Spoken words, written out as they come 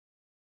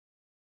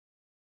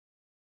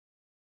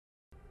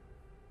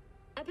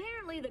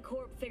Apparently, the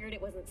Corp figured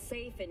it wasn't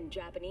safe in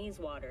Japanese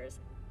waters,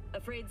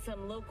 afraid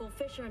some local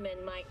fishermen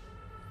might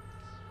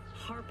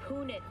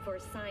harpoon it for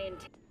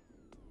scientific.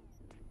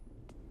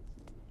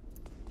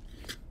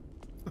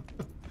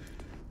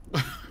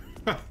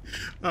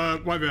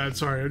 My bad.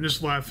 Sorry, I'm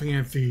just laughing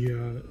at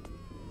the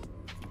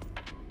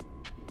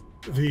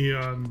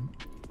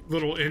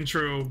little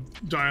intro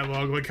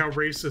dialogue, like how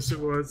racist it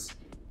was.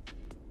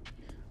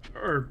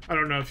 Or I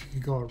don't know if you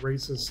can call it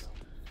racist,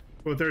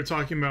 but they're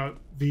talking about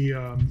the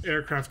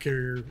aircraft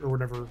carrier or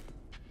whatever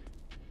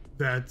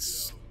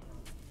that's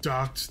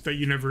docked that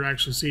you never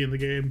actually see in the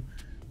game,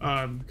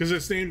 because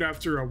it's named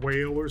after a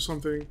whale or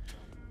something,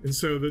 and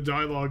so the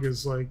dialogue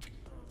is like,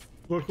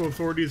 local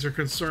authorities are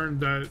concerned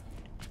that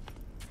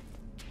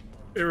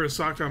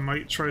Arasaka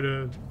might try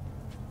to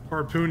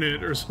harpoon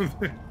it or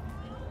something.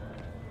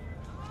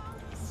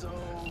 So,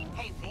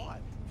 hey V,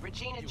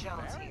 Regina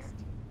Jones here.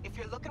 If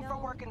you're looking for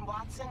work in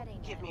Watson,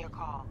 give me a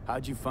call.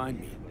 How'd you find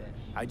me?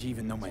 How'd you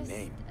even know my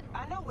name?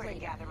 I know where to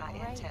gather my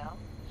intel.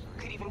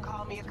 Could even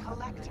call me a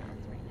collector.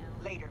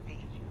 Later, V.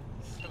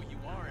 So you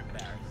are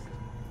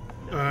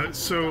embarrassed.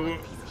 So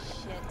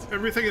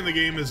everything in the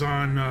game is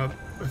on, I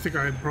think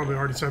I probably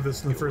already said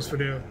this in the first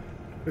video,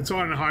 it's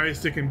on the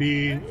highest it can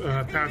be,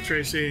 path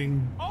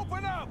tracing,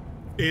 Open up!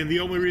 and the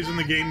only reason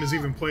the game is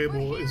even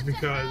playable is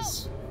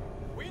because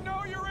We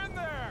know you're in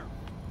there.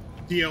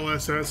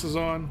 DLSS is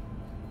on.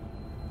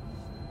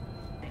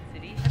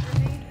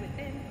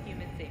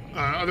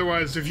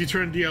 Otherwise, if you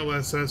turn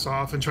DLSS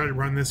off and try to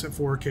run this at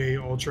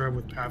 4K Ultra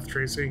with path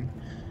tracing,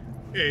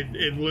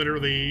 it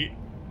literally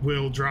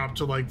will drop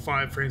to like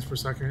 5 frames per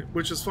second,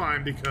 which is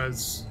fine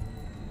because,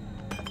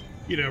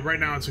 you know, right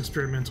now it's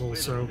experimental,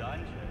 so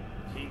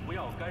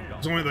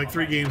there's only like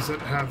 3 games that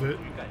have it.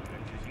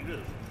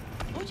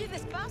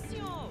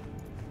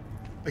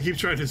 I keep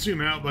trying to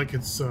zoom out like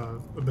it's a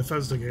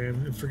Bethesda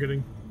game and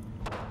forgetting.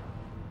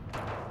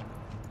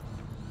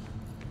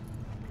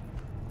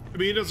 I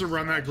mean, it doesn't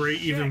run that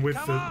great even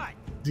with the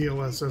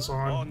DLSS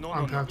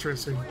on path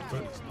tracing,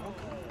 but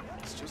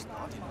It's just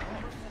not enough.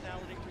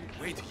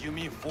 Wait, you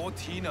mean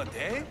 14 a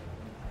day?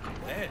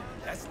 Man,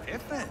 that's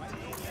different.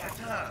 Need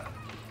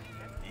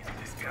to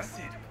discuss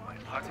it.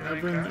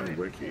 Evan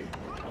Wiki.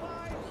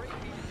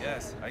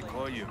 Yes, I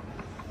call you.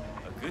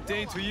 A good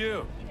day to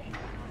you.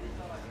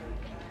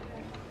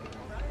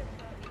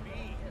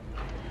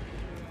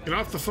 Get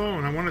off the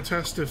phone. I want to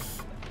test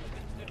if...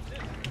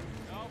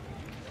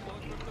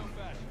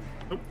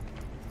 Nope.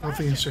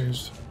 Nothing has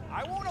changed.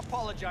 I won't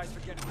apologize for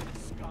getting rid of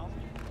scum.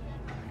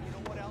 You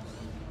know what else?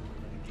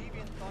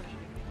 Deviant thought she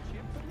could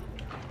chip.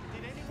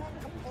 Did anyone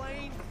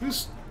complain?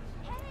 Who's...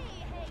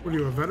 What are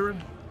you, a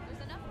veteran?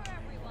 There's enough for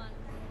everyone.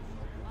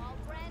 All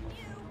brand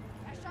new.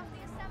 Fresh off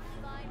the assembly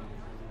line.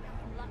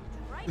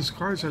 Lucked right. These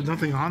cards have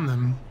nothing on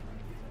them.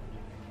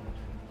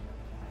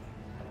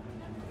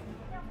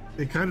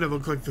 They kind of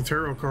look like the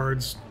tarot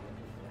cards,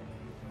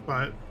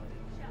 but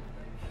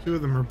 2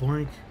 of them are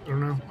blank. I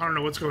don't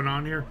know what's going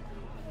on here.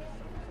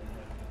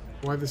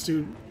 Why this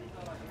dude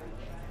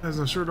has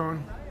no shirt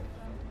on.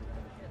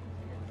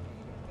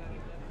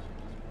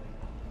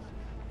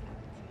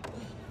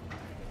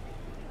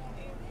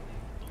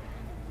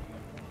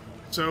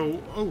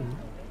 So, oh,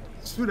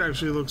 this food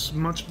actually looks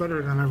much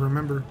better than I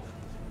remember.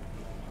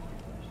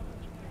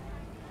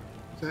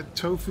 Is that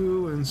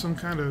tofu and some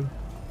kind of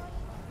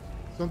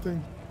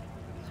something?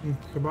 Some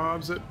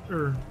kebabs that,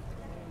 or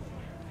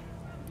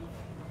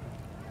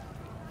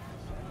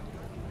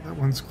that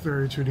one's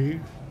very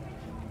 2D.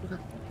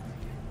 Okay.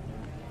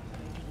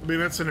 I mean,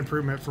 that's an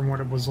improvement from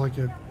what it was like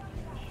at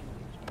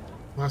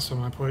last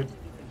time I played.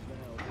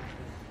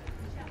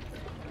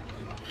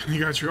 You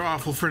got your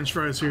awful French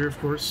fries here, of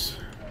course.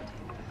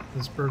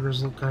 These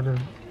burgers look kind of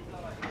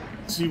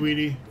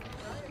seaweedy.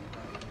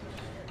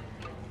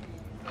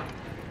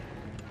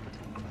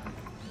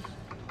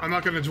 I'm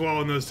not going to dwell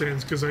on those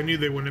things because I knew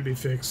they wouldn't be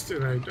fixed,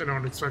 and I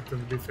don't expect them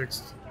to be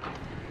fixed.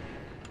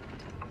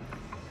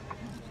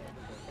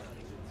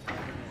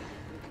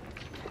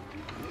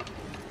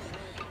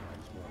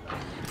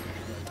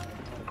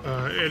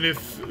 And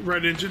if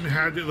Red Engine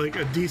had like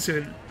a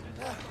decent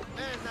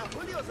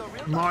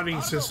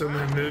modding system,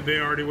 then they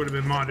already would have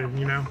been modded,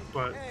 you know,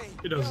 but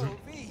it doesn't.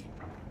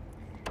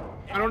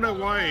 I don't know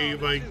why,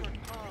 like,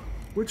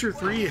 Witcher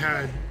 3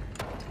 had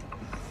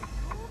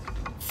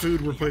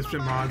food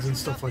replacement mods and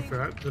stuff like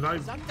that I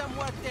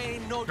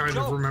kind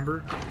of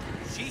remember.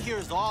 She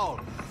hears all.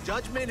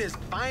 Judgment is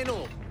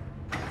final.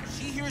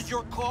 She hears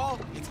your call.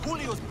 It's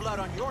Julio's blood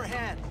on your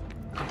hands.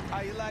 How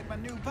you like my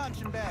new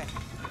punching bag?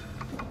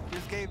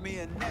 Just gave me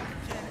a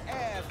next-gen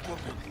ass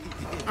whooping.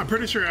 I'm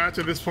pretty sure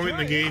after this point in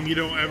the game, you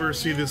don't ever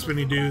see this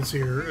many dudes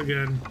here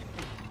again.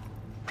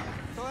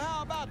 So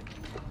how about it?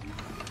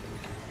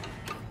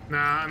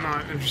 Nah, I'm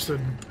not interested.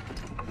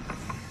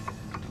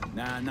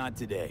 Nah, not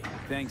today.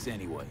 Thanks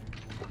anyway.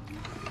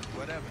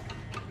 Whatever.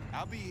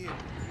 I'll be here.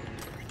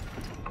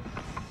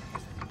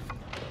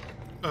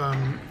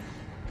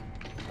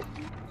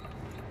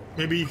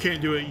 Maybe you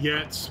can't do it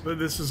yet, but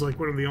this is like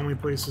one of the only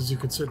places you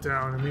could sit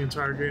down in the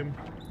entire game.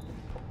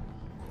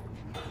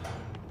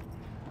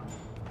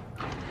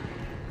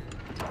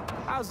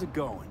 How's it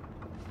going?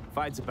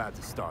 Fight's about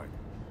to start.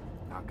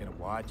 Not gonna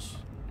watch?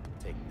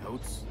 Take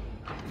notes?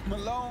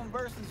 Malone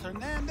versus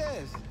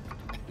Hernandez?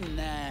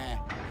 Nah.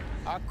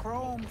 Our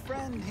Chrome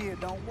friend here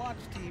don't watch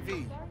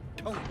TV.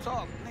 Don't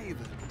talk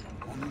neither.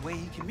 Only way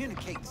he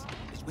communicates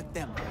is with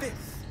them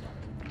fists.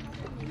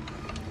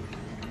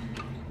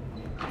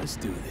 Let's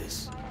do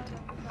this.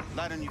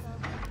 Light on you.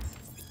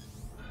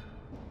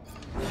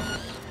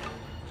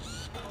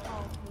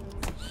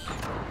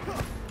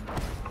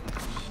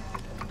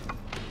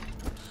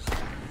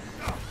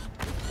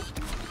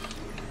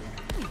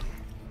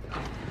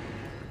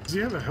 Does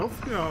he have a health?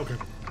 Oh, okay.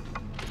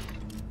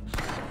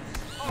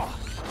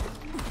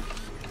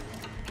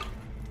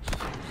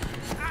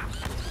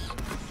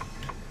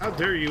 How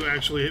dare you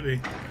actually hit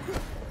me?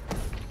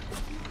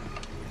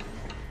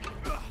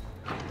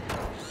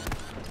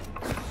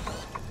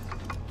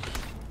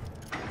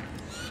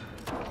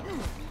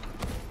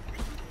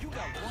 You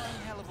got one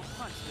hell of a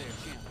punch there,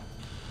 champ.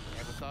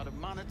 Ever thought of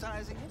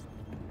monetizing it?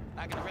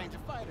 I can arrange a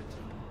fight or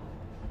two.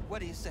 What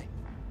do you say?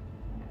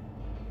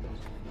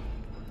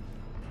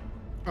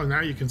 Oh,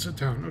 now you can sit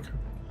down. Okay.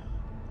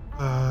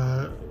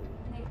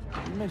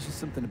 You mentioned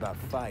something about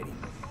fighting.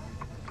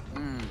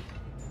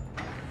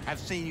 I've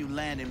seen you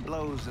landing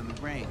blows in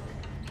the ring.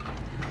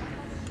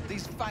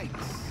 These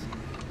fights.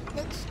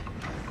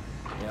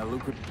 Yeah,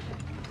 Luke.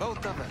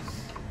 Both of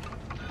us.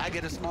 I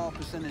get a small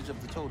percentage of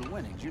the total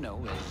winnings, you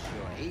know, as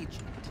your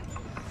agent.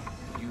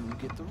 You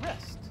get the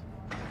rest.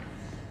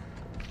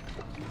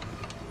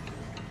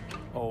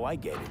 Oh, I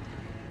get it.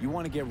 You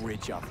want to get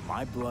rich off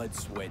my blood,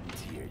 sweat, and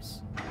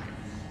tears.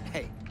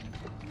 Hey,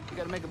 you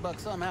gotta make a buck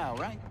somehow,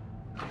 right?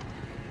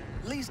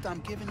 At least I'm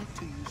giving it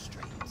to you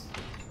straight.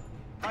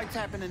 Fights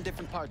happen in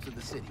different parts of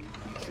the city.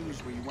 You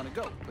choose where you want to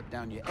go, put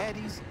down your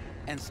eddies,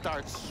 and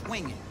start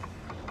swinging.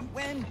 You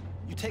win,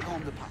 you take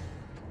home the pot.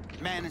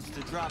 Manage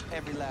to drop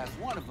every last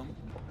one of them,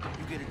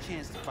 you get a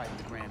chance to fight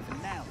the grand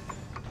finale.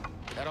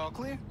 That all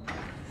clear?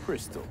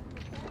 Crystal.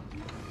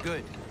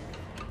 Good.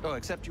 Oh,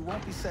 except you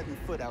won't be setting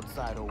foot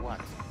outside or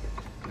what?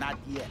 Not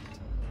yet.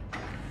 You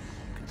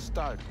can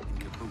start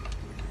in Kaboom.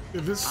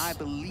 I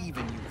believe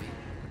in you, V.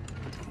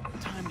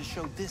 Time to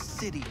show this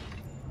city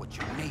what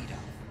you're made of.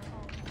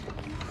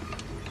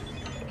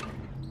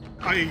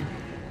 I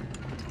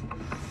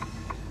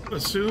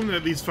assume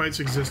that these fights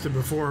existed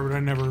before, but I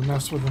never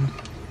messed with them.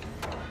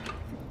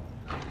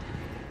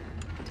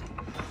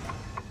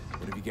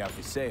 What have you got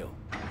for sale?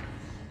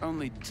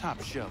 Only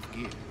top shelf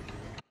gear.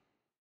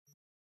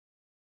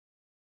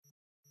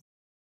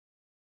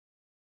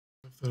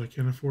 Stuff that I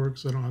can't afford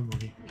because I don't have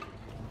money.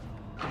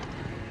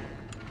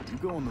 You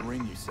go in the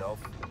ring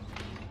yourself?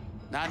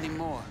 Not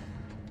anymore.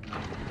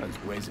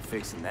 There's ways of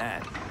fixing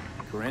that.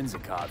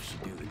 Korenzikov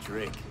should do the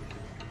trick.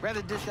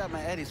 Rather dish out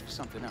my eddies for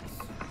something else.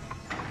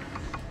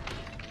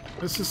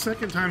 It's the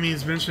second time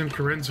he's mentioned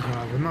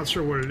Korenzikov. I'm not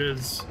sure what it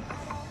is.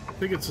 I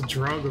think it's a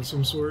drug of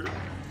some sort.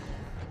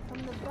 From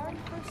the very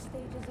first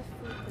stages of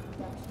food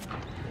production,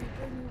 we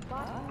bring you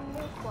bottled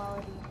air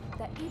quality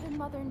that even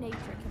Mother Nature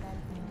can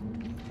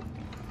envy.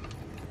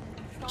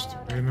 Just Try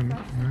a out random our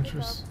freshly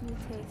mattress.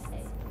 developed new tastes,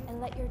 and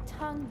let your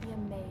tongue be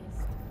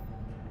amazed.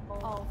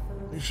 All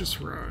food. It's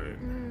just right.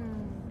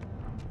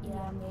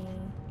 Yummy.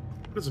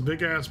 That's a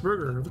big ass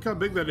burger. Look how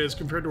big that is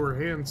compared to her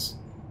hands.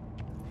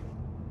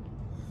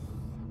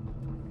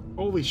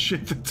 Holy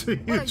shit, that's a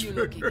huge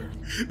burger.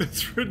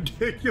 That's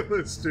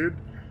ridiculous, dude.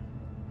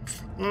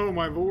 Oh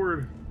my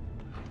lord.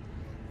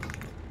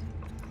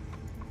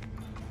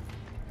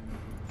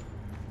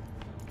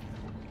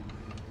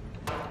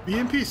 The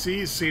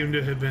NPCs seem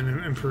to have been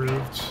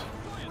improved.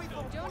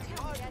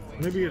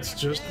 Maybe it's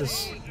just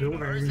this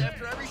building.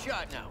 After every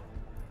shot now.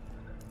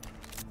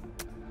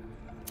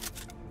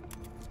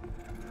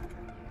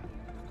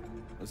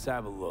 Let's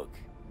have a look.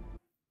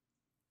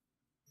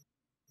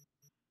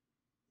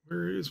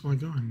 Where is my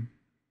gun?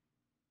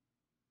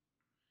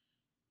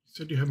 You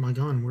said you had my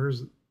gun. Where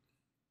is it?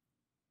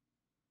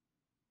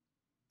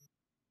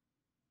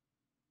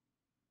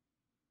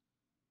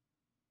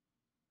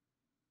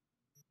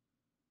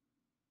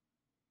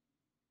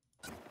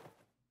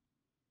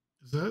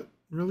 Is that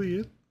really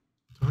it?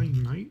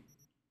 Dying Night?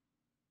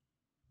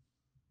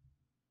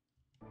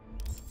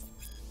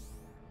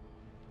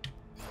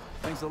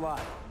 Thanks a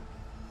lot.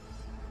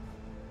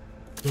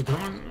 The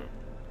gun?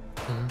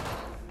 Okay.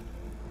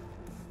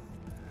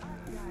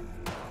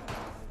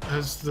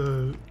 Has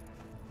the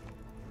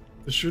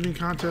shooting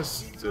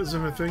contest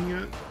isn't a thing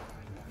yet?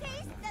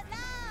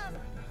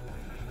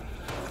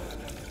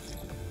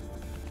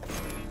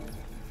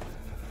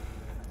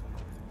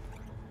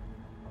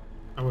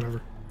 Oh,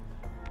 whatever.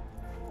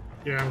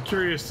 Yeah, I'm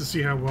curious to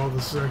see how well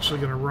this is actually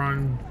going to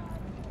run.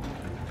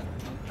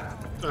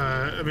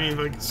 I mean,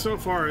 like, so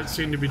far it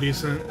seemed to be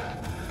decent.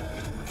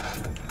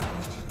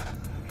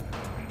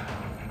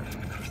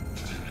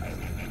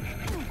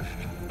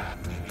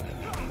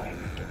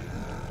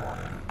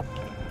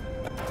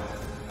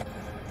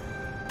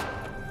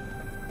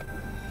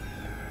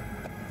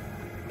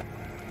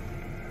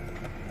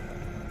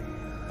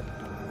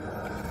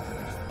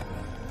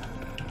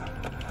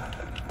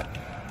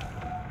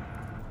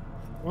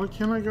 Why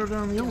can't I go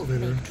down the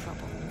elevator? Make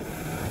trouble.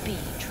 Be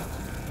trouble.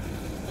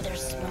 Where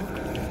there's smoke,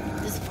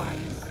 there's fire.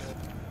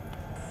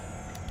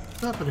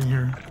 What's happening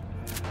here?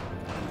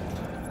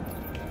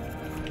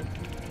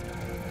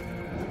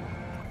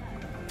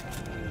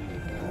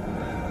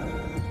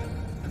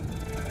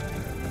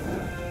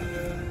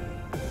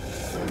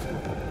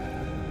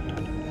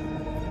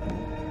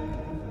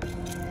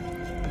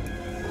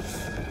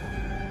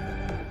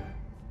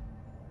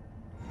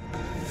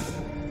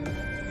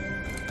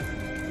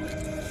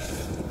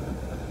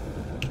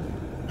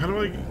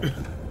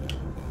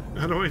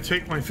 How do I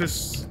take my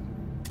fists?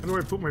 How do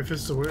I put my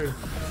fists away?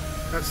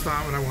 That's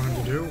not what I wanted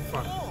to do.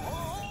 Fuck.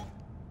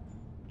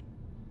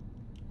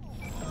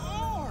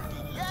 All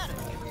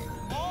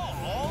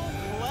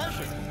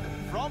pleasure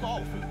from All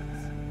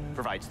Foods.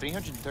 Provides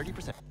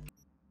 330%.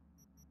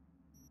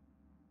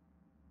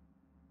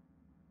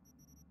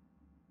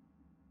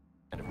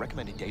 And of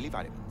recommended daily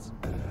vitamins.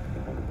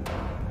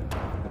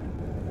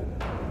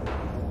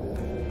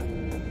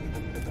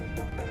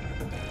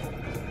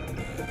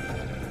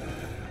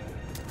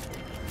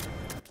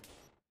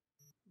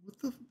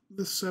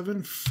 The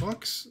 7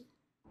 fucks?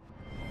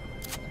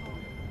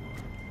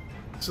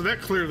 So that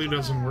clearly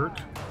doesn't work.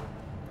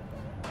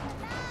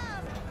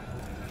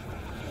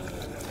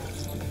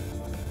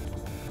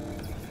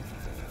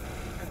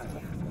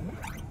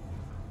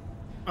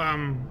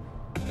 I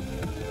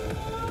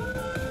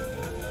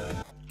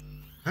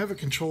have a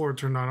controller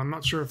turned on. I'm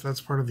not sure if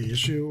that's part of the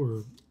issue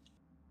or...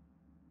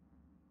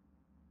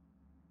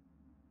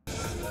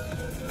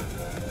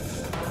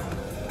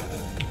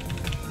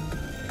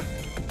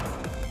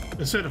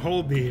 It said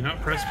hold B, not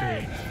press B.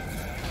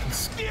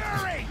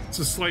 It's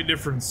a slight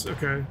difference.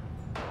 Okay.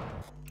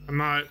 I'm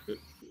not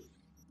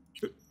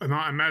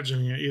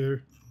imagining it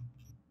either.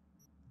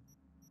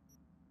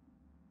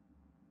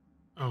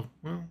 Oh,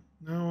 well,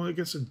 no, I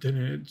guess it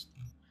didn't.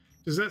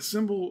 Does that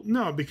symbol...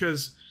 No,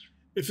 because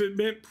if it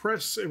meant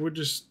press, it would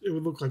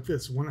look like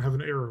this. It wouldn't have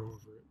an arrow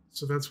over it.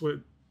 So that's what...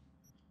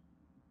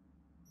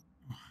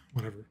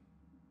 Whatever.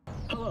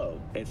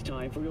 Hello, it's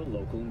time for your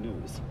local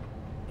news.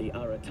 The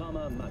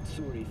Aratama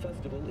Matsuri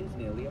Festival is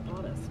nearly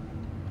upon us.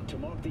 To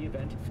mark the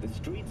event, the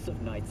streets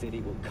of Night City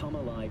will come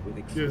alive with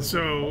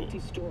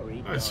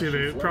multi-story. I see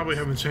they probably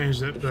haven't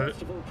changed it, but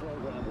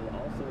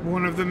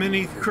one of the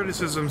many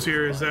criticisms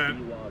here is that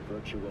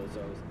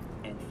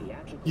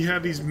you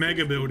have these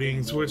mega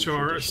buildings, which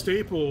are a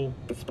staple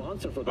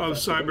of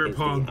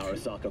Cyberpunk,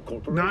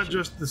 not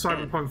just the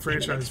Cyberpunk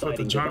franchise, but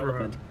the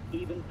genre.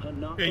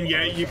 And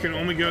yet you can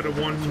only go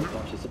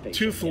to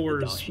 2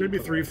 floors, maybe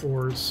 3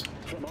 floors,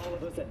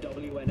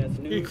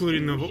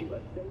 including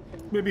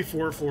maybe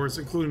 4 floors,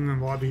 including the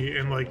lobby,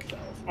 and like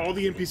all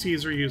the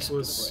NPCs are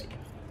useless.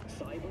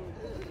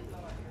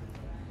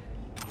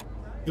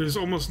 There's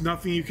almost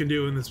nothing you can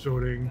do in this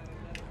building.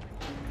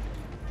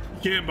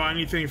 You can't buy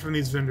anything from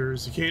these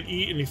vendors. You can't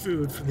eat any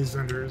food from these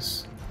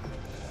vendors.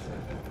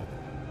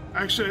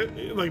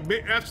 Actually, like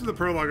after the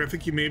prologue, I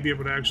think you may be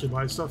able to actually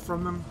buy stuff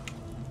from them.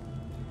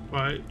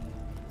 But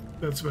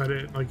that's about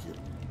it. Like,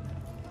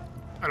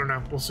 I don't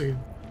know. We'll see.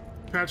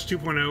 Patch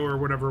 2.0 or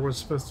whatever was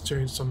supposed to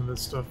change some of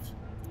this stuff.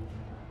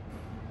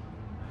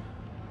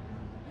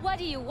 What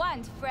do you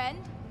want, friend?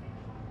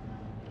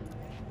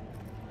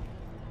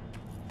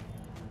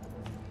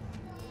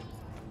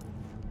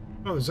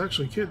 Oh, there's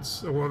actually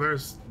kids. Oh, well,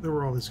 there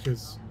were all these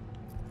kids.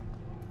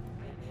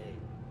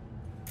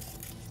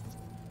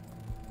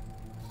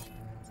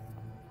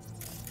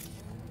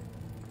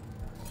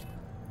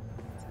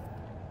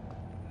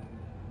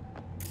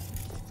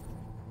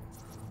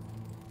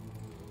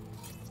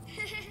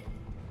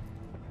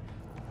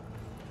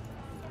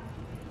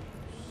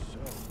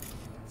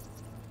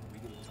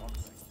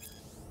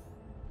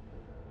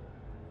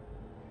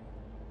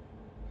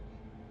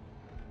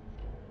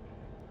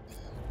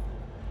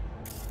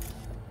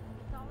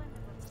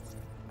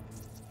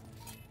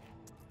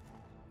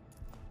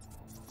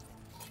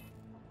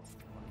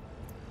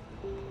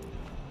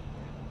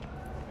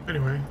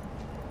 Anyway.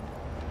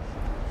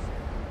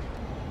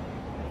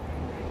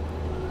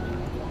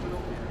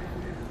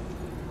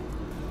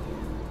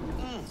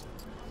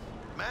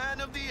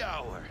 Man of the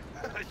hour.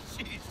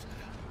 Jeez,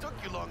 took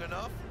you long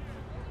enough.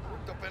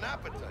 Worked up an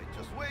appetite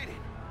just waiting.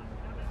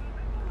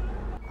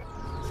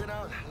 Sit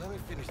down, let me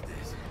finish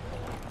this.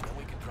 Then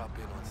we can drop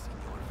in on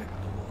Senor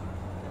Vektor.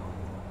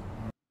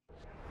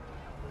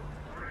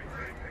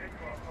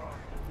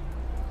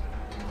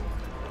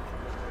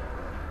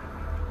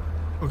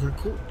 Okay,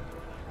 cool.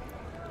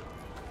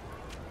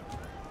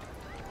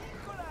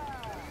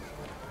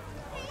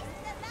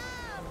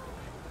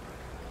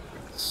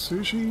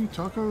 Sushi,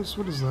 tacos,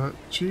 what is that?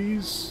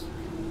 Cheese,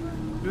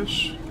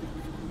 fish,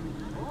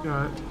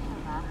 got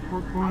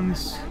pork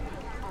buns.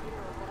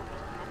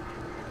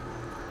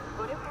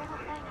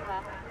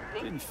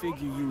 Didn't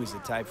figure you was the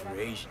type for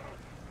Asian.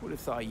 Would have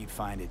thought you'd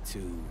find it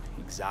too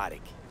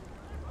exotic.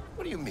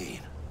 What do you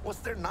mean? What's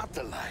there not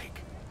to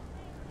like?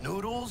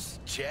 Noodles?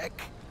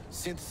 Check.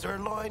 Synth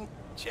sirloin?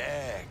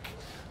 Check.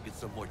 Get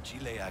some more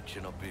Chile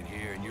action up in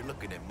here, and you're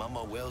looking at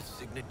Mama Wells'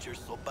 signature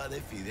sopa de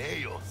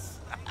fideos.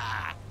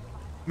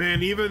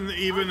 Man, even the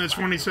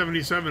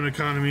 2077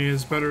 economy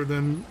is better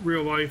than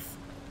real life.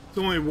 It's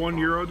only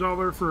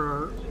 €1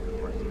 for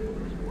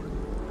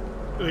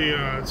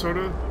a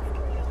soda.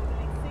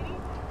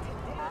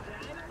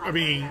 I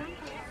mean,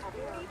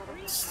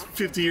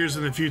 50 years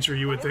in the future,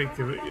 you would think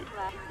of it,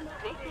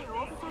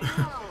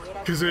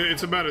 because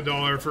it's about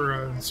 $1 for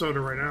a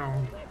soda right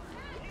now.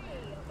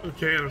 A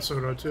can of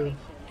soda too.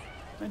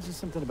 Mentioned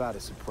something about a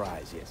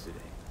surprise yesterday.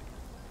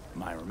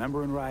 Am I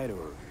remembering right,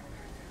 or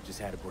just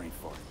had a brain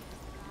fart?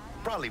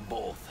 Probably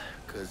both,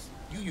 because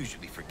you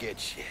usually forget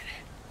shit.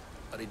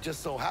 But it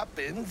just so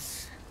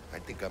happens, I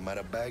think I might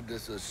have bagged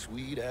us a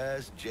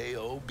sweet-ass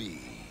J.O.B.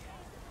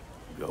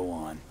 Go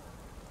on.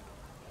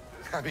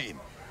 I mean,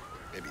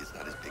 maybe it's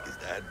not as big as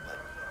that, but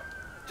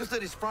just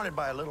that it's fronted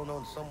by a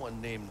little-known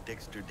someone named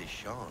Dexter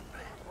Deshawn.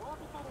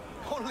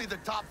 Only the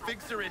top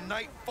fixer in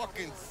Night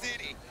fucking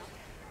City.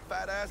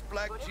 Fat-ass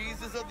black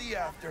Jesus of the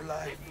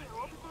afterlife.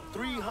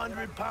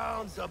 300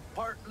 pounds of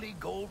partly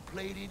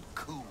gold-plated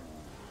cool.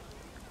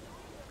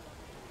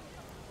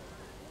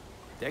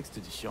 Dexter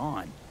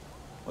Deshawn.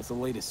 What's the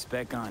latest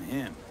spec on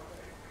him?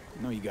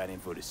 I know you got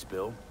info to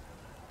spill.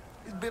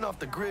 He's been off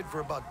the grid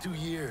for about 2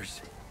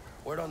 years.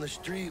 Word on the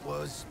street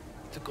was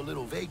he took a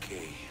little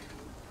vacay.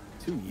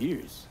 2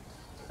 years?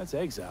 That's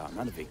exile,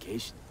 not a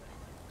vacation.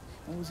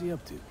 What was he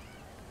up to?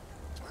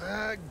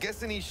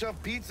 Guessing he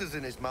shoved pizzas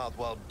in his mouth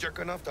while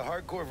jerking off the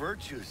hardcore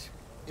virtues.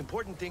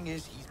 Important thing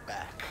is he's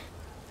back.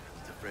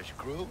 He's a fresh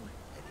crew,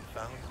 and he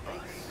found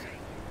us.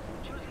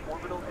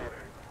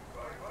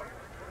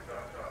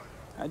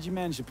 How'd you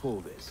manage to pull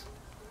this?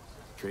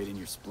 Trade in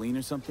your spleen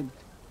or something?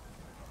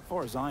 As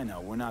far as I know,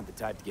 we're not the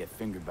type to get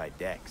fingered by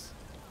Dex.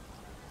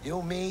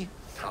 You, me?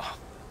 Oh,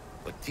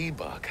 but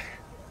T-Bug,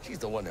 she's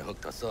the one that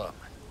hooked us up.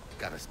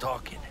 Got us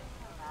talking.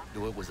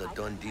 Knew it was a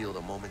done deal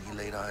the moment he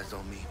laid eyes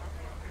on me.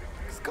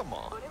 'Cause come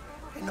on,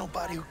 ain't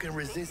nobody who can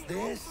resist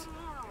this.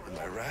 Am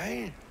I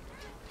right?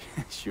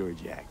 Sure,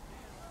 Jack.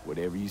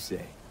 Whatever you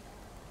say.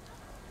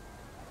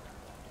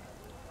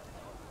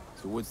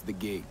 So what's the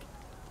gig?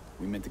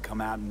 We meant to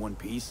come out in one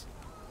piece?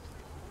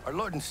 Our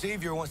Lord and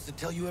Savior wants to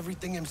tell you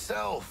everything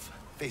himself,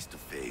 face to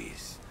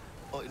face.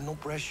 Oh, no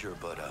pressure,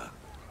 but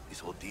this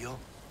whole deal,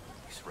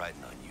 he's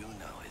riding on you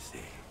now, is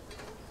he?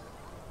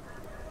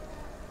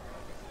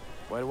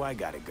 Why do I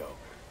gotta go?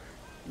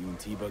 You and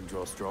T-Bug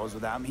draw straws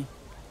without me?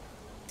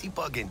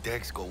 T-Bug and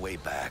Dex go way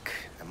back,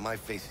 and my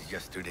face is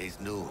yesterday's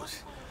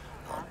news.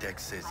 Now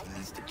Dex says he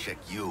needs to check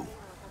you,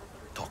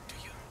 talk to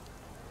you.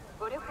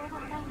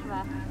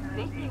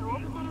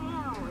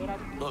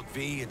 Look,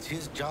 V, it's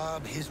his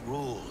job, his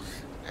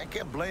rules. I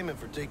can't blame him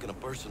for taking a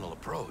personal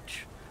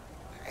approach.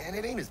 And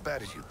it ain't as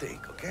bad as you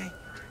think, okay?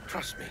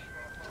 Trust me.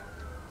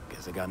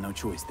 Guess I got no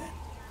choice then.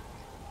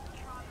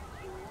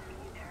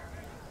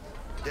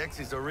 Dex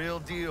is a real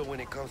deal when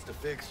it comes to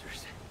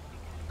fixers.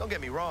 Don't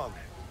get me wrong.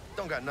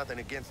 Don't got nothing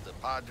against the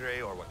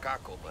Padre or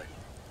Wakako, but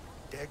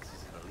Dex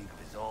is in a league of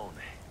his own.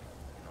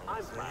 You know what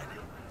I'm saying?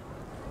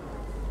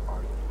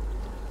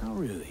 Not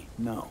really,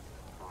 no.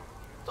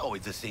 It's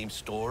always the same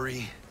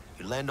story.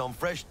 You land on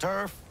fresh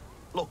turf,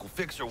 local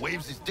fixer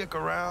waves his dick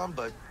around,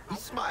 but he's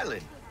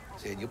smiling,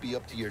 saying you'll be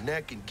up to your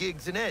neck in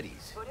gigs and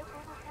eddies.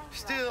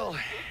 Still,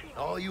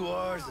 all you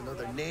are is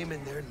another name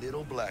in their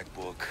little black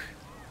book.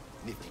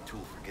 Nifty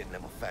tool for getting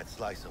them a fat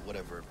slice of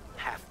whatever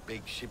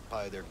half-baked shit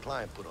pie their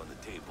client put on the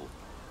table.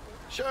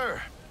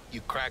 Sure,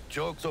 you crack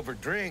jokes over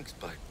drinks,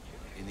 but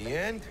in the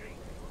end,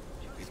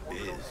 it's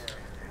biz.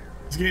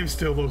 This game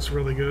still looks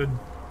really good,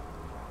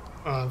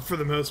 for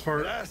the most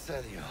part. Gracias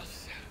a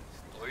Dios.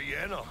 Estoy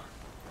lleno.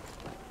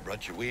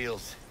 Brought your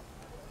wheels.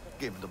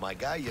 Gave them to my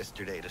guy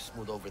yesterday to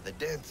smooth over the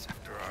dents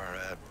after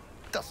our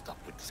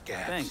dust-up with the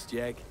scabs. Thanks,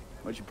 Jack.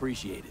 Much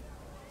appreciated.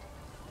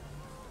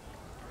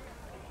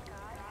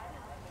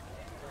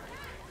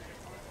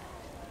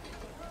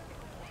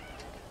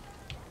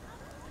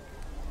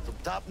 Some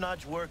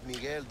top-notch work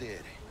Miguel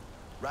did.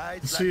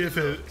 Rides Let's see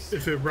like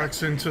if it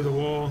wrecks into the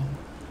wall.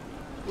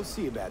 We'll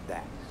see about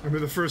that. I remember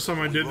the first time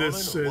I did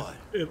this,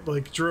 it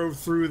like drove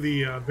through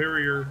the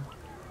barrier.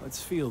 Let's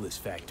feel this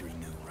factory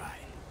new ride.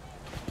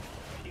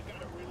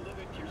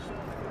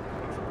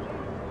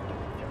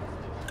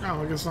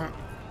 Oh, I guess not.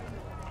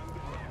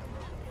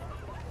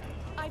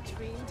 I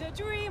dreamed a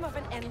dream of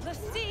an endless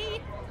sea.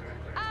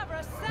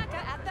 Arasaka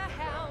at the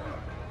helm.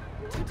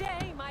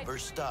 Today, my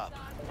First stop,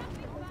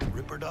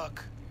 Ripper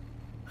Duck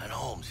and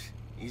Holmes.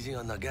 Easy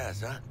on the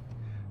gas, huh?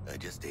 I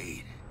just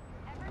ate.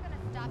 Ever gonna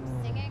stop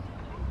singing?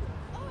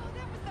 Oh,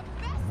 that was the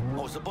best.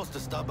 I was supposed to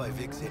stop by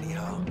Vic's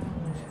anyhow.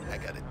 I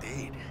got a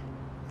date.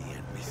 Me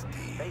and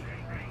Misty.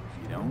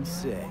 You don't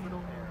say.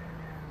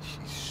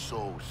 She's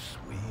so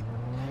sweet.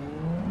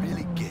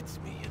 Really gets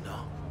me, you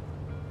know?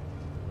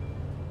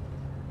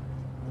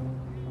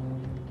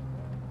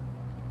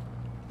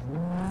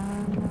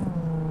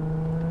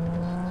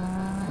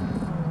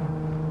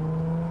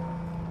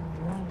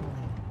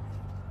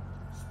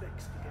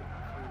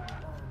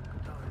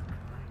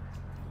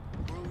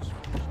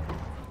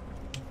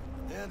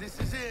 this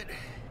is it.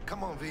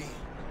 Come on, V.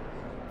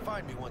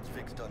 Find me once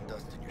Vic's done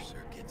dusting your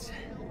circuits.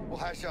 We'll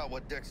hash out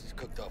what Dex has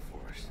cooked up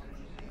for us.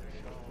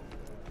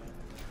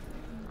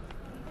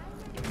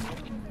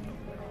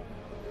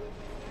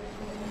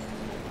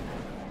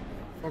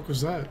 What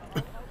was that?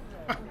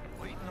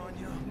 Waiting on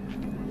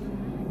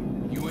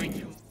you. You ain't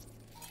you.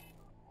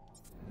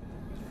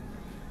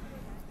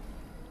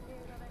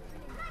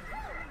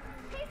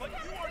 But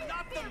you are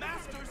not the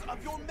masters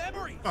of your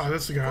memories. Oh,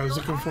 that's the guy I was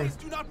looking for.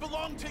 Do not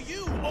belong to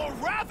you, or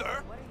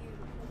rather,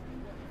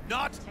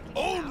 not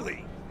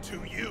only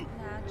to you.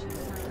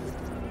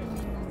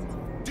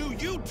 Do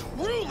you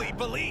truly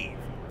believe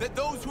that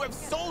those who have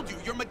sold you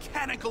your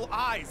mechanical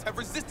eyes have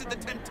resisted the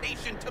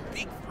temptation to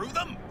peek through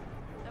them?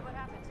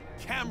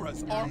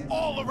 Cameras are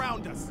all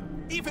around us,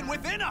 even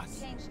within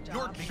us.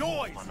 Your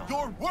joys,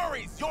 your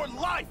worries, your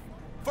life.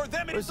 For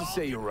them it is Let's just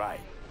say you're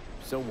right.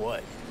 So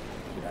what?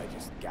 Did I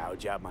just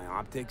gouge out my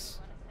optics?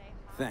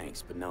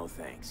 Thanks, but no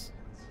thanks.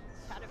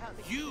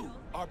 You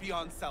are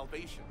beyond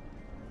salvation,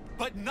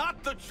 but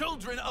not the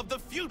children of the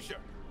future.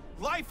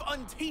 Life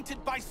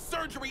untainted by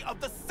surgery of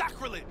the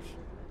sacrilege.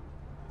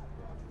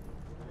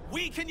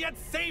 We can yet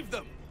save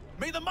them.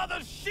 May the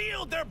mothers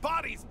shield their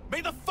bodies.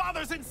 May the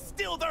fathers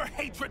instill their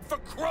hatred for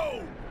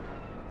Crow.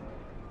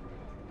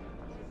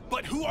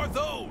 But who are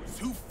those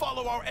who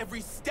follow our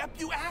every step,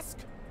 you ask?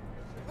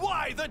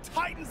 Why the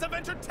titans of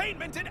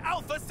entertainment in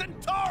Alpha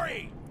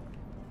Centauri?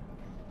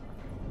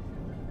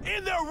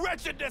 In their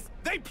wretchedness,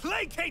 they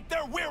placate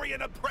their weary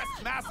and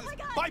oppressed masses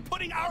by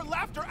putting our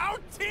laughter, our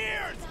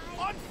tears,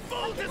 on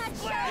full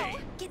display!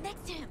 Get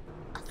next to him.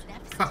 I'll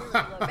snap his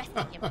stool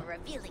arresting him for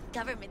revealing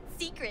government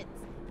secrets.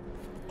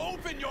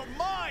 Open your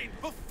mind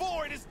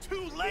before it is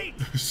too late!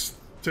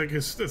 Take a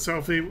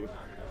selfie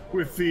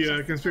with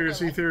the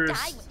conspiracy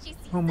theorist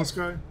homeless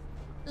guy.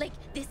 Like,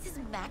 this is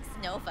Max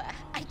Nova.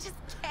 I just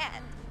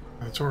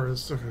can't.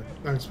 Taurus. Okay,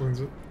 that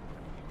explains it.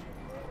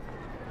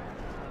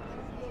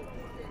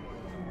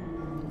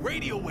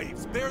 Radio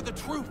waves bear the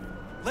truth.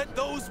 Let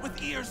those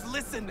with ears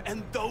listen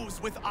and those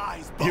with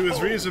eyes behold. He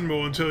was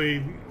reasonable until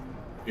he,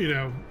 you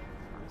know,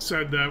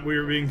 said that we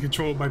were being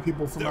controlled by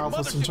people from Their Alpha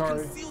mothership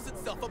Centauri. conceals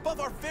itself above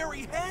our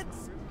very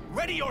heads.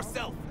 Ready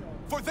yourself,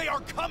 for they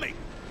are coming.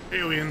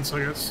 Aliens,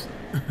 I guess,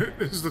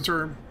 is the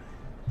term.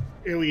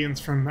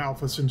 Aliens from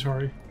Alpha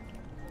Centauri.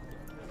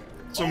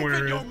 Somewhere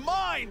Open your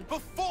mind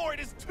before it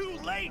is too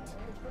late.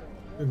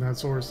 in that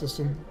solar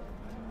system.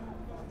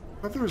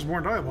 I thought there was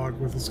more dialogue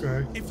with this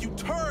guy. If you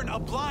turn a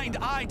blind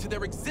eye to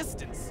their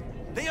existence,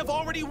 they have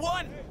already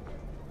won.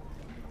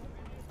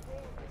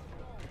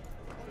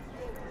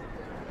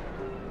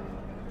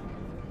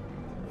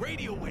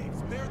 Radio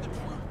waves bear the truth.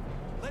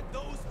 Let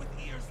those with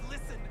ears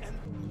listen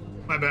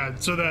and... My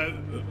bad. So that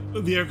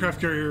the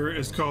aircraft carrier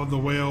is called the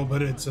Whale,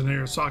 but it's an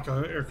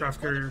Arasaka aircraft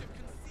carrier.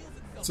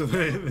 So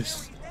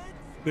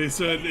they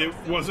said it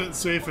wasn't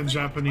safe in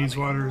Japanese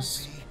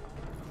waters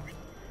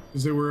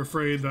because they were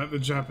afraid that the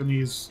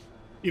Japanese,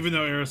 even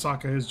though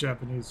Arasaka is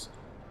Japanese,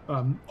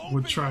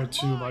 would try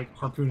to like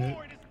harpoon it.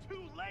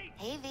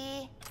 Hey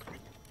V.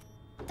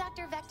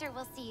 Dr. Vektor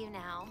will see you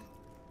now.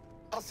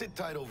 I'll sit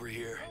tight over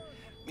here.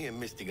 Me and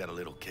Misty got a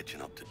little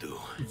catching up to do.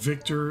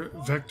 Viktor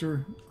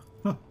Vektor?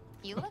 Huh.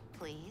 You look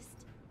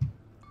pleased.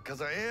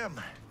 Cause I am.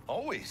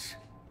 Always.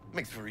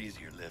 Makes for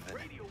easier living.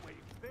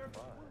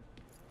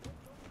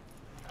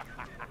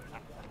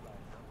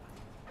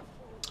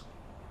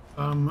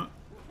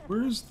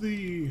 Where's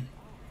the...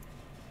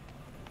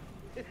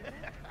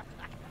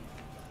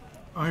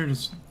 Oh, here it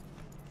is.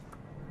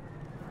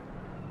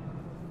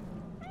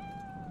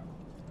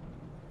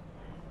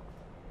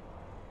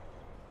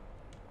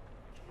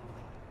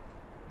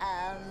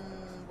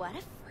 What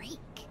a freak.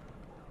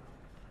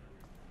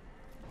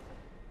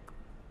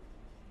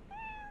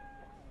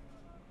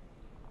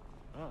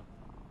 Oh.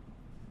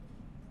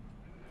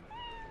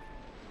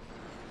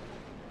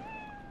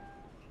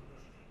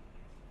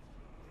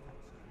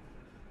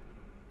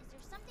 Is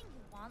there something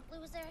you want,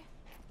 loser?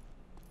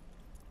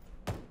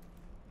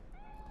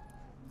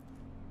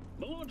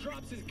 Malone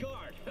drops his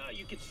guard.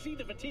 You can see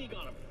the fatigue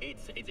on him.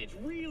 It's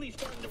really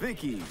starting to...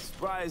 Vicky,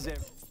 surprise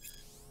every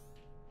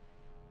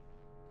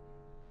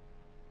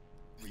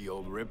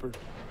old Ripper.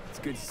 It's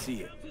good to see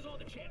you.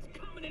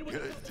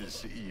 Good to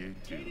see you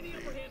too, Lee.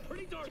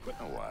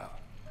 Oh, wow.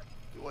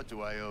 What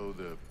do I owe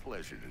the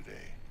pleasure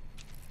today?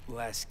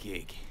 Last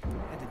gig.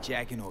 Had to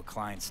jack into a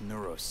client's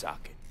neuro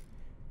socket.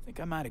 Think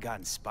I might have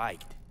gotten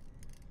spiked.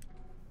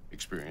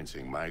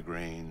 Experiencing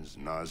migraines,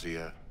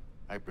 nausea,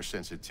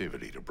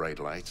 hypersensitivity to bright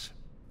lights?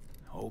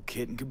 Whole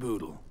kit and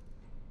caboodle.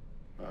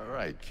 All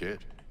right,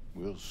 kid.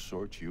 We'll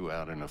sort you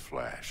out in a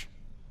flash.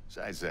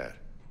 Besides that,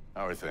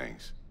 how are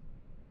things?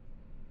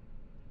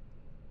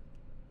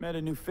 Met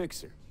a new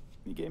fixer.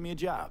 He gave me a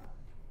job.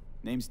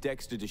 Name's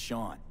Dexter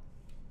Deshawn.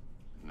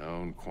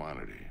 Known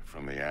quantity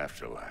from the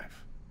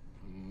afterlife.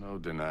 No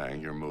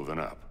denying you're moving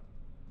up.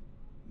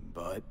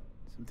 But,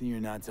 something you're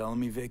not telling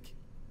me, Vic?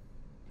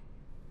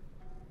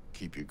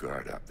 Keep your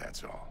guard up,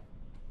 that's all.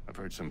 I've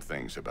heard some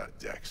things about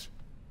Dex.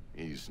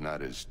 He's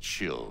not as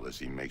chill as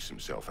he makes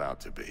himself out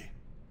to be.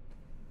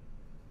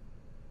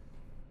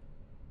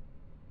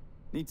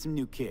 Need some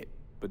new kit,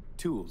 but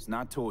tools,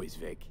 not toys,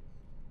 Vic.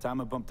 Time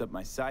I bumped up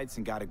my sights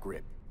and got a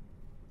grip.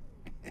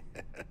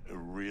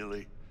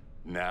 Really?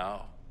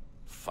 Now?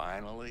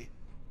 Finally?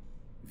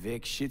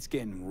 Vic, shit's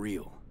getting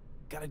real.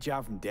 Got a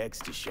job from Dex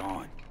to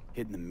Sean,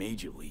 hitting the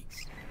major leagues.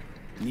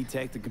 Need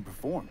tech that can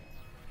perform.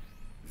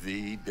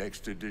 The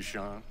Dexter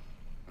Deshawn?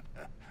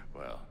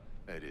 Well,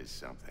 that is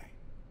something.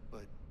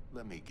 But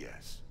let me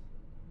guess.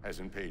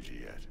 Hasn't paid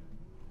you yet.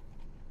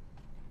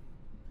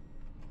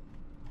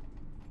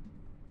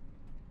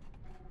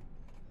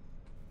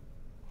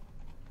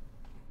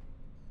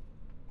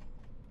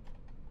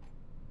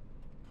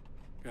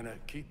 Gonna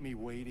keep me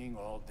waiting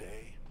all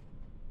day?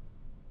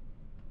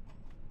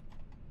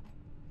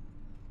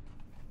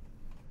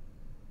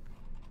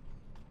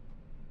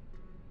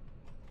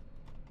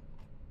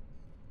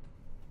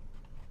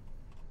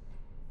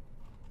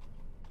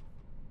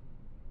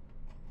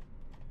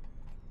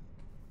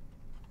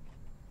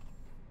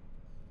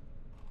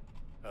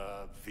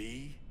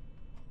 V?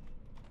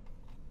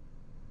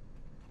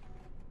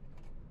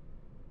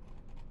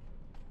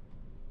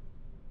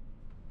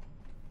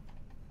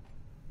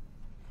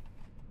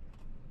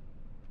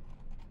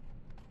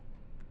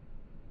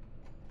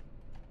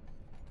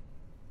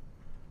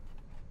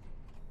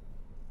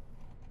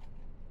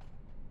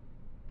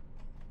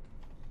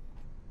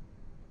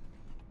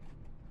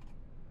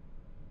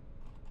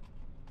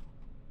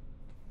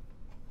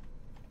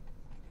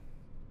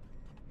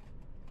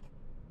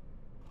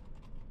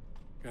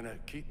 Gonna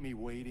keep me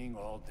waiting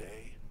all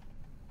day?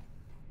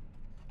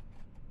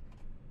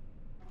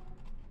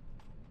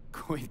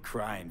 Quit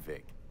crying,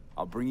 Vic.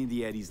 I'll bring you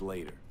the eddies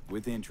later,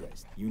 with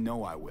interest. You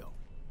know I will.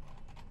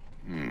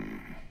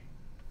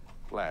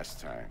 Last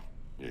time.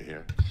 You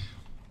hear?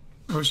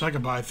 I wish I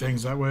could buy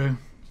things that way.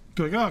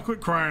 Be like, oh,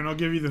 quit crying. I'll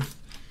give you the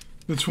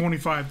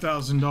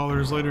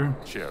 $25,000 later.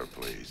 Chair,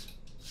 please.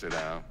 Sit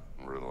down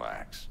and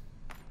relax.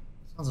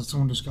 Sounds like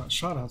someone just got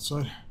shot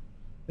outside.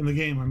 In the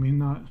game, I mean,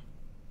 not...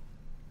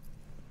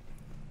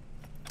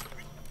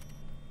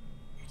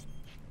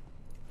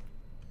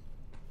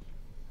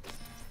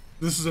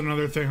 This is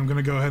another thing I'm going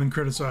to go ahead and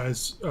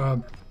criticize.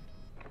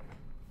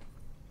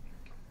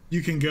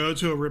 You can go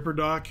to a Ripper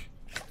dock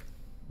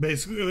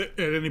basically at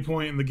any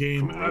point in the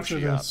game after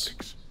this.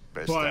 Optics.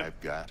 Best I've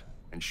got,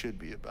 and should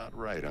be about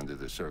right under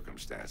the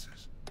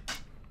circumstances.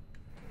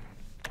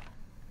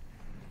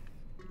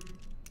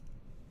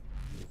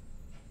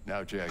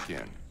 Now jack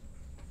in.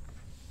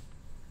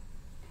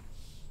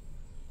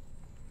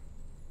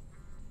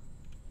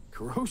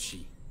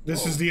 Kuroshi.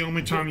 This is the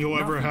only time you'll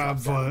ever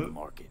have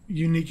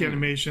unique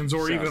animations,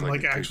 or even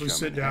like actually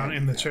sit down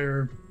in the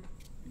chair.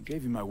 I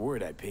gave you my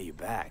word I'd pay you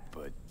back,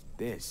 but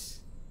this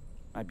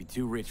might be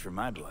too rich for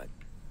my blood.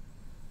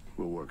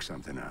 We'll work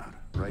something out.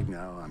 Right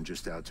now, I'm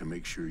just out to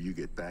make sure you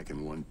get back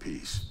in one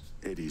piece.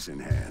 Eddie's in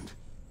hand.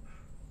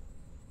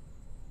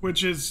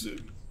 Which is...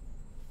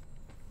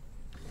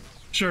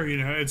 Sure, you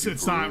know,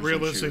 it's not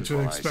realistic to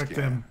expect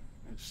them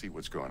see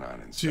what's going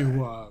on inside.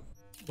 To,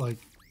 like,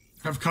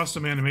 have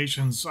custom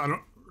animations. I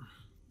don't...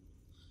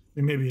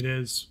 Maybe it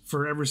is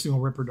for every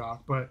single Ripper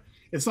dock, but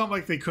it's not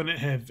like they couldn't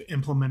have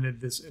implemented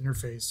this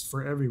interface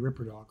for every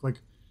Ripper dock. Like,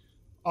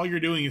 all you're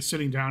doing is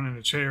sitting down in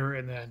a chair,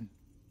 and then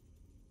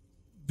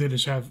they would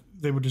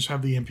just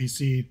have the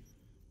NPC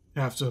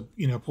have to,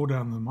 you know, pull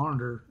down the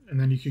monitor, and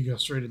then you could go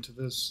straight into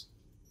this.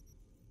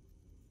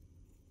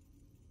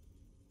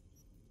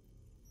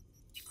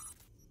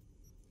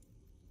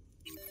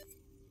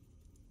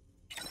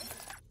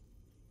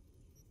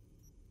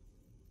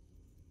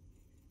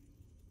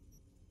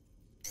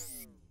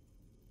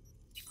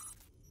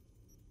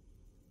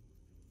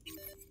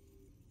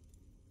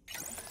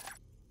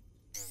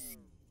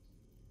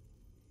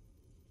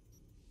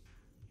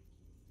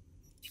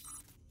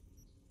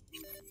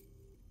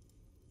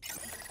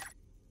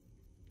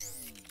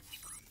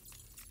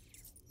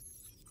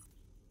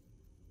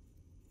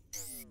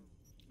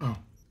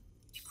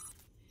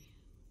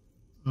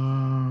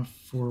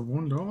 For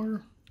 $1,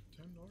 $10.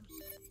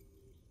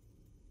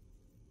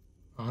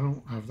 I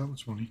don't have that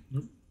much money.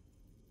 Nope.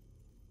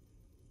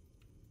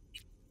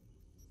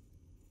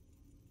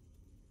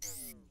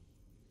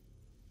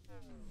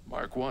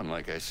 Mark 1,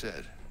 like I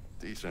said.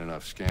 Decent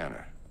enough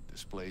scanner.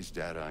 Displays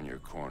data on your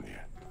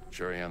cornea.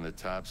 Cherry on the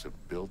top's a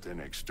built-in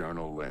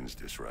external lens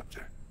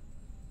disruptor.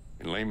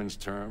 In layman's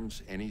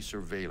terms, any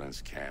surveillance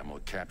cam will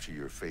capture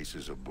your face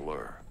as a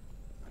blur.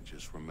 And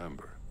just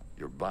remember,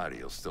 your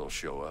body will still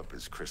show up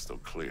as crystal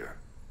clear.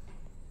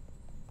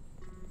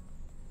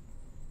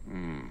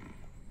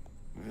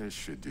 This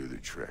should do the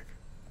trick.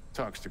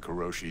 Talks to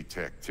Kuroshi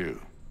Tech, too.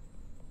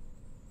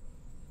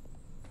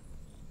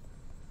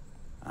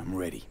 I'm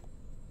ready.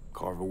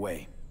 Carve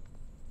away.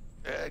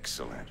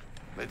 Excellent.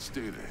 Let's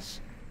do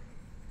this.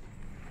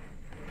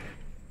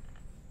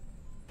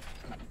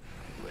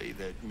 Lay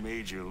that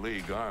major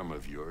league arm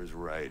of yours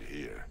right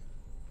here.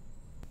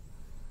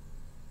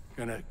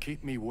 Gonna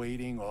keep me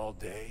waiting all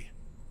day?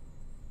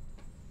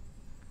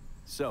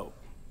 So,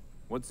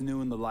 what's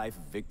new in the life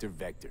of Viktor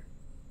Vektor?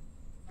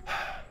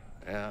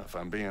 Yeah, if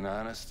I'm being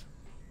honest,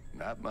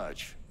 not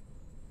much.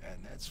 And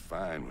that's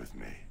fine with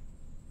me.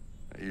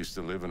 I used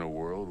to live in a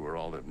world where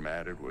all that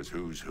mattered was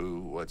who's who,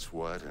 what's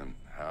what, and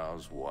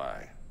how's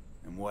why.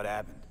 And what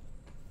happened?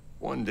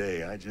 One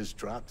day, I just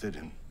dropped it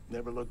and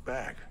never looked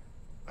back.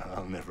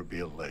 I'll never be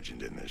a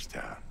legend in this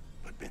town,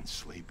 but been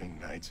sleeping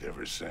nights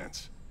ever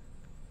since.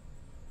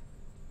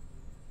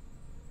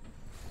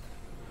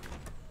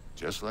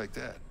 Just like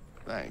that.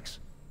 Thanks.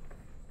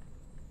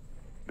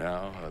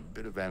 Now, a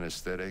bit of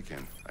anesthetic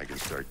and I can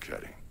start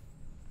cutting.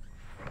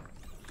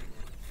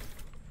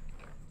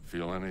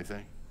 Feel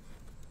anything?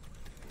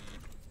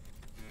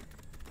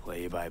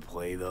 Play by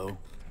play, though?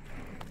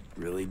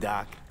 Really,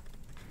 Doc?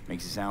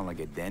 Makes you sound like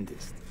a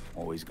dentist.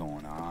 Always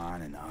going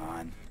on and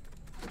on.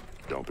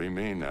 Don't be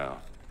mean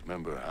now.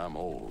 Remember, I'm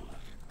old.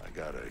 I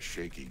got a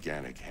shaky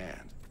Gannic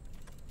hand.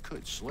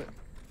 Could slip.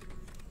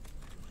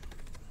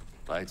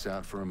 Lights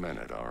out for a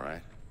minute, all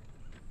right?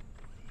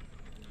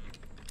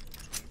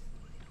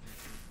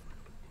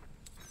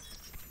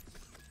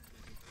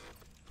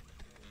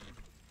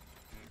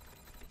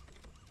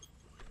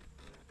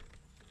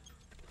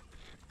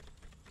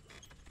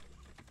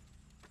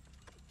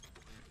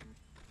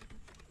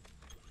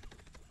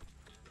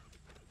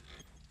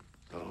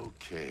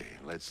 Okay,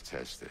 let's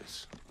test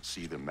this.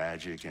 See the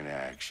magic in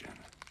action.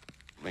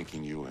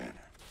 Linking you in.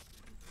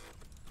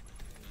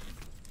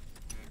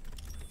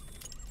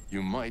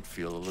 You might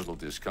feel a little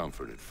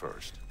discomfort at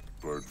first.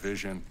 Blurred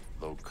vision,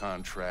 low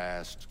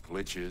contrast,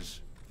 glitches.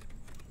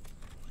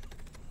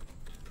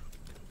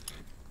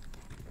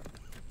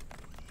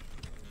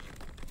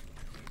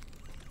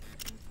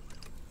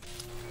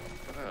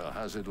 Well,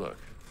 how's it look?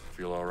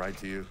 Feel all right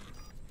to you?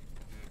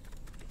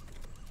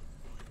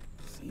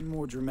 Seen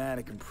more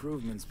dramatic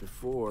improvements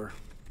before.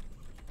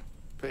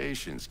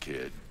 Patience,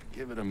 kid.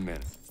 Give it a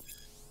minute.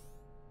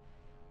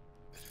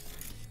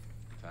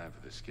 Time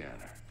for the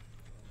scanner.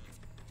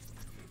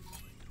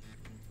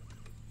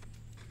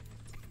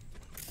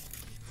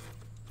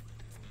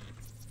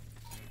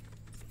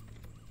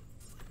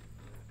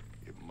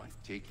 It might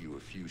take you a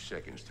few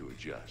seconds to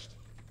adjust,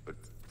 but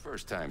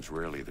first time's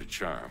rarely the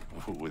charm,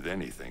 with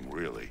anything,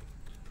 really.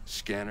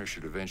 Scanner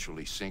should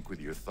eventually sync with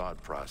your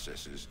thought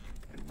processes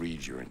and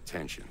read your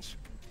intentions.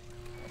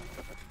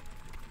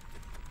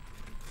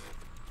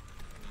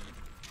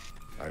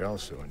 I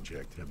also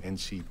injected an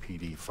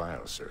NCPD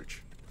file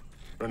search.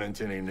 Run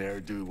into any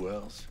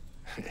ne'er-do-wells?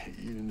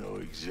 You know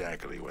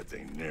exactly what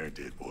they ne'er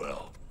did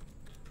well.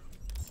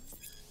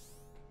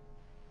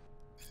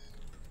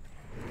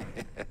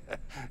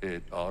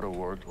 It ought to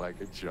work like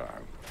a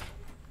charm.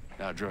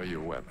 Now draw your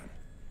weapon.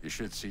 You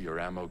should see your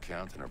ammo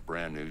count in a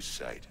brand new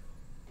sight.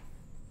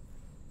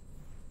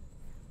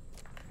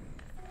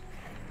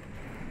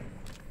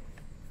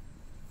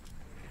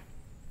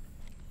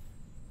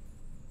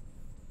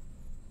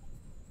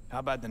 How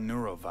about the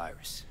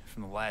neurovirus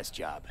from the last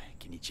job?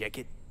 Can you check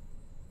it?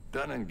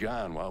 Done and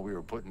gone while we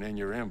were putting in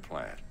your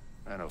implant.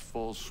 And a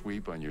full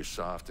sweep on your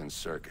soft and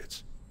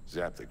circuits.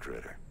 Zap the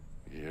critter.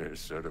 You're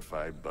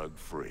certified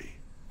bug-free.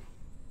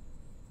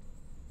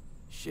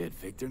 Shit,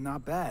 Victor,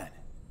 not bad.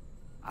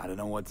 I don't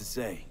know what to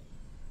say.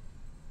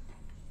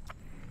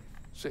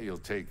 Say you'll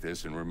take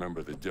this and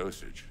remember the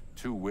dosage.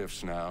 2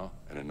 whiffs now,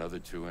 and another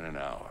 2 in an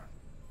hour.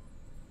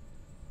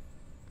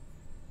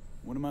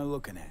 What am I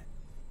looking at?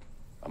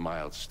 A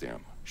mild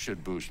stim.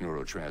 Should boost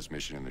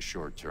neurotransmission in the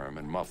short term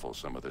and muffle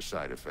some of the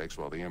side effects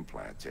while the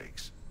implant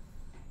takes.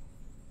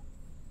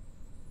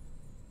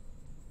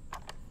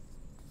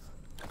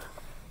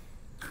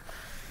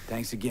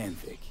 Thanks again,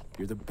 Vic.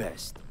 You're the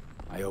best.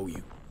 I owe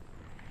you.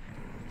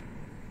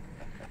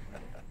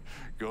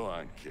 Go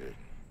on, kid.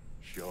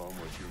 Show them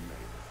what you're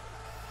made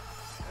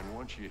of. And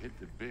once you hit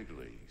the big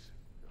leagues,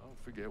 don't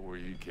forget where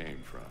you came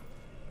from.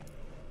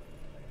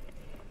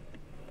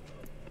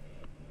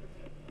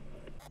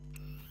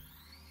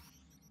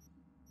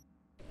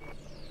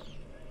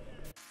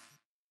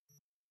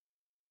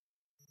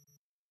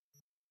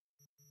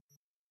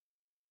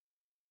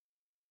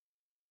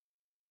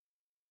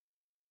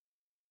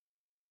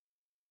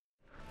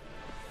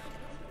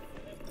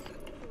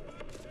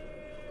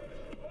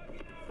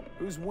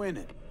 Who's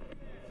winning?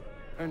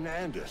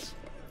 Hernandez.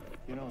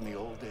 You know, in the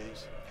old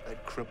days,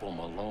 that cripple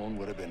Malone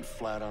would have been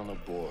flat on the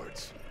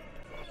boards.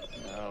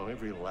 Now,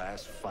 every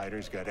last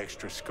fighter's got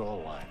extra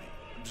skull lining.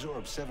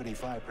 Absorbs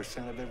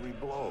 75% of every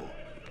blow.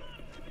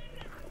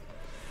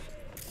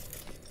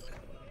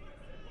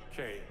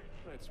 Okay,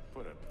 let's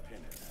put a pin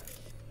in that.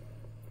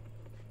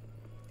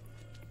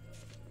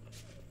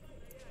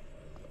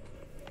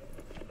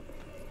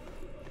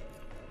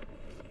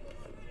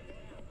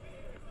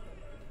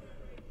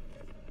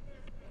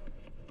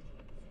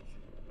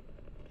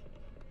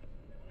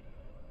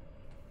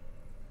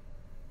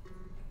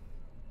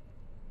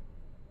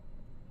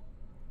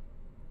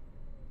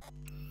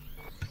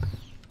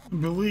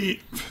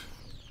 Believe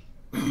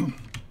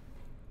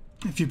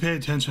if you pay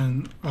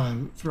attention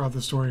throughout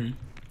the story,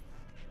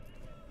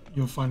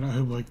 you'll find out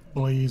who like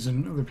Blaze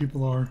and other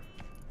people are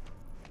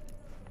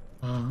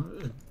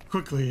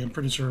quickly. I'm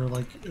pretty sure,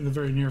 like in the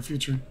very near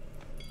future.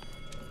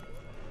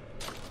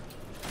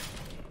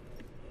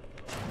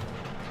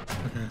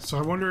 So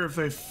I wonder if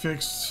they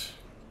fixed...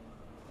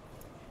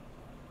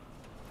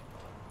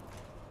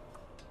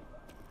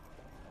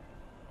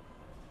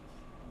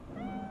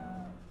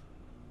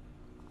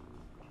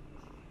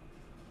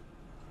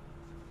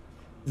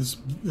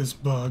 this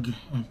bug.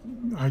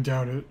 I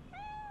doubt it.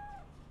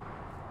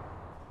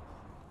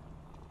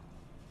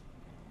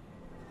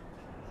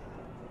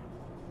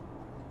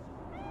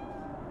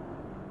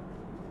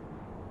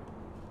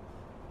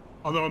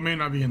 Although it may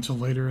not be until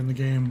later in the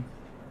game.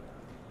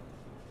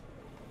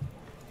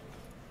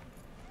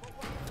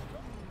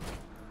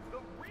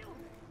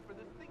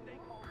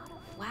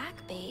 Whack,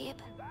 babe.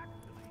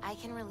 I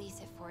can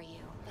release it for you,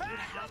 but you'd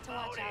have to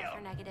watch out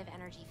for negative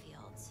energy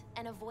fields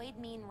and avoid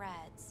mean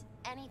reds.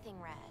 Anything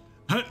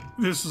red.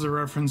 This is a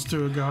reference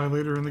to a guy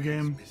later in the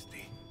game.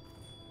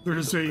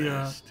 There's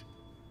a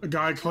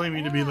guy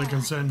claiming to be like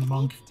a Zen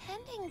monk.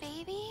 Tending,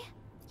 baby.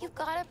 You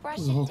gotta brush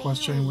There's a whole it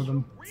quest daily. chain with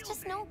him. It's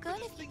just no good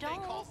if you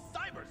don't.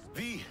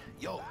 V,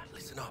 yo,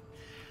 listen up.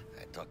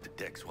 I talked to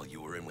Dex while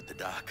you were in with the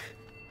doc.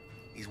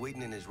 He's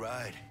waiting in his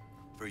ride.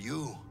 For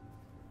you.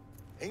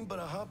 Ain't but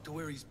a hop to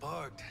where he's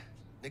parked.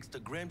 Next to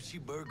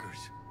Gramsci Burgers.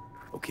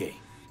 Okay,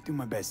 do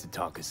my best to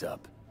talk us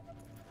up.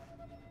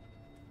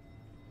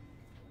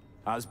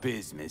 How's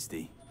biz,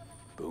 Misty?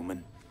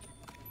 Booming?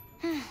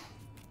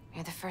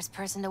 You're the first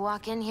person to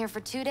walk in here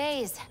for 2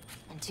 days.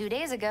 And 2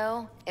 days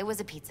ago, it was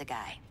a pizza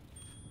guy.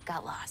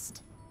 Got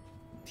lost.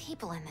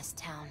 People in this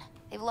town,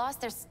 they've lost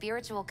their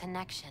spiritual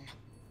connection.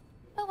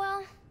 But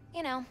well,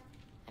 you know,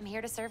 I'm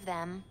here to serve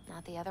them,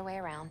 not the other way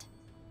around.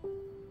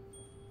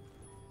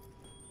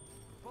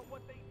 But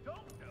what they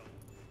don't know,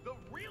 the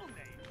real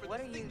name for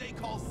this thing they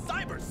call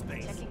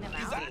cyberspace. Checking them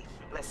out?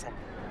 Listen,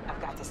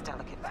 I've got this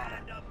delicate matter.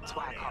 That's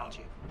why I called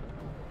you.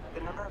 The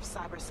number of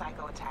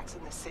cyber-psycho attacks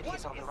in the city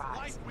is on the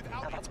rise.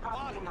 Now, that's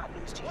probably not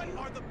news to you,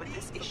 but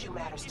this issue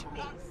matters to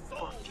me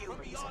for a few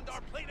reasons.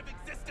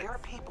 There are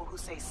people who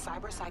say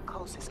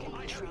cyber-psychosis can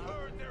be treated.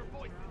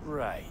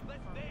 Right.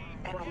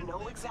 And I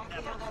know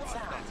exactly how that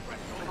sounds,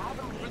 but I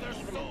believe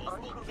even an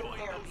unproven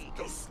therapy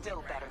is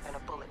still better than a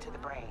bullet to the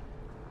brain.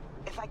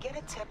 If I get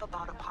a tip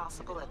about a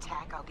possible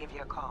attack, I'll give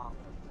you a call.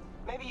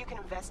 Maybe you can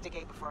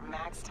investigate before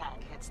Max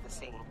Tack hits the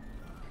scene.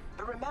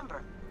 But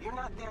remember, you're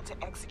not there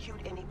to execute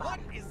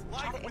anybody.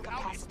 Try to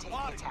incapacitate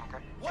the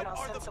attacker, and I'll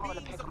send someone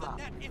to pick him up.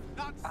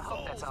 I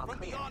hope that's all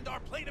clear. Beyond our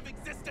plane of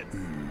existence.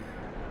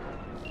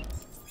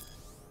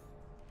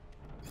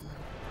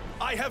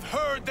 I have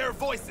heard their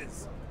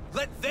voices.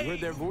 Let they... You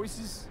heard their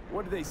voices?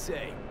 What do they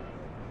say?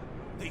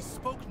 They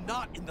spoke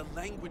not in the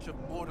language of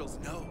mortals,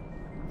 no.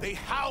 They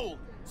howled,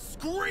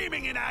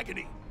 screaming in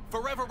agony,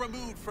 forever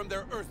removed from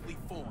their earthly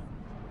form.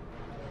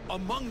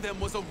 Among them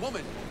was a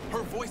woman,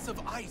 her voice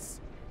of ice,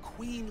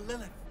 Queen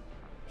Lilith.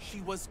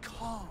 She was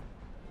calm,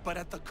 but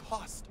at the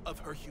cost of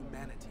her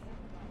humanity.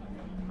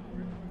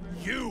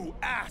 You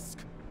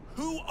ask,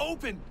 who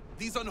opened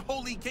these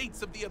unholy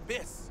gates of the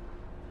abyss?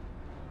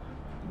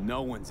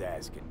 No one's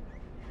asking.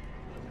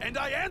 And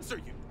I answer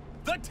you,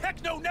 the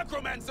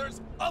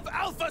techno-necromancers of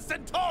Alpha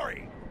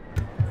Centauri!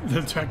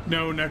 The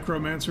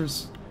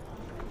techno-necromancers?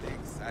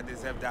 Thanks, I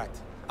deserve that.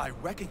 I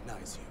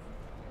recognize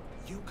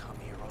you. You come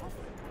here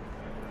often.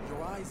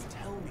 Your eyes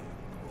tell me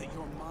that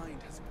your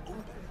mind has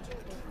opened to the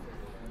truth.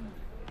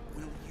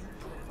 Will you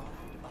provide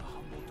a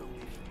humble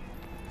donation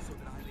so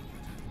that I may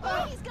get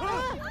Oh, he's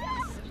gonna...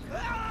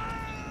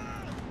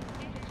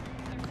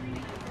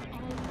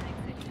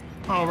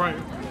 Oh, right.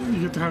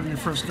 You get to have your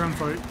first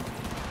gunfight.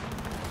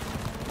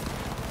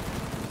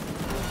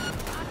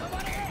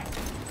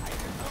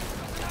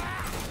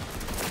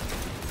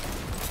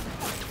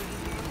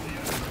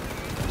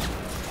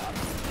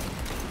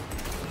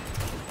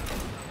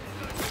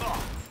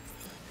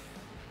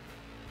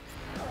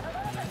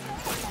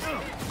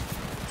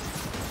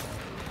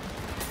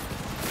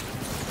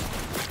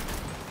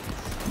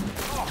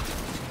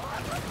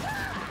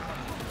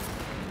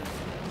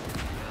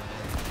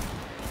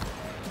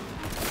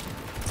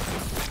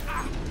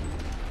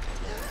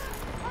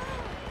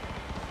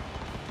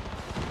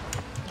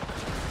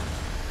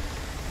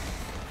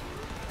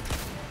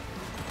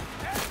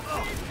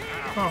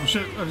 Oh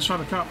shit, I just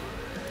shot a cop.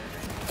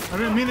 I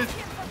didn't mean it.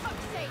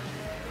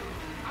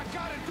 I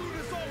gotta do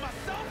this all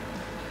myself.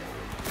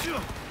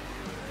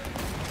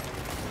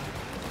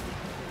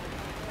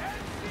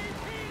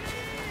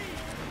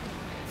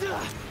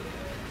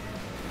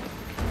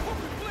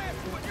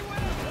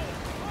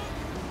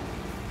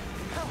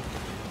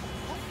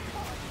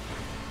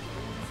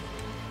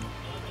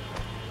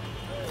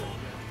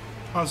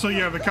 Oh, so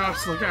yeah, the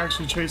cops like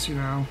actually chase you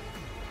now.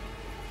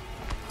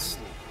 It's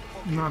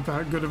not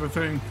that good of a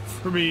thing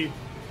for me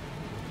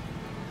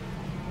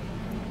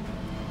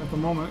at the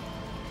moment.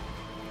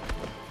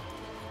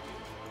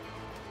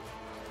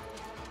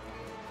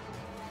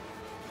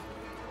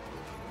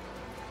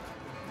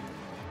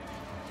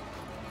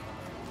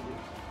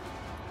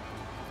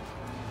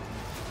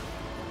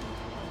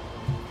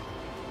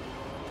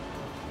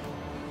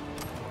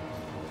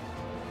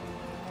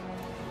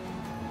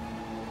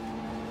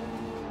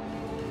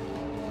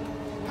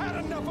 Had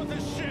enough of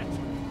this shit!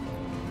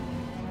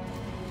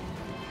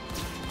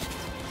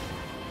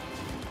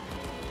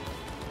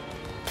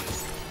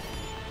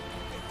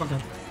 Okay.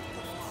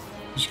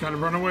 Just gotta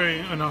run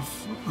away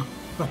enough.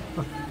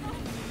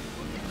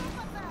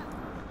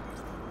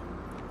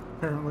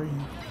 Apparently.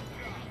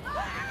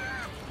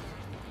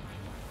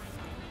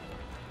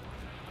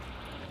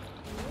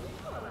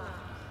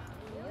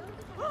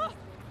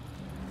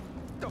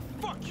 The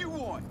fuck you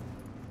want?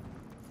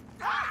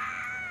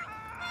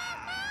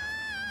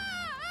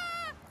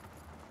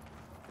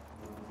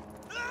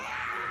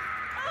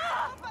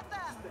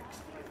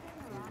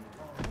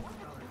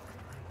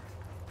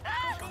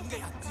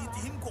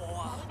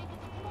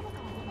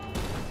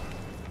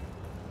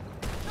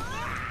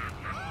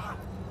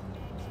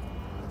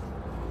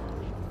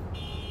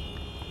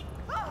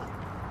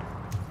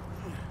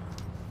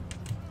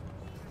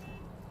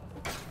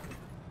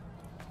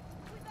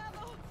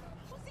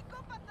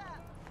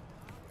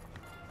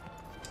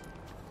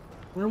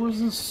 Where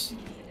was this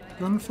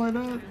gunfight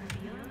at?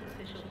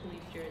 Official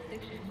police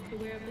jurisdiction to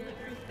wear a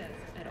bulletproof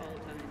vest at all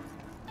times.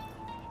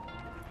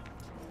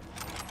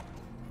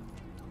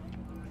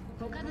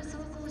 他の走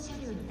行車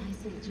両に対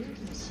する銃器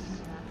の使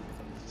用は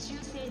修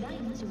正第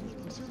2条に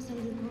保障され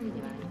る行為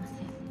ではありませ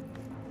ん。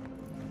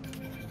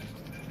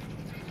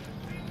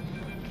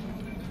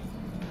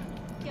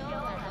今日は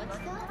ごち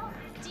そう。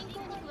人工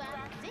肉は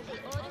ぜひ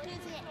オールフー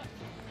ズへ。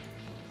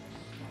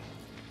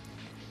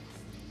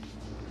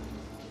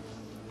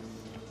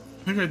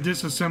I think I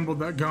disassembled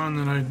that gun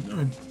and I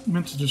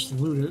meant to just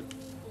loot it.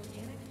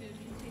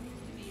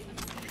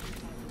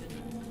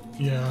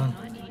 Yeah.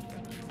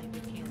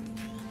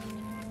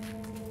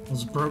 It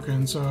was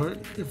broken, so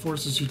it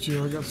forces you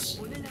to, I guess.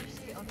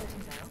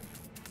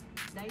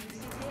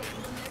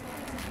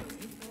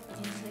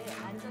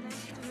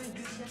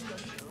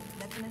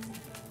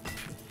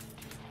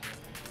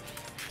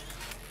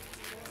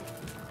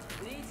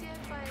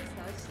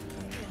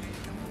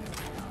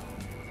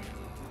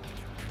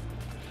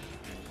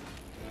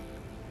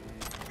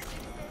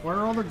 Why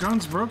are all the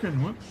guns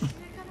broken? What?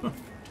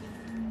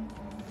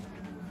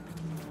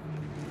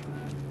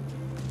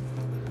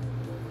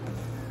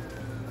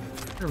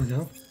 There we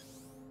go.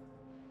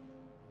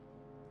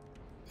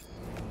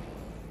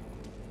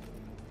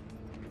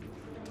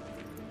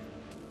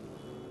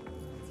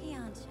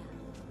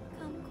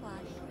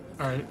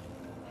 All right.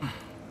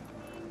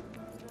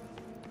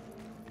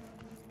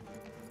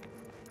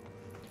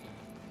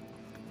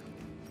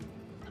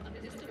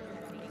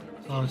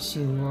 I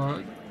see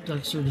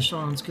Dexter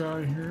Deshawn's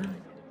guy here.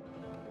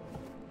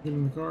 Get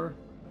in the car.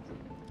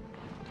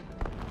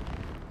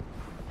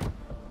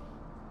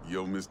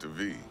 Yo, Mr.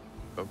 V,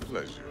 a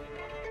pleasure.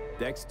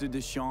 Dexter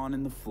Deshawn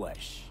in the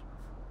flesh.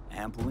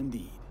 Ample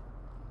indeed.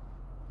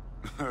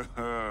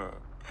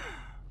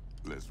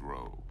 Let's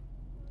roll.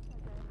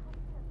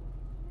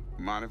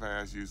 Mind if I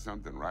ask you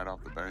something right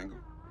off the bangle?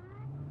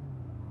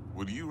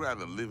 Would you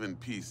rather live in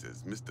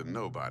pieces, Mr.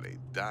 Nobody,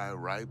 die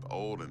ripe,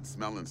 old, and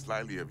smelling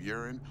slightly of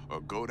urine,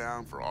 or go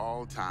down for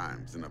all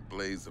times in a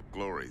blaze of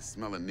glory,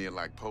 smelling near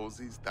like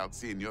posies, without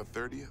seeing your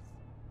 30th?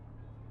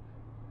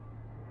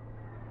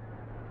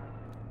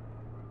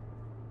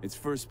 It's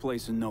first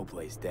place or no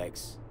place,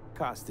 Dex.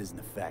 Cost isn't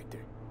a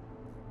factor.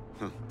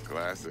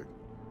 Classic.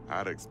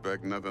 I'd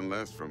expect nothing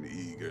less from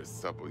eager,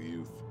 supple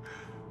youth.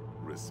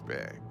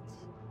 Respect.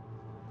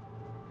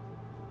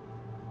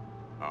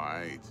 All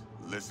right,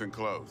 listen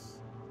close.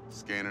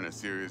 Scanning a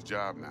serious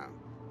job now.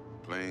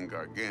 Playing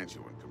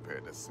gargantuan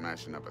compared to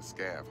smashing up a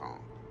scav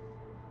home.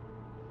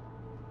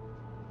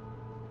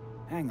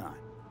 Hang on.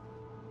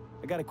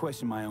 I got a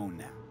question my own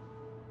now.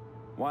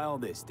 Why all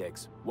this,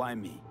 Dex? Why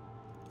me?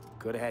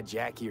 Could have had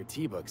Jackie or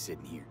T-Bug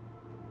sitting here.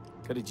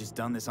 Could have just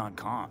done this on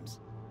comms.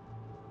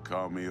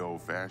 Call me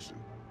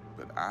old-fashioned,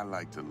 but I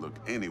like to look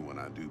anyone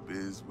I do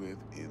biz with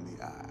in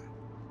the eye.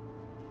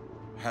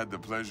 Had the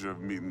pleasure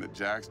of meeting the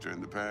Jackster in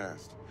the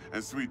past,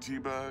 and sweet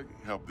T-Bug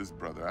helped this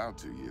brother out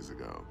 2 years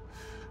ago.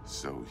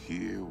 So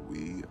here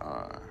we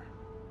are.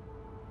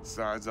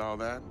 Besides all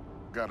that,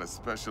 got a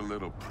special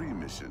little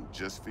pre-mission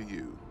just for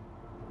you.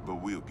 But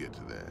we'll get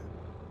to that.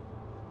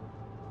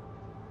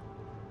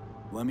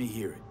 Let me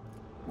hear it.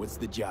 What's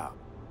the job?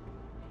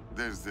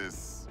 There's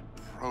this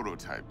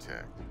prototype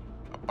tech,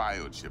 a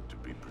biochip to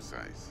be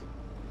precise.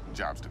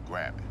 Job's to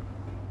grab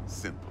it.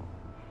 Simple.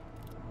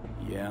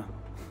 Yeah?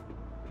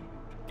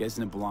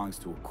 Guessing it belongs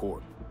to a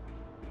corp.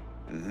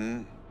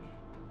 Mm-hmm.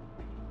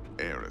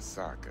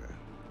 Arasaka.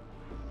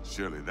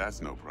 Surely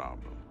that's no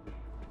problem.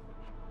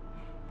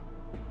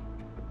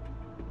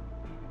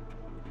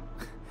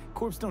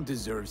 Corps don't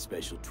deserve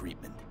special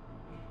treatment.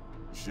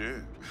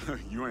 Shit,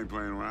 you ain't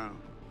playing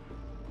around.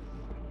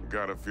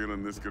 Got a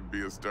feeling this could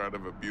be a start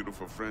of a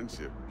beautiful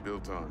friendship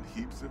built on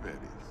heaps of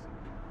eddies.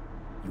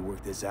 You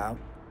work this out?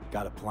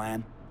 Got a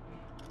plan?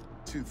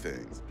 Two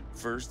things.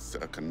 First,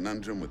 a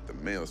conundrum with the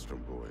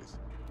Maelstrom boys.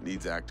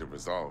 Needs active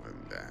resolving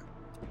that.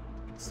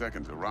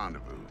 Second, a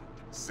rendezvous.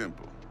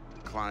 Simple.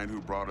 Client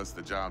who brought us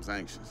the job's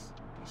anxious.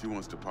 She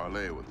wants to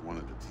parlay with one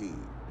of the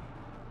team.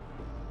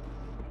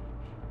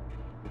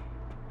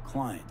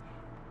 Client?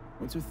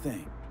 What's her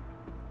thing?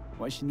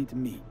 Why she need to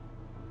meet?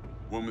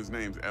 Woman's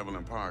name's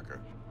Evelyn Parker.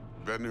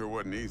 Vetting her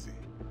wasn't easy.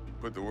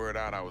 Put the word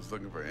out I was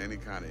looking for any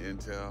kind of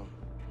intel.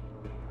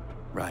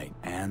 Right,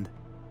 and?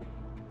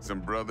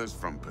 Some brothers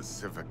from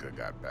Pacifica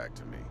got back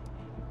to me.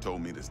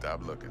 Told me to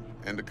stop looking.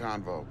 End of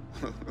convo.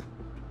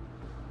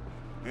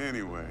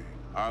 Anyway,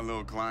 our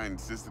little client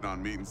insisted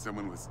on meeting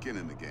someone with skin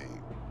in the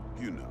game.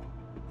 You know,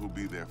 who'll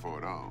be there for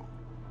it all.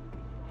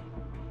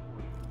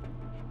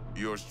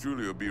 Yours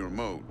truly will be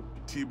remote.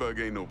 T-Bug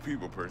ain't no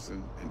people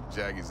person, and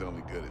Jackie's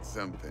only good at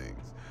some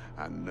things.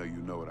 I know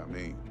you know what I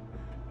mean.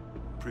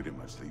 Pretty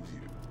much leaves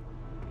you.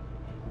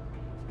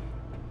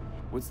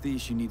 What's the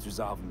issue needs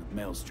resolving with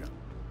Maelstrom?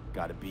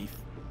 Got a beef?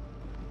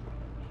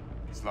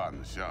 Slot in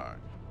the shard.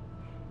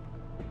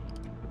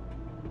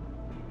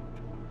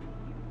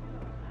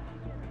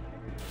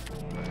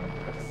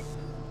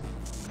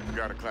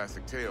 Got a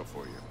classic tale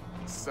for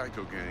you.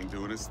 Psycho gang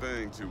doing his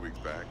thing 2 weeks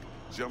back.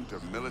 Jumped a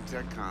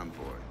Militech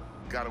convoy.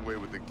 Got away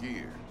with the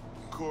gear.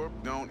 Corp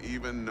don't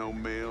even know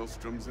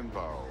Maelstrom's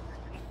involved.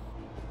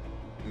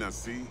 Now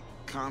see,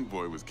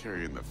 convoy was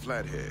carrying the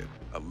Flathead,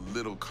 a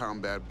little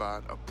combat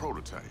bot, a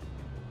prototype.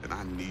 And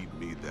I need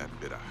me that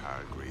bit of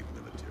high-grade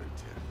military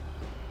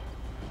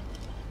tech.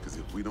 Because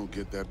if we don't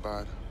get that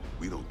bot,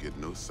 we don't get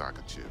no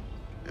soccer chip.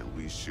 And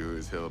we sure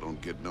as hell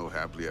don't get no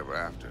happily ever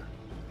after.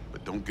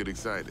 But don't get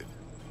excited.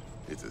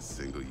 It's a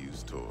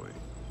single-use toy.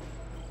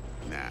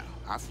 Now,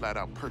 I flat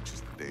out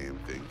purchased the damn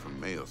thing from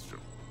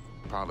Maelstrom.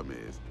 Problem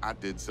is, I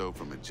did so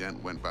from a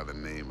gent went by the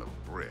name of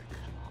Brick.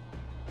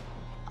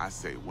 I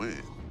say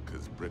when,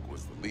 because Brick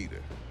was the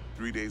leader.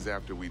 3 days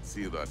after we'd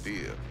sealed our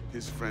deal,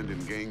 his friend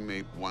and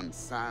gangmate, one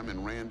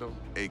Simon Randall,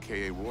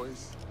 aka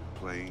Royce,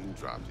 plain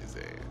dropped his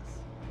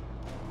ass.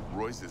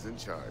 Royce is in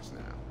charge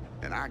now,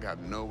 and I got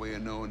no way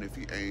of knowing if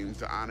he aims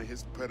to honor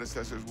his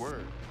predecessor's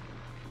word.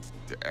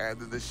 To add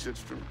to this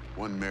shitstorm,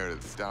 one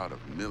Meredith Stout of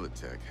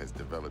Militech has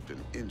developed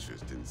an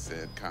interest in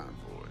said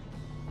convoy.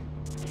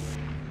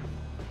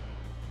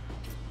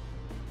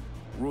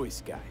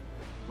 Royce guy.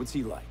 What's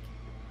he like?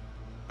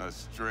 A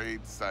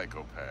straight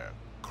psychopath.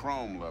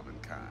 Chrome-loving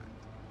kind.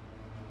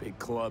 Big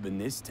club in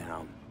this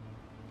town.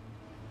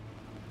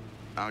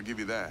 I'll give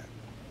you that.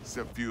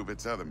 Except few of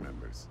its other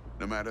members,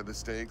 no matter the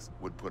stakes,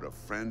 would put a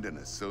friend and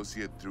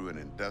associate through an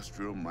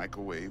industrial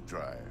microwave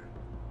dryer.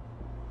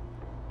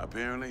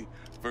 Apparently,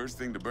 first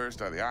thing to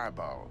burst are the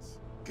eyeballs.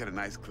 Get a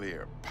nice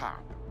clear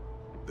pop.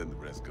 Then the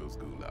rest goes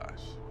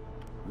goulash.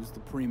 Who's the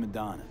prima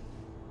donna?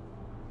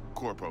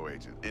 Corpo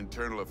agent,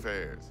 internal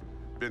affairs.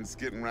 Been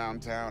skidding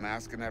around town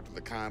asking after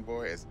the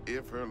convoy as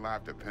if her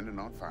life depended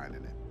on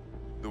finding it.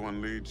 The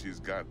one lead she's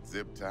got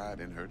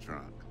zip-tied in her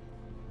trunk.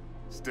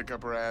 Stick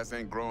up her ass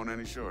ain't growing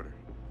any shorter,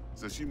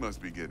 so she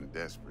must be getting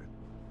desperate.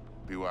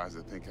 Be wise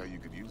to think how you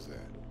could use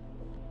that.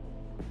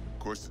 Of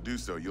course, to do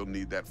so, you'll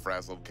need that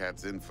frazzled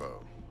cat's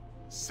info.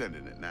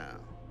 Sending it now.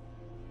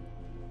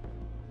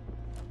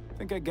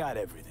 Think I got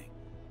everything.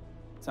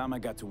 Time I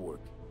got to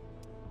work.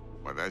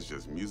 Well, that's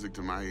just music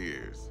to my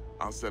ears.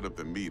 I'll set up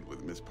the meet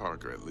with Miss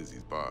Parker at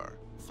Lizzie's bar.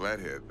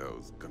 Flathead,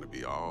 though's gonna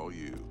be all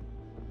you.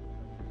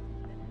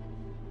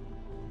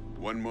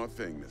 One more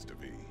thing, Mr.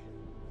 V.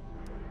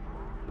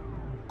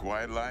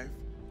 Quiet life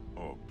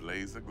or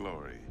blaze of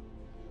glory?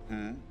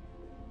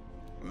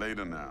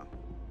 Later now.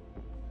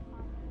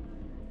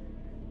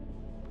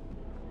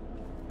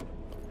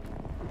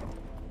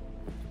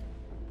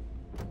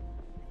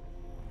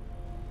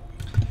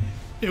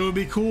 It would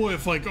be cool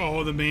if, like,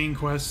 all the main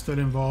quests that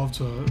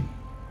involved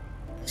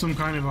some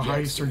kind of a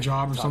heist or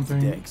job or something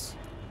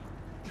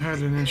had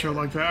an intro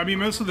like that. I mean,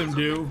 most of them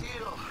do,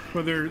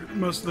 but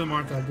most of them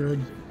aren't that good.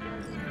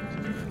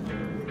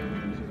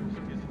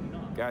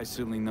 Guy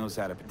certainly knows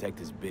how to protect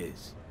his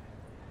biz.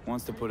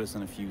 Wants to put us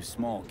on a few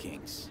small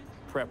kinks.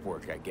 Prep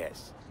work, I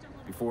guess,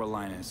 before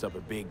lining us up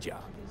a big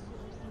job.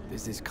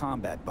 There's this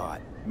combat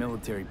bot,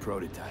 military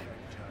prototype.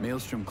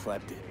 Maelstrom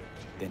clept it.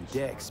 Then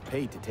Dex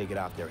paid to take it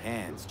off their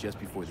hands just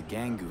before the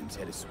Gangoons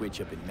had a switch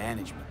up in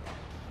management.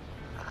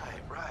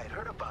 Right,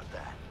 heard about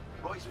that.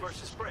 Royce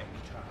versus Brick.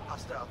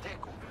 Hostile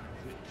takeover.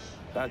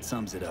 That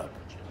sums it up.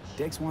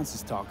 Dex wants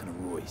us talking to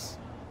Royce.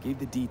 Gave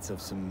the deets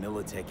of some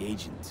Militech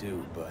agent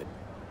too, but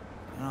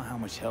I don't know how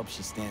much help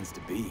she stands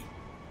to be.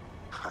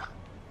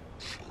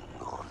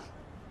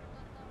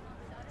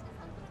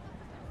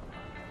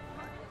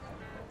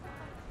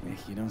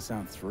 You don't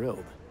sound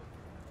thrilled.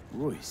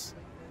 Royce,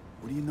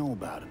 what do you know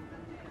about him?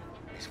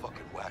 He's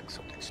fucking whack,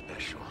 something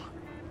special.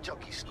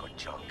 Junkies snort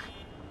junk.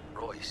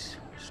 Royce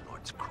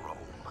snorts chrome.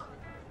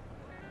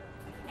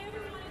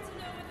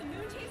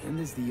 Then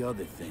there's the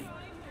other thing.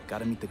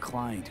 Gotta meet the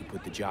client who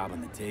put the job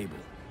on the table.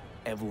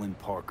 Evelyn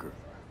Parker.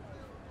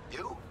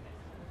 You?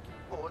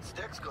 Well, what's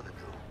Dex gonna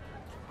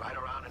do? Ride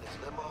around in his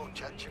limo,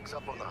 chat chicks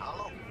up on the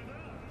hollow?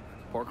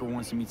 Parker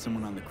wants to meet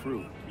someone on the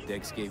crew.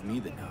 Dex gave me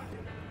the nod.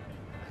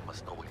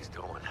 Must know what he's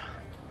doing.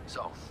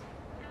 So,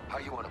 how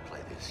you want to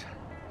play this?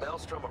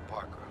 Maelstrom or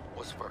Parker?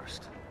 What's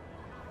first?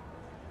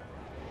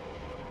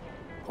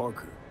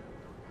 Parker.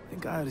 I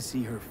think I ought to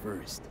see her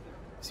first.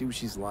 See what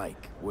she's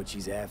like, what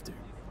she's after.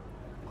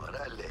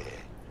 Orale.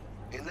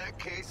 In that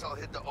case, I'll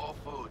hit the all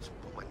foods,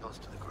 put my nose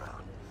to the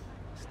ground.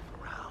 Sniff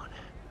around.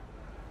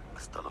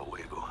 Hasta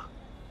luego.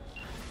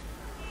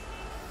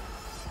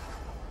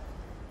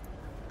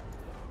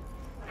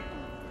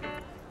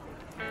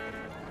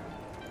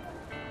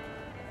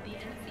 The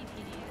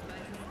NCPD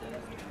advises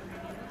those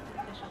traveling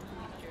beyond official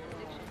police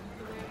jurisdiction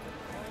to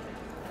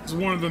wear It's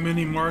one of the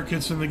many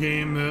markets in the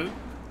game that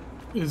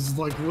is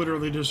like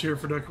literally just here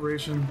for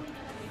decoration.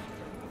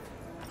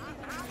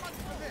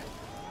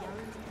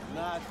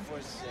 Not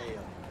for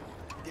sale.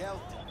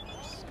 Delta.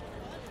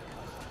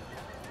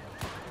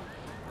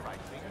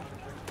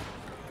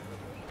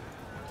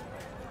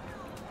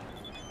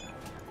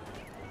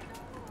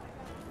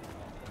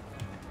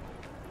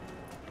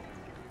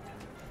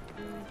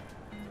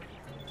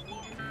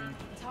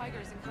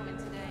 Tigers are coming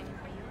today.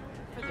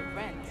 For the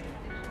rent.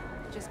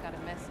 Just got a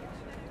message.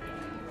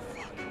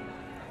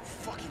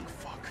 Fucking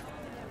fuck.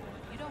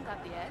 You don't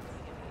got the ads?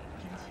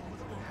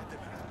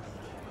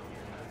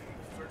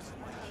 First,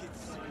 my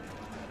kids.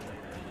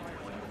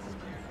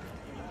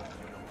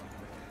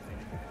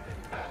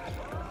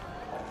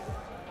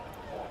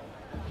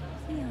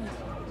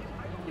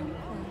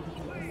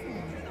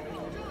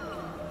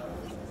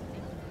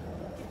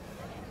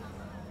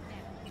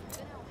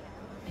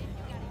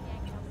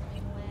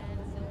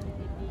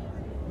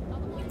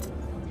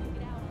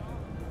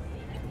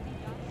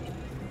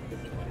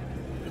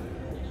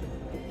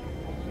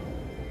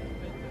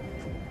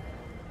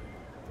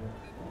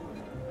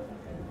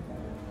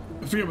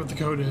 I forget what the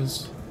code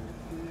is.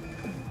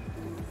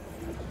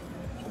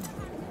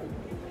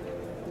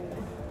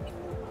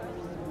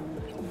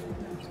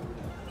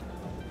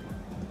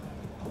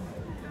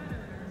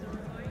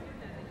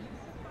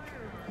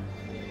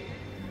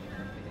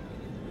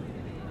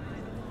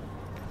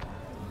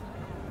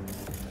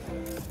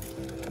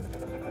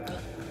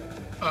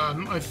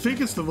 I think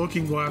it's the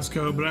Looking Glass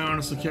code, but I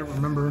honestly can't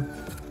remember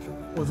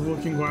what the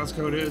Looking Glass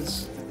code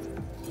is.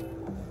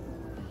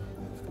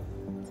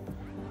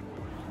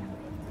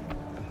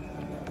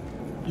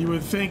 You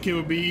would think it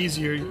would be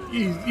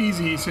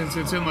easy since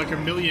it's in like a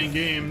million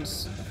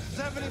games.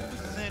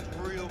 70%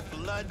 real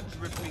blood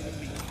dripping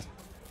meat.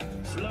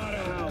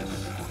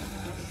 Slaughterhouse.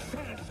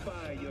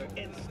 Satisfy your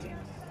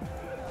instincts.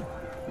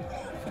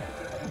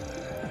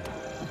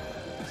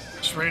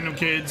 Just random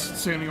kids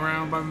standing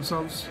around by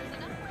themselves.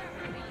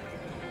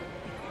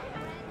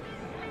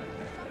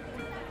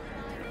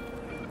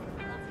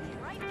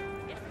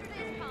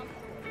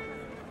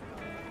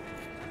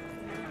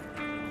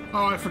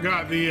 Oh, I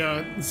forgot. The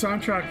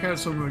soundtrack has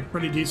some like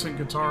pretty decent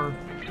guitar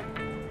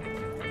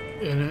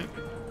in it.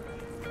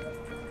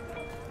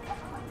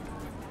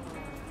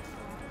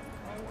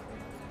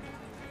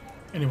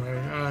 Anyway,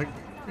 I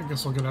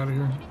guess I'll get out of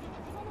here.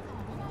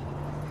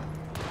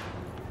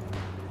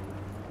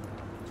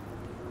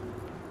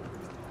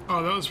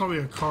 Oh, that was probably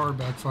a car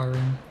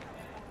backfiring.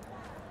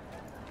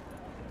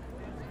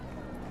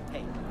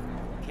 Hey,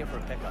 here for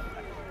a pickup.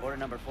 Order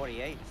number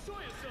 48.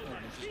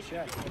 Just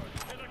check.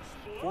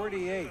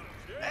 48.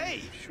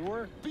 Hey!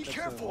 Sure? Be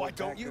careful, why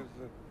don't you?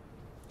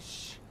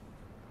 Shh.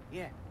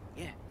 Yeah,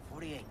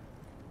 48.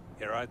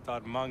 Here I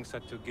thought monks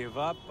had to give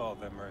up all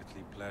them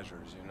earthly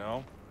pleasures, you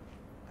know?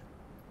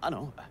 I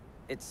know.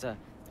 It's our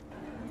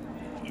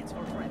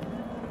friend.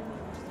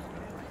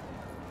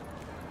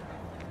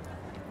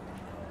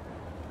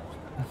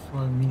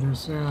 5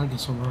 meters. Yeah, I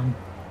guess I'll run.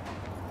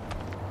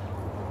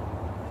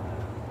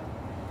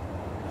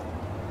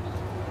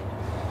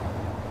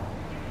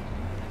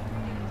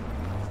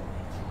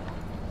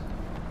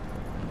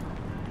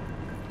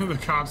 The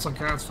cops like,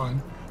 that's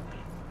fine.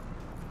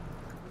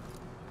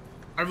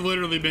 I've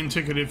literally been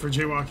ticketed for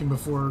jaywalking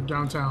before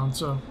downtown,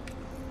 so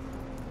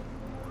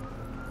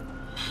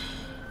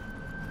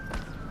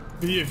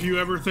if you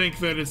ever think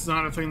that it's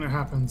not a thing that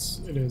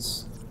happens, it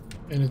is.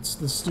 And it's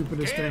the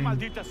stupidest thing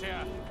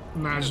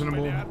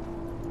imaginable.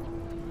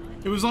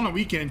 It was on a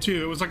weekend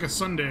too. It was like a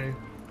Sunday.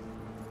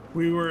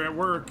 We were at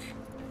work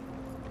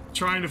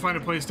trying to find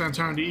a place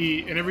downtown to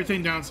eat, and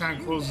everything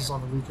downtown closes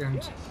on the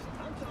weekend.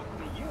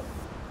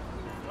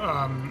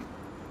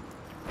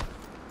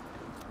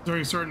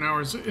 During certain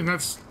hours, and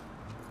that's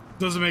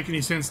doesn't make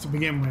any sense to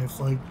begin with.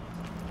 Like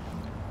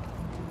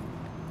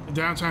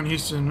downtown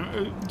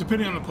Houston,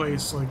 depending on the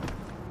place, like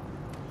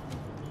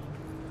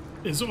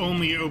is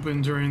only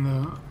open during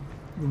the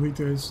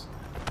weekdays.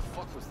 What the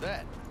fuck was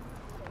that?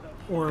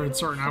 Or at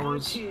certain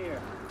hours.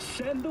 Here.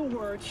 Send the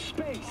word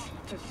space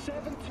to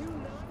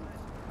 729.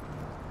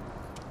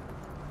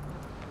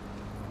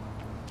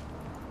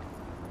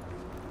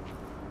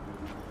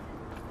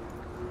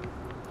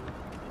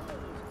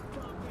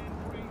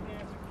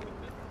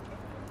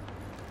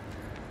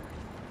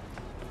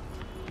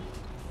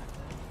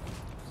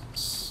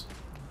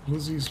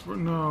 Lizzie's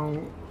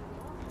no.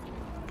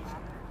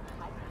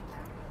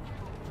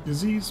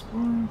 Izzy's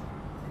one?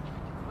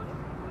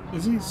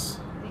 Izzy's?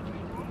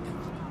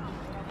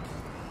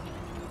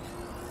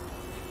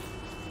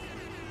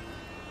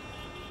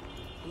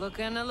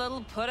 Looking a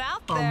little put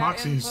out there. Oh,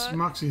 Moxie's input.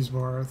 Moxie's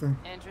bar, I think.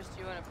 Interest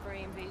you in a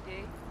preem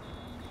PD?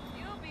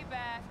 You'll be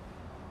back.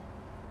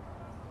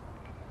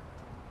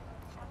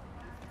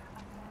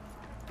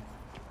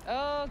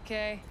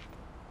 Okay.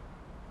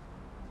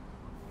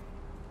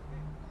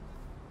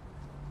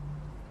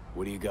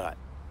 What do you got?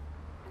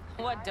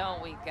 What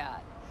don't we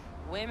got?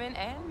 Women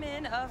and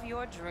men of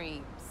your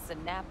dreams.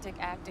 Synaptic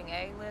acting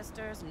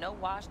A-listers, no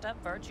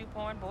washed-up virtue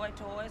porn boy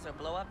toys or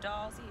blow-up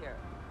dolls here.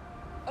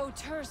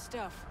 Auteur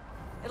stuff.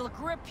 It'll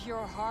grip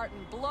your heart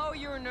and blow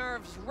your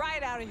nerves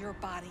right out of your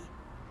body.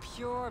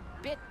 Pure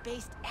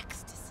bit-based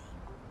ecstasy.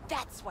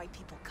 That's why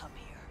people come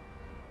here.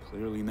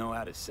 Clearly know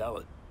how to sell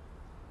it.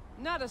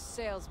 Not a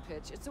sales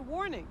pitch, it's a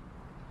warning.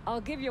 I'll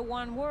give you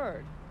one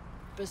word.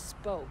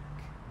 Bespoke.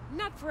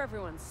 Not for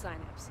everyone's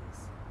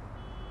synapses.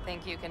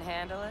 Think you can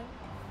handle it?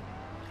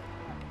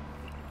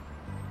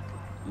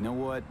 You know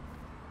what?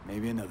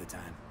 Maybe another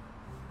time.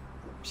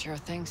 Sure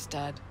thing,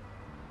 stud.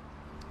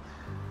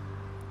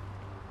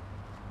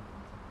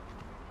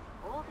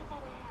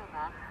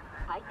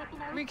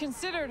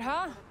 Reconsidered,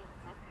 huh?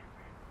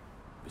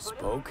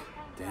 Bespoke?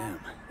 Damn,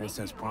 that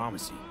sounds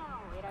promising.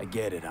 I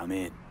get it, I'm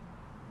in.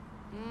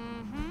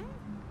 Mm-hmm.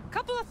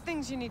 Couple of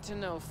things you need to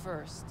know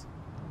first.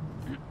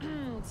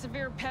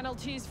 Severe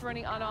penalties for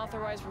any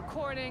unauthorized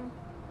recording.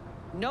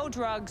 No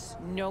drugs,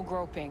 no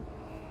groping.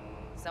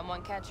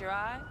 Someone catch your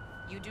eye?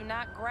 You do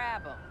not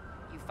grab them.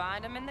 You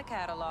find them in the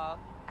catalog,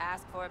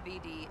 ask for a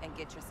BD, and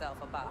get yourself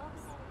a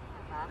box.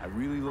 I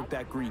really look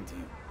that green to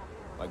you.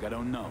 Like I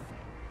don't know.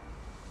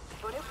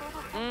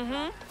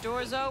 Mm-hmm.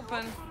 Doors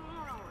open.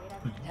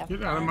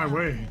 Get out of my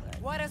way.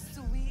 What a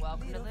sweet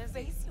Welcome to little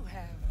Lizzie. face you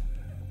have.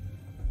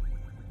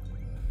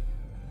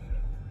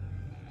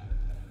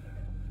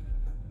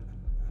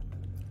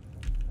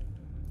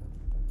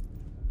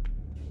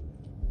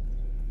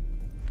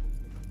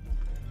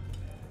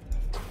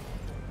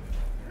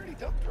 Pretty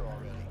dumped her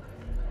already.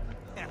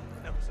 Yeah,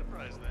 no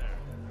surprise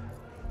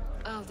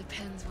there. All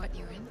depends what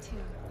you're into.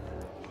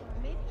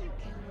 Maybe you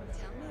can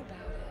tell me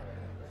about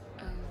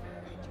it. Over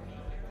a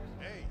drink.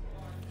 Hey,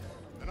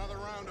 another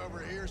round over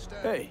here,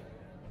 Steph. Hey.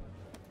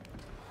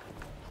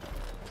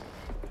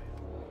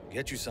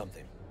 Get you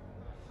something.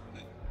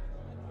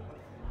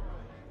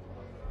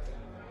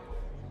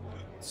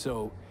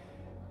 So,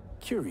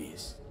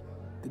 curious.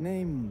 The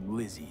name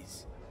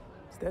Lizzie's.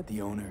 Is that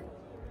the owner?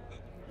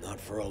 Not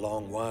for a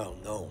long while,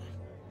 no.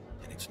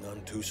 And it's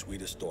none too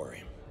sweet a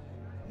story.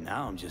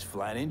 Now I'm just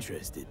flat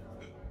interested.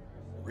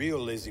 Real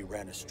Lizzie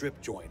ran a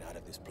strip joint out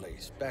of this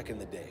place back in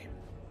the day.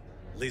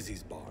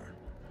 Lizzie's Bar.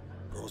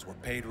 Girls were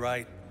paid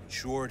right,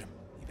 insured,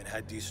 even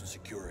had decent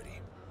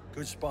security.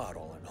 Good spot,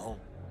 all in all.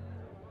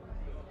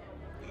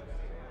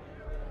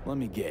 Let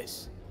me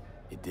guess.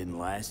 It didn't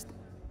last?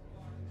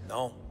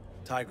 No.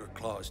 Tiger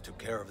Claws took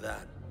care of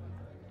that.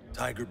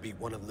 Tiger beat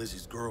one of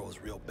Lizzie's girls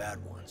real bad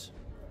once.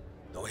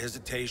 No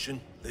hesitation,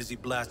 Lizzie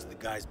blasted the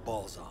guy's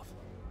balls off.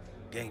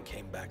 Gang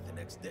came back the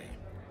next day.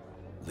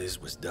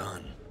 Liz was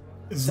done.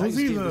 Is Guys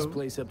Lizzie gave this the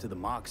place up to the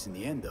Mox in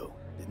the end, though,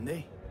 didn't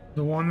they?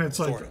 one that's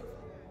like Sort of.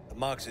 The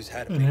Moxes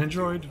had a an big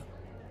android? deal.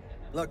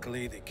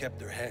 Luckily, they kept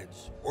their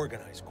heads,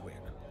 organized quick.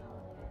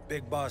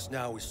 Big boss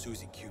now is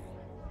Susie Q.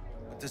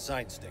 But the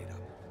sign stayed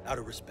up, out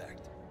of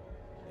respect.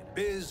 And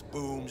biz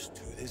booms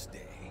to this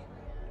day.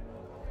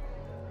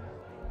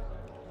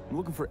 I'm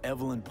looking for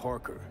Evelyn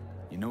Parker.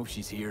 You know if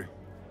she's here?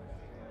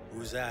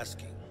 Who's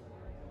asking?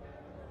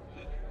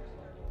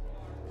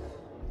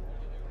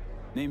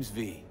 Name's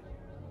V.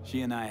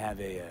 She and I have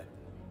a,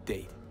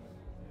 date.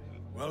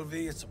 Well,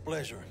 V, it's a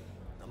pleasure.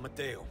 I'm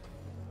Mateo.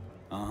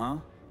 Uh-huh.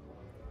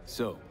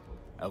 So,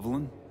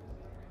 Evelyn?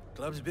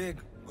 Club's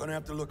big. Gonna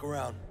have to look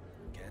around.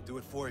 Can't do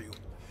it for you.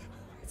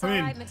 It's I all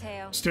mean, right,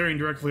 Mateo. staring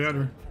directly at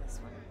her.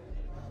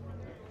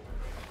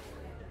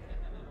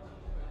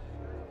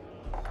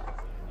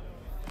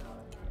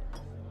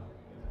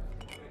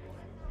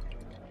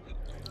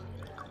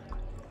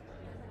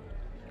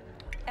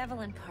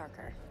 Evelyn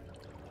Parker.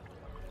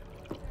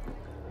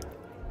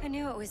 I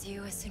knew it was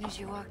you as soon as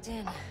you walked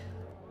in.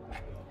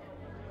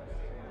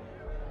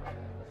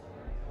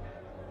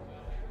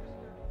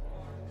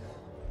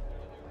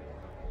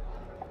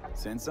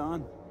 Sense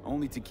on?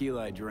 Only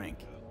tequila I drink.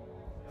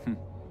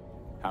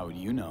 How would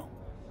you know?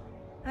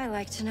 I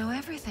like to know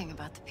everything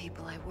about the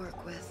people I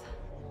work with.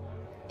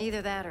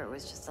 Either that or it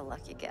was just a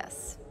lucky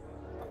guess.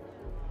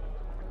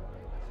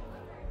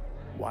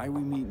 Why are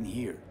we meeting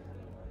here?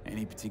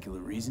 Any particular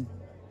reason?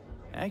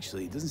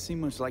 Actually, it doesn't seem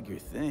much like your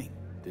thing,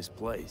 this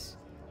place.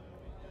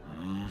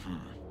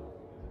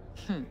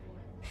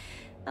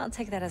 I'll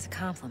take that as a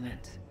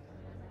compliment.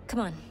 Come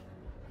on.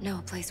 Know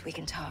a place we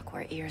can talk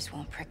where ears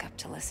won't prick up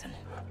to listen.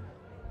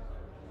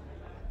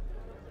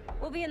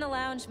 We'll be in the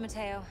lounge,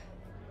 Mateo.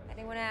 If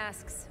anyone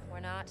asks, we're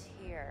not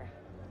here.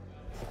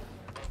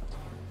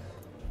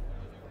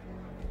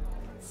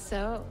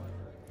 So,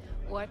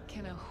 what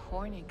can a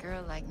horny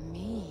girl like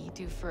me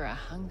do for a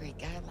hungry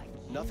guy like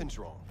you? Nothing's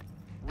wrong.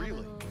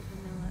 Really?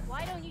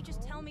 Why don't you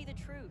just tell me the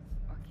truth?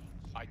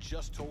 I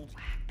just told you.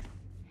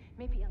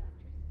 Maybe electric.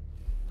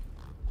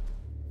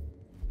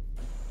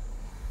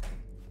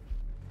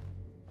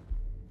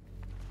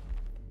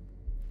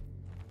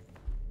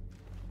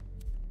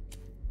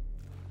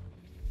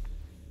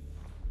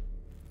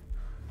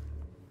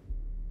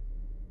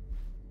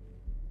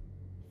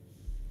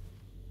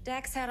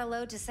 Dex had a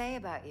load to say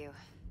about you.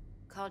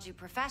 Called you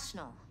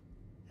professional,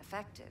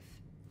 effective,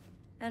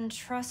 and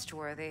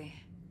trustworthy.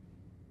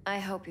 I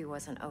hope he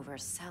wasn't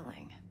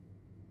overselling.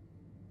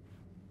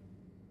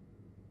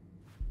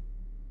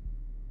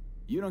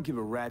 You don't give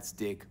a rat's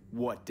dick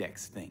what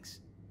Dex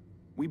thinks.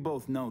 We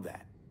both know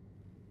that.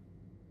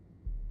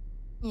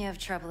 You have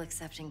trouble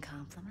accepting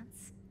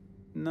compliments?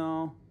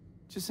 No,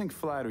 just think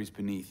flattery's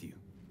beneath you.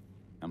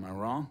 Am I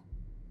wrong?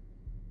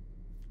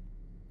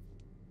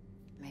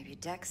 Maybe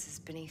Dex is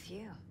beneath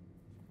you.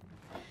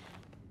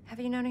 Have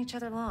you known each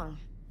other long?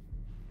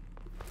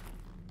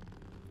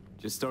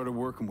 Just started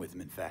working with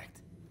him, in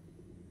fact.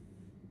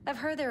 I've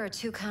heard there are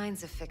two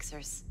kinds of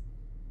fixers.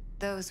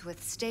 Those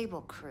with stable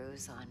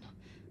crews on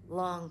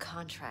long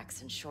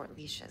contracts and short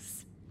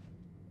leashes.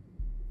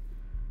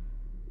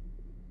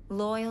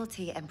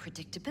 Loyalty and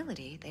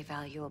predictability they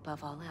value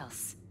above all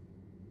else.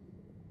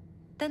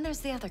 Then there's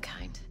the other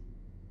kind.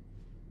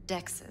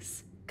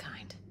 Dex's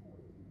kind.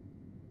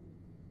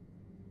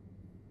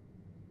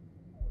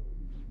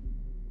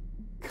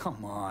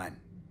 Come on.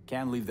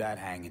 Can't leave that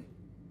hanging.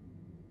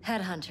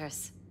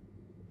 Headhunters.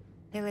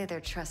 They lay their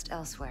trust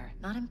elsewhere,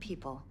 not in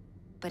people,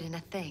 but in a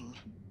thing.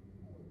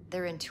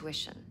 Their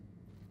intuition.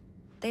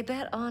 They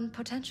bet on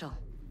potential.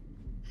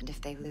 And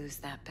if they lose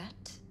that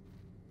bet,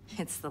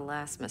 it's the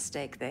last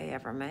mistake they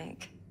ever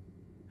make.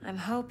 I'm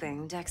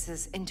hoping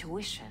Dex's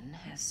intuition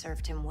has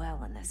served him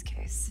well in this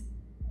case.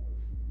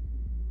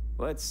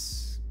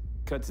 Let's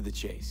cut to the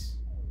chase.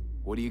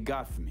 What do you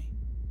got for me?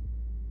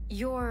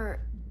 Your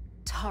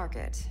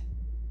target.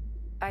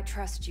 I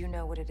trust you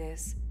know what it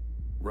is.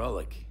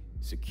 Relic.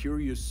 Secure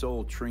your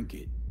soul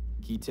trinket.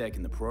 Key tech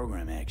in the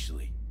program,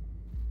 actually.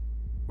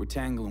 We're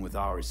tangling with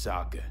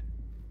Arasaka,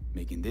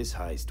 making this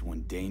heist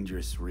one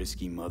dangerous,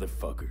 risky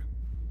motherfucker.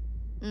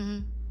 Mm-hmm.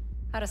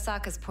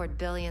 Arasaka's poured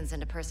billions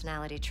into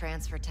personality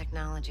transfer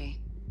technology.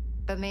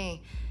 But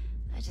me,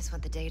 I just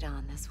want the data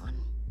on this one.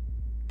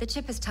 The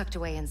chip is tucked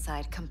away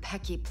inside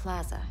Konpeki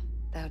Plaza,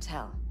 the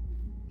hotel.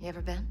 You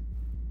ever been?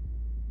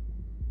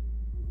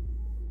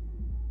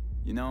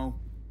 You know,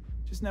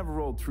 just never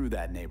rolled through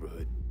that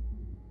neighborhood.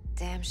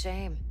 Damn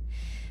shame.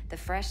 The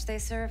fresh they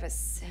serve is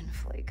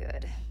sinfully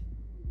good.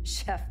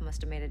 Chef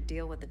must have made a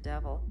deal with the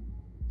devil.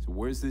 So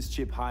where's this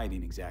chip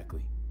hiding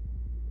exactly?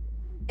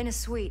 In a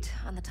suite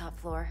on the top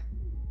floor.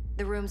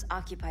 The room's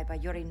occupied by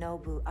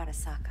Yorinobu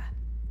Arasaka.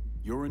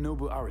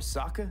 Yorinobu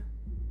Arasaka?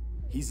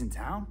 He's in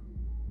town?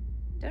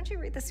 Don't you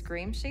read the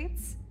scream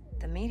sheets?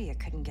 The media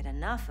couldn't get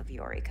enough of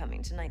Yori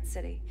coming to Night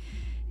City.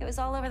 It was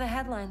all over the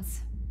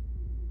headlines.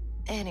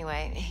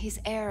 Anyway, he's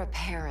heir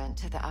apparent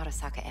to the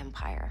Arasaka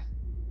Empire.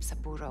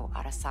 Saburo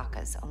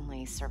Arasaka's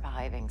only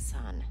surviving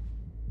son.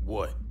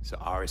 What? So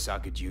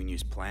Arasaka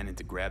Jr.'s planning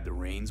to grab the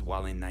reins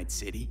while in Night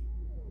City?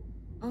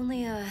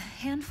 Only a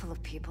handful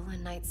of people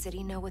in Night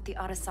City know what the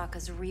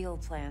Arasaka's real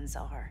plans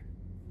are.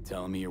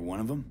 Telling me you're one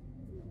of them?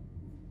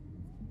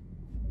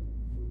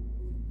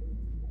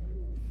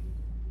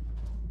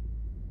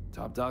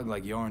 Top dog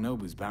like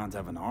Yorinobu's bound to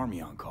have an army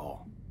on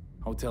call.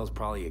 Hotel's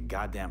probably a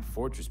goddamn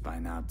fortress by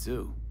now,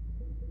 too.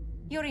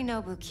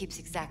 Yorinobu keeps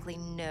exactly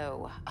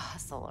no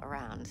hustle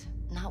around.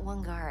 Not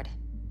one guard.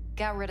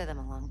 Got rid of them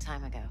a long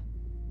time ago.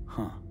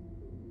 Huh.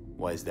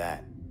 Why is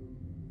that?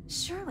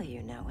 Surely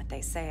you know what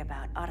they say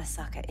about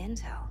Arasaka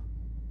intel.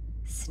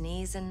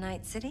 Sneeze in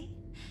Night City,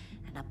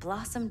 and a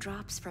blossom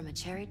drops from a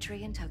cherry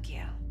tree in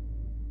Tokyo.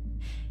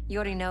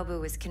 Yorinobu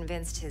was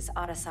convinced his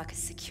Arasaka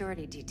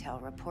security detail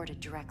reported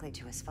directly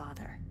to his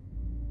father.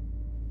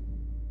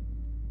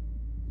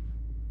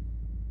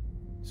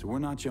 So we're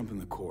not jumping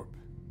the Corp.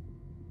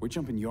 We're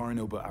jumping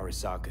Yorinobu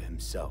Arasaka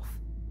himself.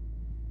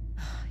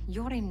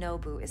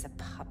 Yorinobu is a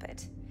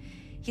puppet.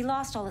 He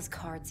lost all his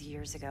cards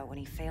years ago when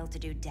he failed to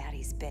do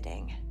Daddy's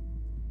bidding.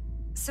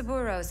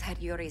 Saburo's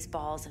had Yori's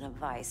balls in a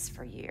vice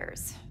for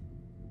years.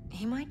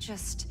 He might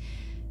just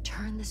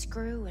turn the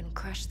screw and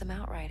crush them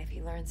outright if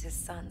he learns his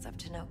son's up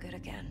to no good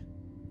again.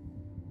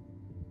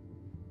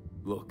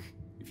 Look,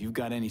 if you've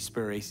got any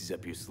spare aces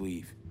up your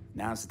sleeve,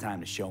 now's the time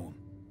to show them.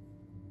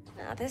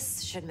 Now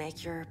this should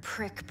make your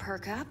prick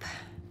perk up.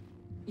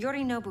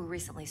 Yorinobu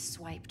recently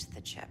swiped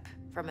the chip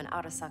from an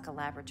Arasaka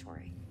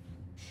laboratory.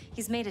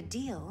 He's made a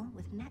deal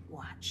with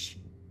Netwatch.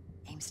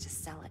 Aims to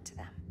sell it to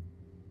them.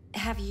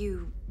 Have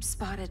you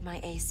spotted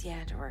my ace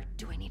yet, or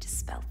do I need to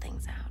spell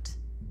things out?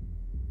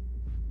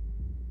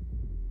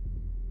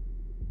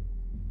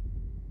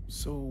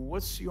 So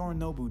what's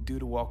Yorinobu due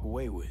to walk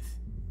away with?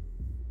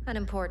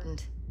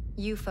 Unimportant.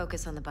 You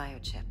focus on the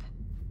biochip.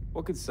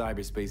 What could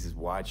cyberspace's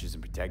watchers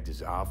and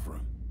protectors offer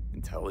him?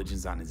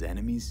 Intelligence on his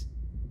enemies?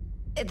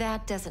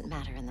 That doesn't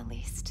matter in the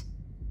least.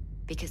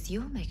 Because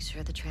you'll make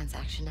sure the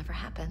transaction never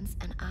happens,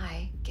 and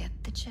I get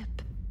the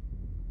chip.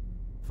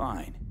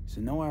 Fine.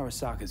 So no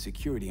Arasaka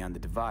security on the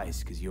device,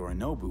 because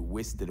Yorinobu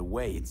whisked it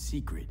away in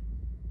secret.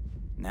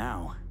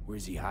 Now,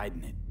 where's he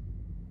hiding it?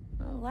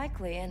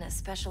 Likely in a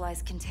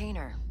specialized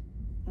container.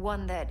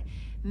 One that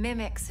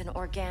mimics an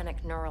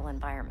organic neural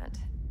environment.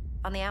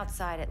 On the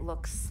outside, it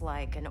looks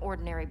like an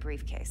ordinary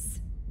briefcase.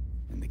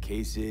 And the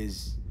case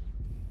is?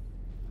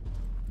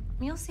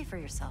 You'll see for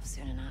yourself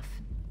soon enough.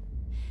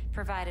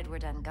 Provided we're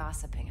done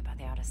gossiping about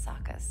the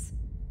Arasakas.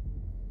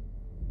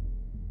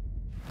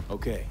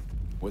 Okay,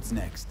 what's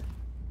next?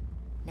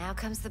 Now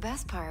comes the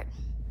best part.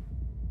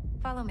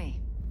 Follow me.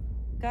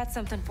 Got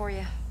something for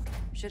you.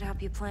 Should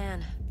help you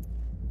plan.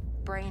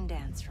 Brain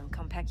dance from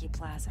Konpeki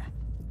Plaza.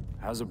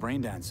 How's a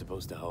brain dance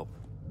supposed to help?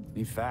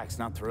 Need facts,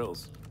 not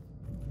thrills.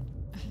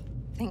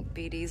 Think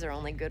BDs are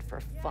only good for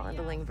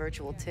fondling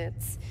virtual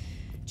tits?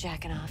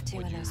 Jacking off to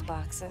in those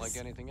boxes? Like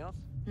anything else?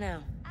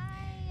 No.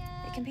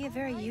 It can be a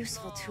very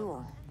useful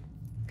tool.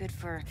 Good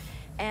for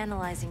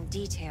analyzing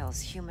details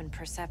human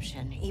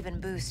perception, even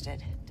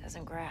boosted,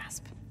 doesn't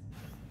grasp.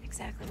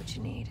 Exactly what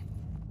you need.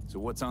 So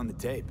what's on the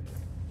tape?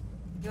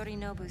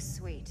 Yorinobu's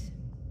suite.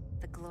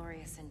 The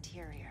glorious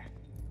interior.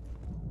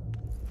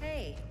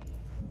 Hey,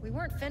 we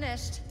weren't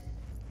finished.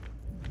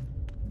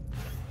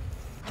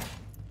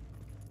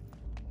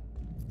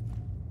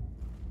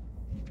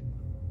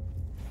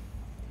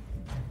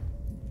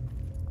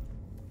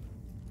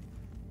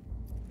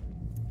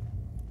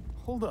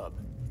 Hold up.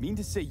 Mean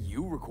to say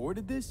you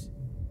recorded this?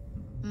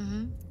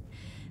 Mm-hmm.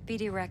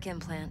 BD rec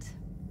implant.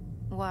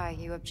 Why,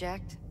 you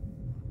object?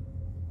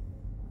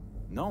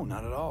 No,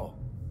 not at all.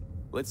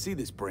 Let's see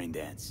this brain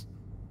dance.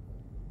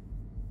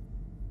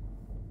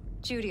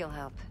 Judy'll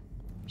help.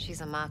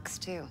 She's a Mox,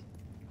 too.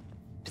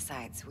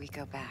 Besides, we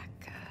go back,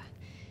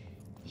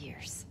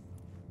 years.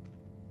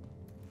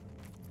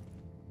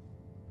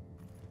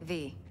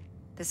 V,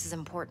 this is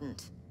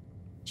important.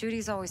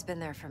 Judy's always been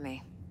there for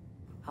me.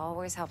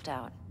 Always helped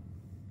out.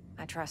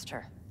 I trust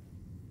her.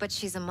 But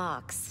she's a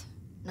Mox,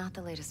 not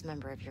the latest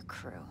member of your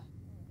crew.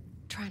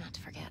 Try not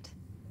to forget.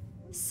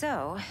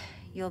 So,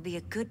 you'll be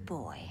a good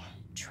boy,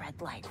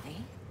 tread lightly,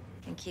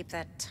 and keep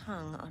that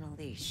tongue on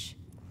a leash.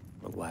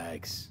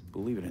 Relax.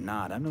 Believe it or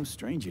not, I'm no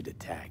stranger to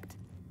tact.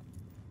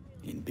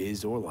 In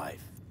biz or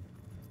life.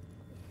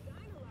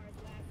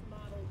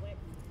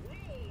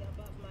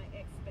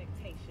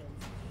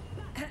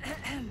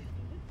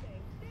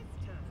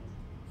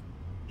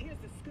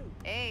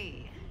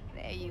 Hey,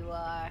 there you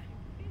are.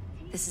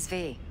 This is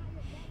V.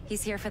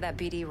 He's here for that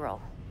BD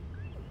role.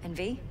 And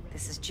V,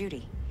 this is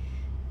Judy.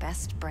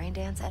 Best brain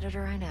dance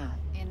editor I know.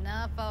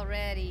 Enough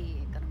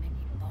already. Gonna make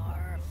me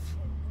barf.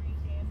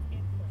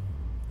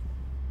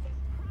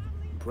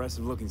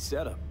 Impressive looking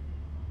setup.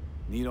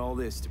 Need all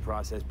this to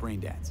process brain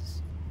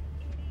dances.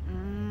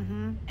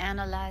 Mm-hmm.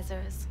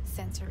 Analyzers,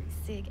 sensory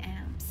sig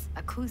amps,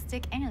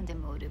 acoustic and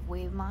emotive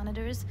wave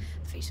monitors,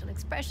 facial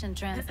expression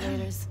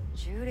translators.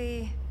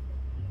 Judy.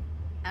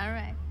 All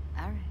right.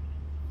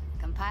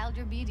 Compiled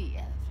your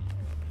BDF.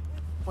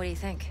 What do you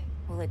think?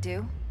 Will it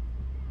do?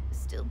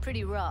 Still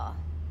pretty raw,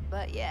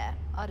 but yeah,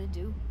 ought to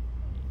do.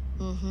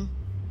 Mm-hmm.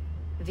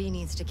 V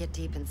needs to get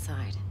deep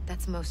inside.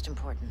 That's most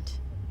important.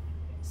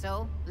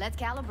 So, let's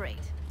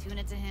calibrate. Tune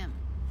it to him.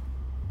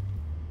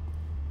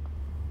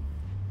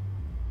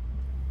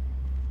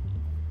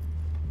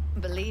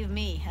 Believe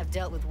me, I've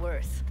dealt with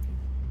worse.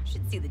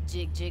 Should see the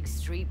jig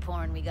street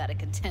porn we gotta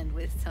contend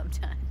with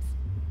sometimes.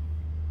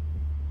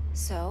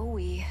 So,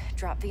 we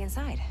drop V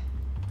inside.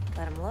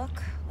 Let him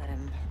look, let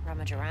him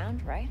rummage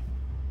around, right?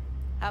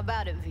 How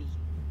about it, V?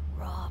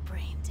 Raw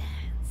brain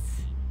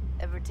dance.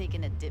 Ever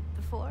taken a dip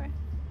before?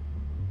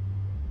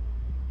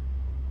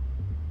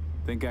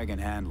 Think I can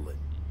handle it.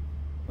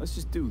 Let's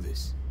just do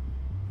this.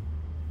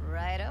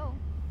 Righto.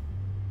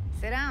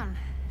 Sit down,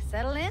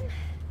 settle in,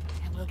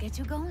 and we'll get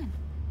you going.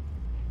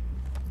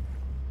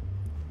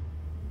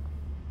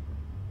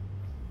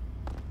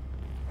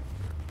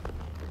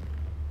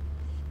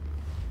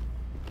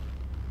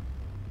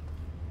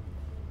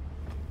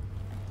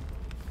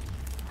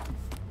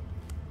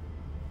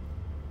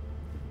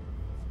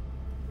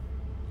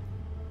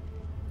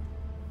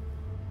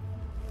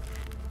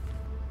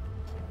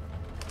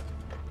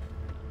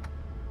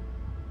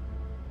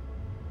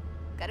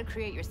 Gotta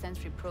create your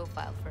sensory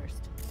profile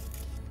first.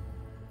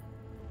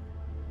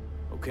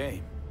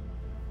 Okay.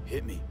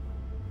 Hit me.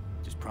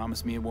 Just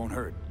promise me it won't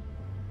hurt.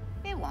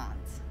 It won't.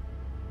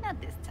 Not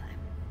this time.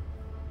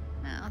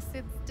 Now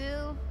sit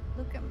still,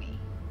 look at me.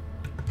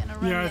 Gonna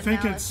run Yeah, I the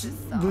think it's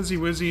analysis off. Lizzie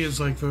Wizzy is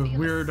like the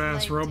weird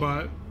ass slight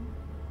robot.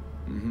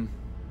 Mm-hmm.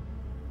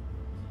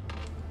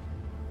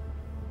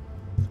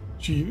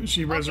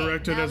 She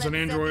resurrected now as an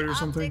let's set android the or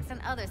something. optics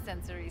and other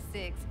sensory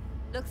sigs.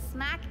 Look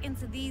smack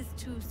into these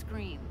two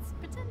screens.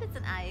 Pretend it's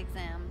an eye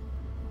exam.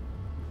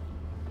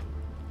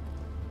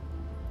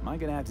 Am I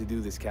gonna have to do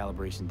this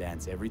calibration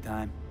dance every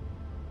time?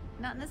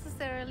 Not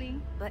necessarily,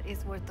 but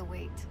it's worth the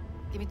wait.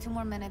 Give me 2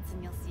 more minutes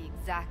and you'll see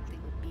exactly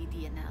what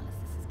BD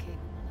analysis is capable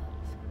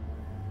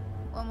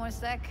of. 1 more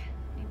sec.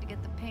 Need to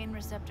get the pain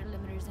receptor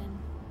limiters in.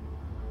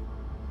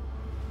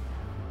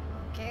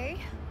 Okay.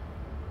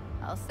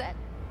 All set.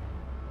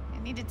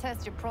 You need to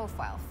test your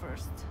profile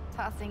first.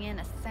 Tossing in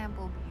a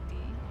sample BD.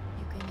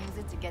 You can use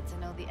it to get to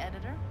know the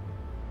editor.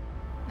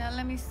 Now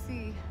let me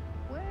see.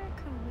 Where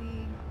could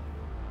we...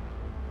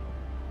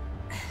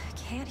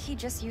 Can't he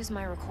just use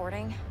my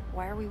recording?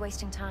 Why are we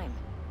wasting time?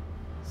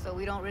 So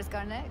we don't risk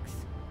our necks.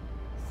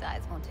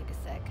 Besides, won't take a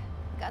sec.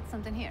 Got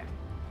something here.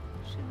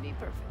 Should be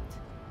perfect.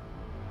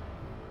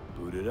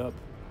 Boot it up.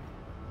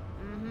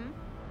 Mm-hmm.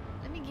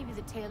 Let me give you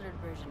the tailored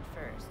version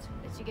first.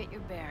 Let you get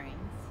your bearings.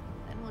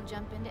 Then we'll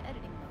jump into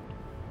editing mode.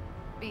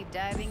 Be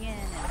diving in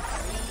and 3,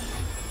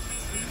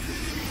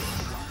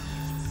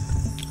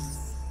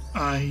 2,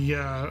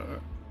 1.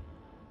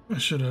 I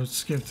should have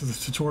skipped the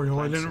tutorial.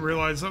 I didn't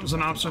realize that was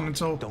an option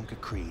until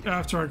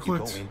after I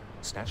clicked. You go in,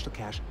 snatch the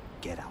cash,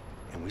 get out,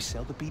 and we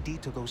sell the BD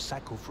to those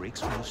psycho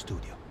freaks from the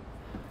studio.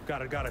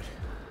 Got it.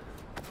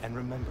 And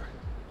remember,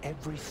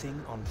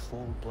 everything on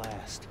full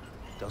blast.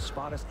 They'll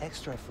spot us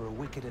extra for a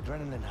wicked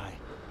adrenaline high.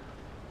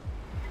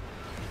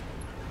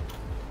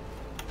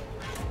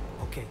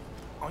 Okay,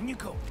 on you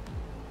go.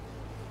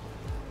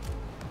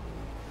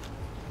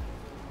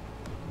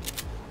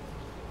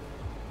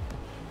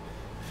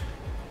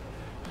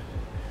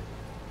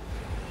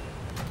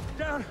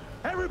 Down,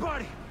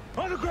 everybody,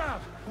 on the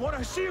ground. When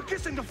I see you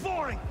kissing the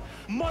flooring,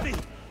 money,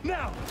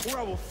 now, or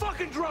I will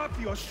fucking drop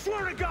you, I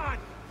swear to God.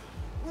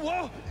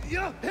 Whoa,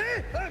 yeah,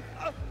 hey,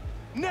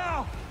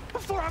 now,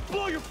 before I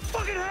blow your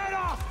fucking head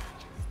off.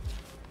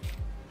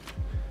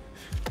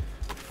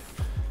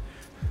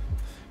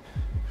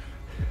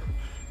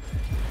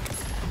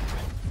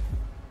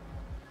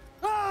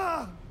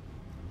 Ah!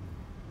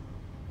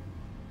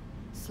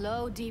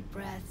 Slow, deep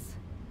breaths.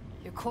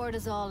 Your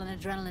cortisol and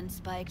adrenaline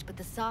spiked, but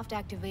the soft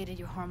activated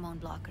your hormone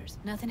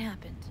blockers. Nothing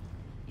happened.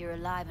 You're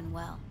alive and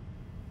well.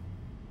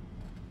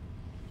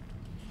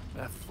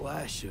 That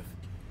flash of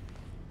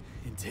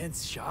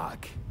intense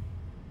shock.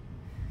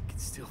 I can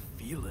still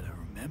feel it, I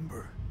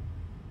remember.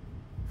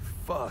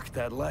 Fuck,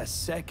 that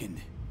last second.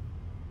 You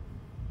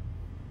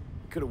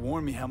could have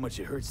warned me how much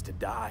it hurts to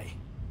die.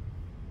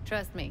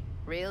 Trust me,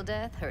 real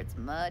death hurts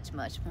much,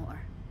 much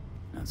more.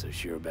 Not so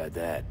sure about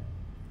that.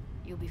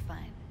 You'll be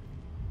fine.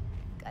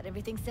 Got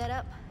everything set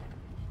up?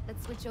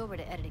 Let's switch over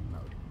to editing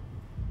mode.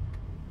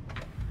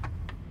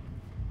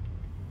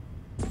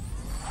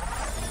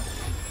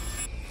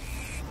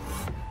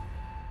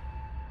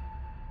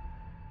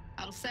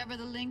 I'll sever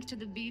the link to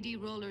the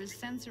BD Roller's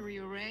sensory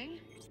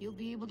array. You'll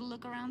be able to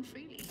look around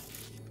freely.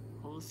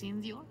 Whole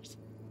scene's yours.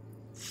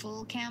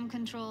 Full cam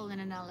control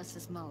in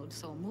analysis mode,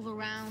 so move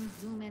around,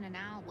 zoom in and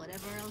out,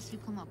 whatever else you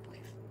come up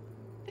with.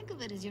 Think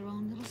of it as your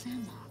own little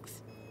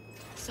sandbox.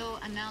 So,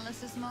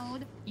 analysis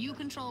mode, you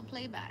control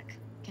playback.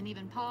 Can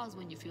even pause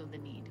when you feel the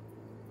need.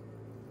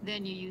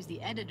 Then you use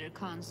the editor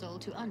console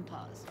to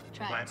unpause.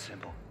 Try Plan it.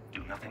 simple.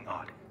 Do nothing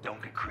odd.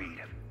 Don't get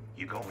creative.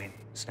 You go in,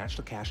 snatch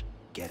the cash,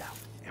 get out.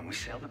 And we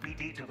sell the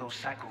BD to those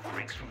psycho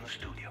freaks from the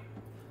studio.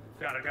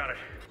 Got it.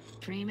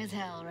 Dream as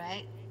hell,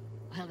 right?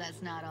 Well,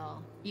 that's not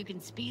all. You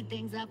can speed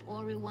things up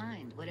or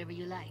rewind, whatever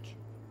you like.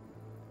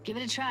 Give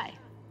it a try.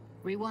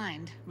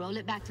 Rewind, roll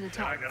it back to the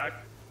top.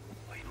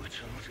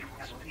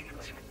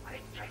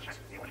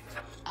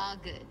 All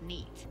good,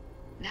 neat.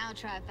 Now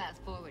try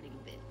fast forwarding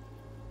a bit.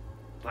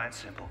 Plan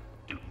simple.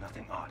 Do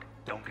nothing odd.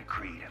 Don't get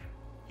creative.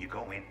 You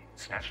go in,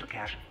 snatch the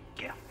cash,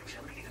 get out.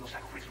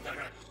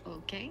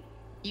 Okay.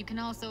 You can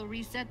also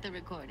reset the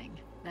recording.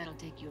 That'll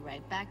take you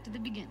right back to the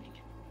beginning.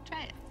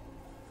 Try it.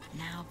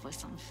 Now for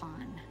some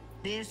fun.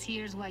 This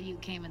here's why you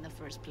came in the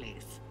first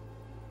place.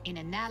 In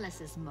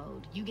analysis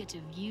mode, you get to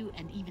view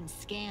and even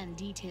scan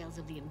details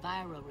of the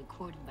enviro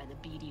recorded by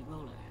the BD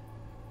Roller.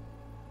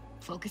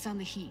 Focus on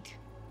the heat,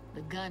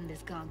 the gun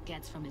this gonk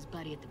gets from his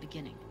buddy at the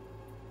beginning.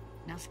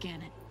 Now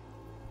scan it.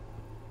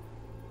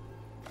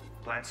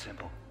 Plan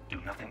simple. Do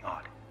nothing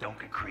odd. Don't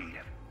get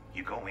creative.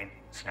 You go in,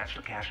 snatch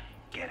the cash,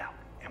 get out.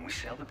 And we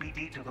sell the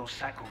BD to those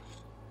psycho...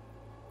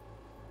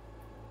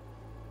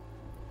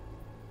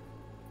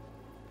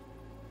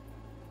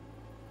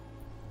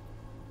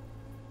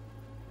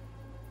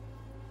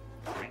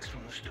 freaks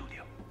from the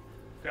studio.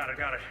 Got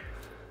it.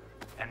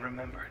 And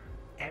remember,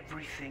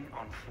 everything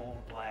on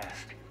full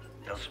blast.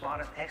 They'll spot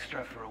us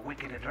extra for a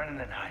wicked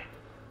adrenaline high.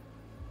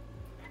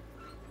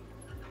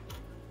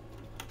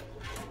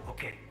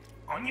 Okay,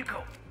 on you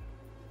go.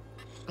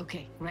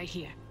 Okay, right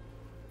here.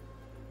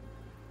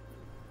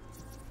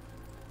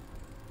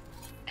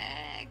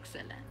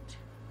 Excellent.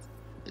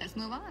 Let's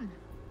move on.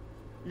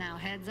 Now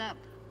heads up.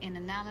 In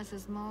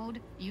analysis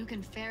mode, you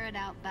can ferret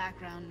out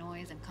background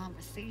noise and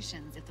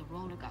conversations if the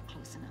roller got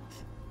close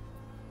enough.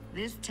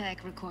 This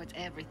tech records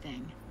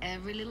everything,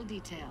 every little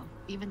detail,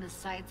 even the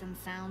sights and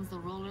sounds the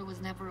roller was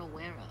never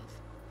aware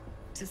of.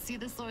 To see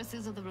the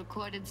sources of the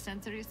recorded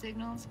sensory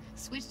signals,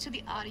 switch to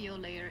the audio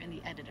layer in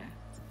the editor.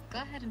 Go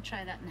ahead and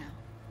try that now.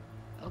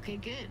 Okay,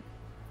 good.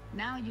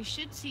 Now you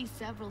should see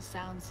several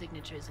sound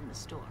signatures in the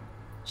store.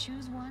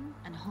 Choose one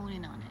and hone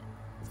in on it.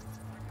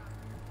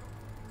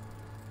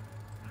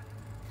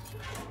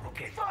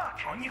 Okay,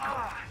 fuck! On you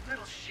go!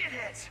 Little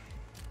shitheads!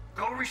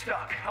 Go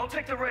restock. I'll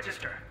take the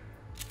register.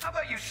 How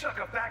about you suck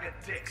a bag of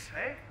dicks,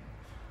 eh?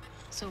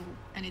 So,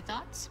 any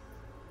thoughts?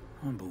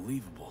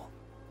 Unbelievable.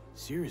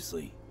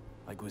 Seriously,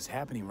 like it was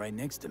happening right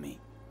next to me.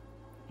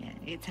 Yeah,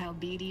 it's how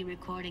BD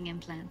recording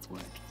implants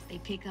work. They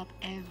pick up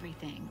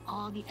everything,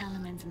 all the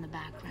elements in the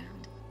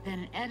background. Then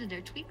an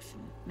editor tweaks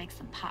them, makes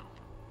them pop.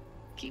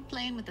 Keep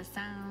playing with the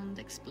sound,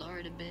 explore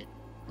it a bit.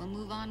 We'll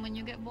move on when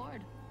you get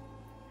bored.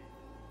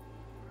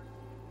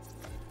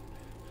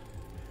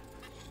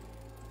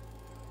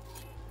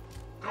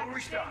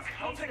 restock.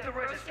 I'll take the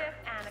register.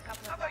 And a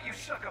couple How of... about you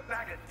suck a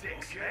bag of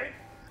dicks, okay?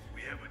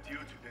 We have a deal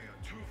today on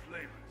 2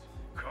 flavors.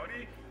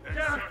 Cuddy and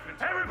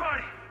Serpent.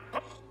 Everybody!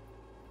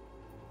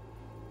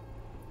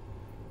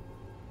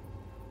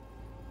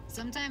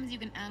 Sometimes you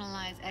can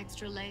analyze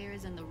extra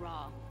layers in the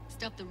raw.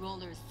 Stuff the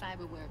roller's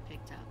cyberware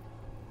picked up.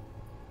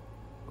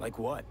 Like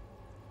what?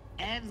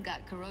 Ev's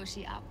got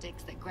Kiroshi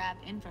optics that grab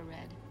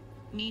infrared,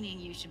 meaning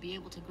you should be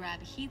able to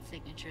grab heat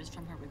signatures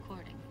from her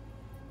recording.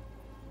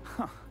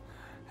 Huh.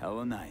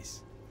 Hella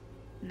nice.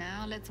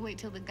 Now let's wait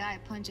till the guy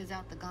punches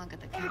out the gong at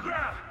the On the camera.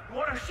 ground! You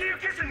wanna see you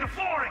kissing the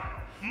flooring!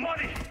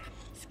 Money!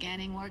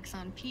 Scanning works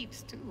on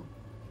peeps, too.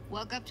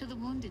 Walk up to the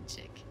wounded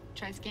chick.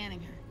 Try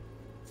scanning her.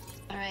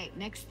 Alright,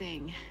 next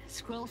thing.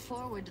 Scroll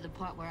forward to the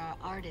part where our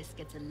artist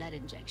gets a lead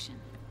injection.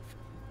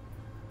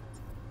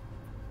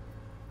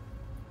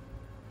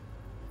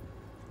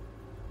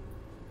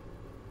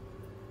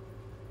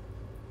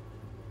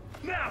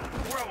 Now,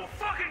 or I will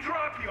fucking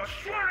drop you, I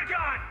swear to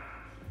God!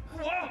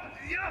 Whoa!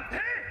 Yeah! Hey!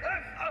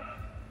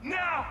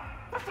 Now!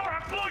 Before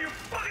I blow your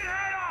fucking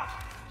head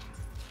off!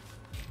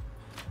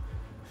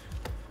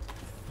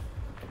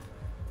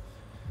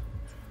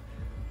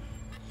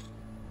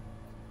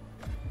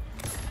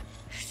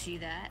 See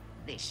that?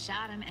 They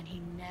shot him and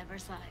he never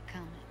saw it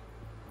coming.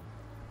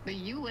 But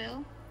you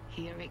will.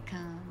 Here it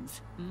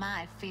comes.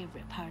 My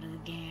favorite part of the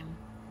game.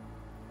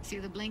 See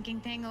the blinking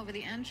thing over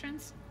the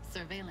entrance?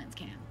 Surveillance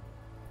cam.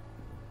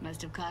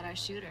 Must have caught our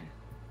shooter.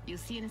 You'll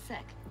see in a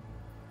sec.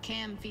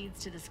 Cam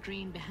feeds to the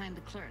screen behind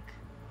the clerk.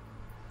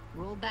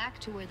 Roll back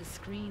to where the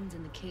screen's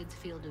in the kid's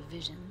field of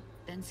vision,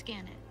 then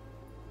scan it.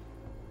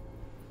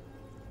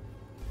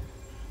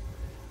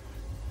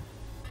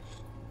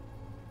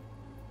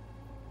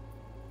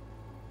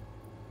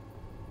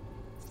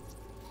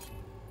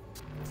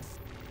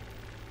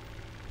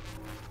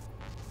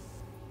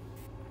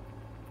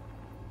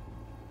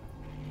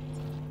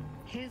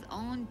 His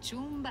own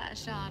Chumba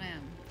shot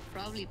him.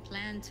 Probably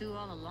planned to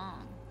all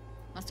along.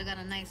 Must have got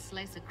a nice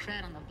slice of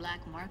cred on the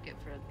black market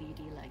for a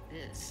BD like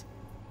this.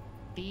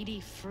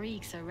 BD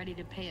freaks are ready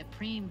to pay a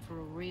preem for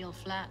a real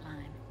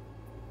flatline.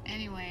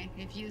 Anyway,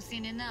 if you've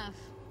seen enough,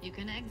 you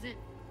can exit.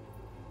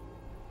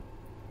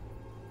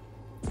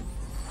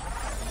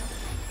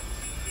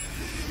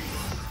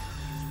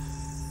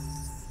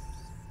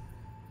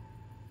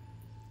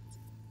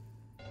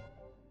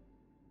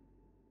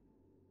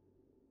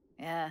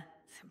 Yeah,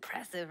 it's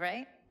impressive,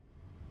 right?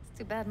 It's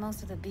too bad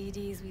most of the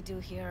BDs we do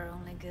here are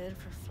only good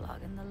for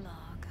flogging the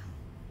log.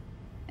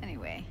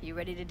 Anyway, you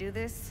ready to do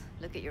this?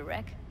 Look at your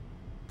rec?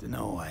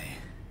 Dunno,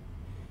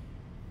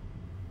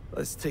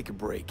 Let's take a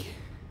break.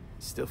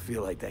 Still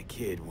feel like that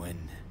kid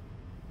when...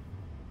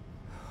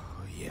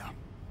 Oh, yeah.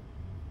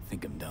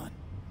 Think I'm done.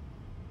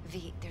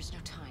 V, there's no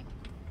time.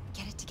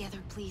 Get it together,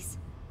 please.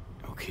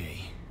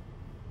 Okay.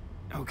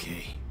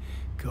 Okay.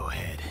 Go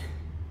ahead.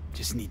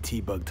 Just need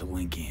T-Bug to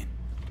link in.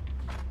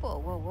 Whoa,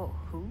 whoa, whoa,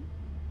 who?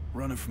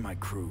 Running for my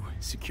crew,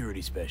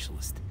 security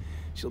specialist.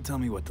 She'll tell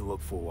me what to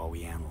look for while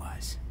we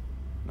analyze.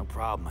 No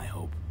problem, I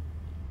hope.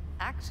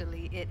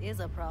 Actually, it is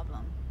a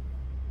problem.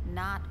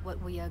 Not what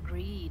we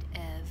agreed,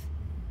 Ev.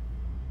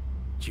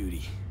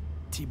 Judy,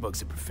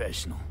 T-Bug's a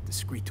professional,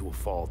 discreet to a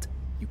fault.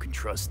 You can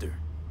trust her.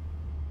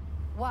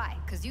 Why?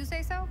 'Cause you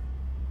say so?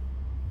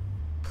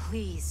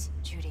 Please,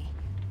 Judy.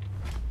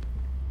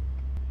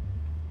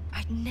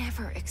 I'd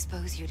never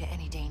expose you to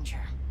any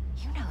danger.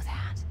 You know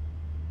that.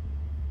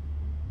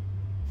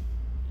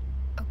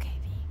 Okay,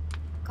 V.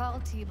 Call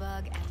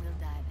T-Bug and we'll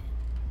dive in.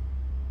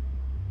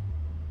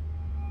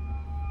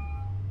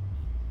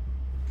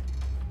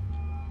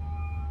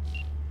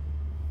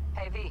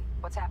 Hey, V,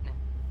 what's happening?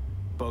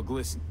 Bug,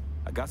 listen.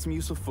 I got some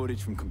useful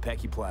footage from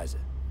Konpeki Plaza.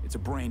 It's a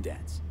brain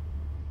dance.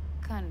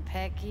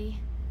 Konpeki?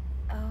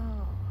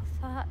 Oh,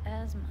 thought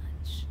as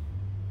much.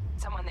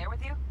 Someone there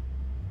with you?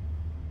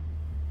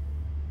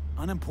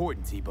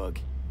 Unimportant, T-Bug.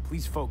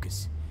 Please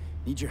focus.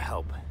 Need your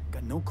help.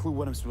 Got no clue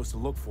what I'm supposed to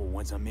look for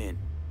once I'm in.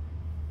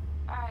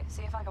 All right,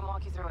 see if I can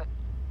walk you through it.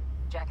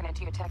 Jacking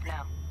into your tech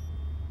now.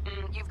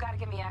 You've got to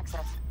give me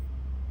access.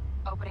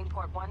 Opening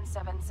port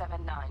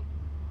 1779.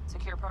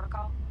 Secure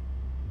protocol?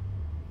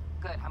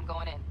 Good, I'm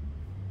going in.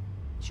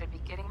 Should be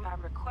getting my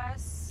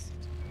request...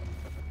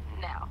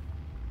 now.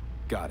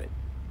 Got it.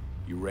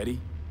 You ready?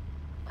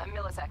 A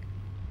millisec.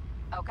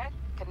 Okay,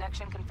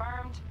 connection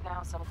confirmed.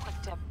 Now some quick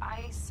tip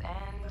ice,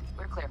 and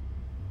we're clear.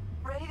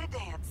 Ready to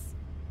dance.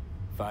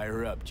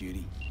 Fire up,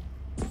 Judy.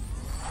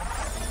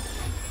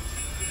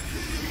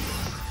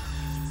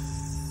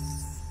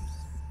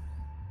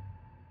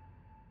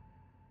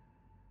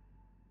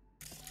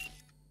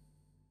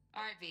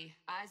 All right, V,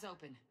 eyes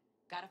open.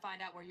 Gotta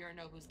find out where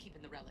Yorinobu's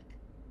keeping the relic.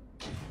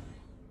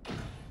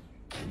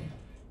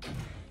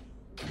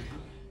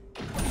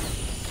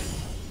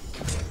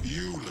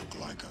 You look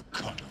like a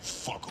cut of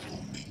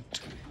fuckable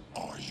meat.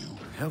 Are you?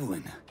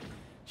 Evelyn.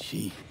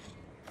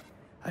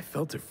 I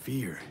felt her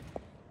fear.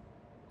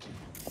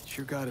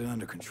 Sure got it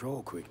under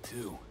control quick,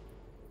 too.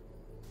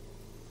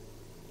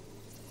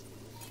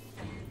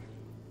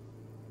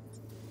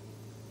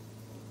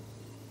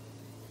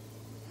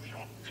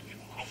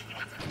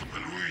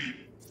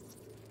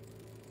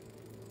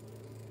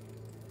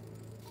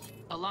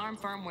 Alarm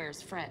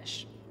firmware's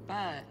fresh,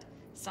 but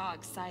saw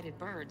excited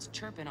birds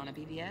chirping on a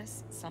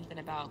BBS. Something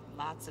about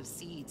lots of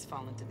seeds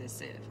falling to this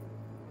sieve.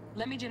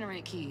 Let me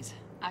generate keys.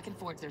 I can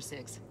forge their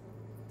SIGs.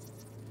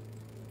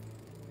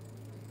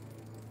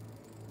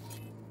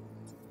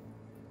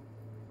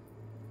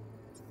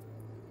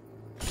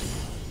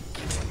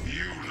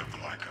 You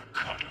look like a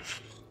cut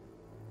of...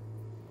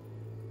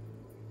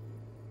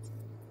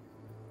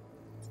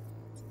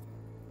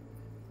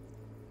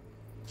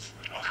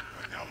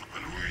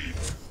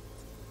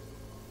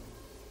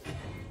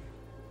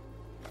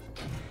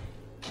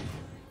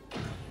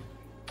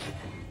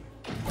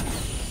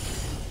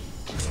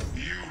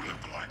 You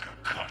look like a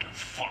cut of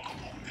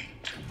fuckable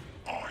meat,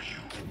 are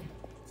you?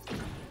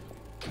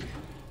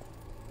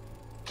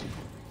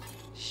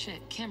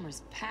 Shit,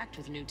 camera's packed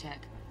with new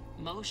tech.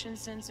 Motion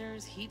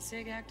sensors, heat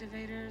sig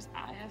activators,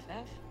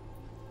 IFF.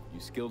 You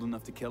skilled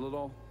enough to kill it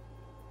all?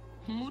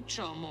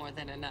 Mucho more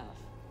than enough.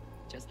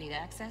 Just need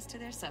access to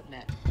their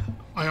subnet.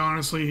 I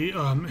honestly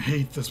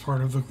hate this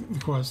part of the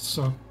quest,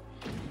 so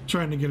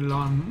trying to get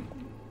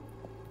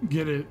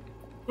it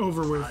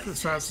over with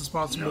as fast as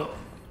possible. No.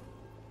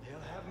 They'll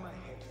have my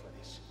head for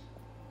this.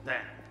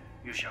 Then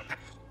you shall.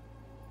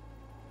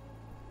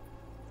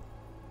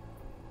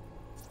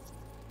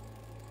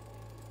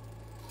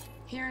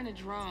 Here in a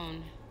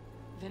drone,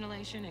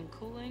 ventilation and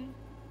cooling,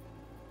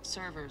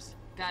 servers,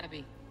 gotta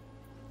be.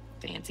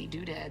 Fancy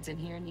doodads in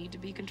here need to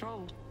be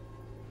controlled.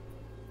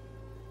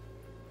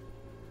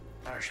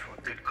 March for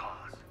a good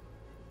cause.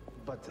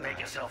 But make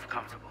yourself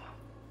comfortable.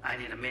 I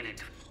need a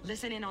minute.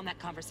 Listen in on that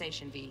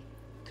conversation, V.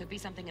 Could be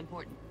something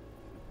important.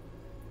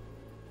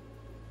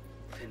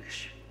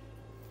 Finish.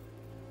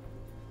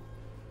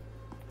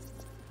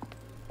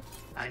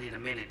 I need a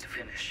minute to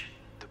finish.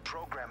 The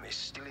program is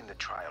still in the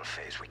trial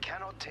phase. We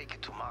cannot take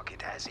it to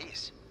market as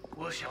is.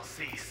 We shall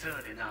see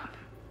soon enough.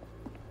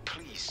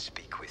 Please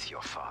speak with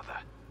your father.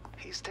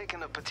 He's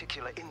taken a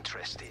particular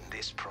interest in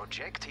this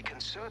project. He can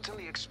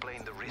certainly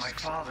explain the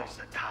risks. My father's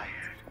a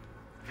tired,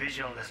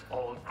 visionless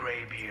old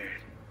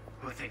graybeard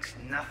who thinks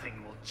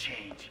nothing will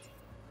change,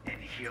 and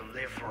he'll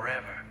live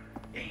forever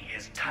in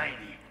his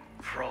tiny,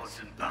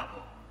 frozen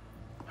bubble.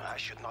 I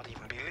should not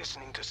even be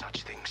listening to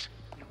such things.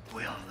 You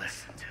will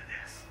listen to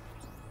this.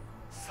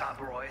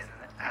 Saburo is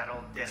an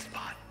adult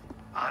despot,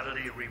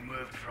 utterly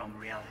removed from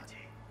reality.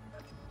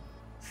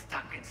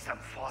 Stuck in some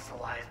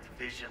fossilized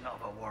vision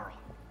of a world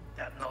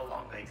that no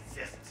longer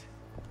exists.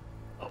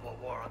 Of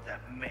a world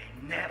that may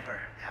never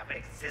have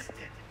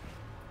existed.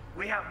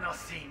 We have not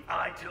seen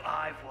eye to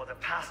eye for the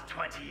past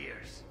 20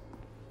 years.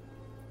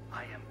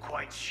 I am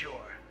quite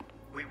sure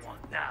we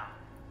want now.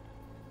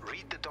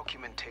 Read the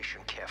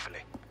documentation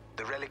carefully.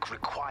 The relic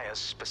requires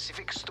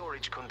specific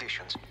storage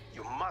conditions.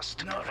 You must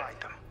provide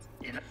them.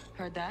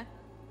 Heard that?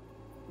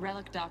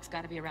 Relic docs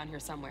gotta be around here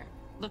somewhere.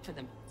 Look for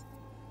them.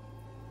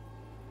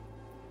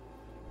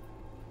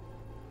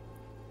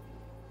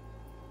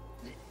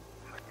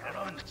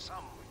 Some.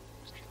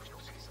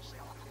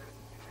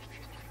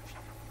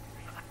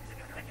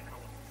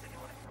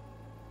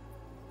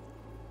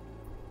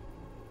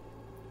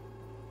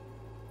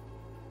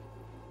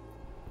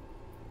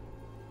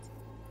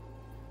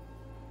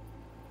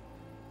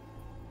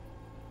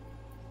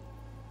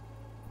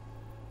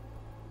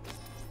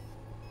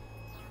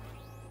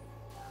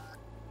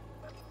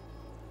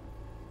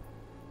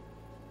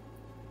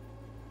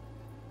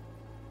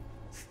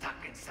 Stuck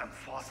in some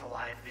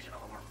fossilized vision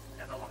of a world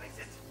that no longer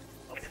exists.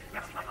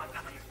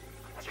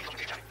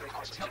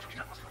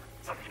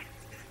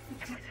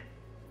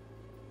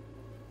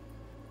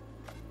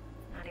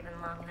 Not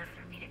even long enough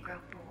for me to grow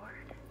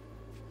bored.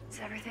 Is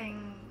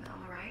everything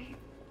all right?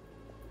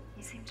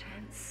 You seem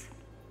tense,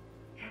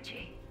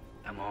 edgy.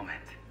 A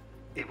moment.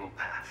 It will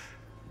pass.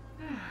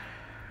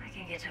 I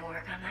can get to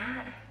work on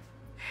that.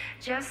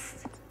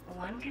 Just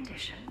one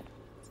condition.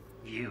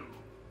 You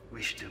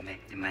wish to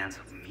make demands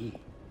of me.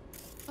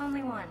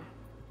 Only one.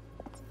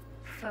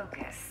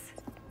 Focus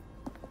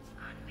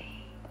on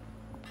me.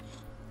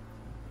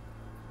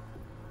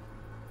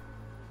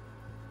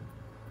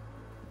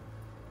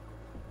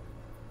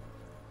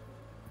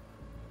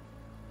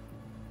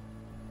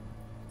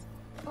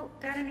 Oh,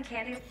 got any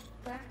candy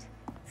left?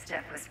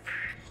 Stuff was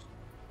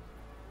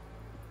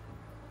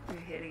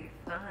pretty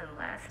fun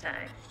last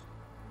time.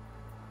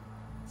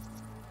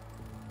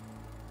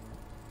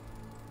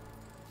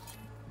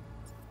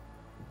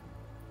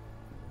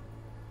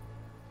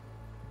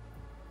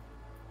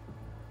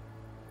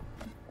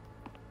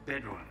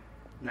 Bedroom.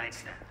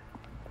 Nightstand.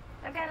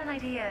 I've got an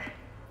idea.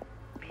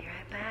 Be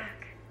right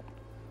back.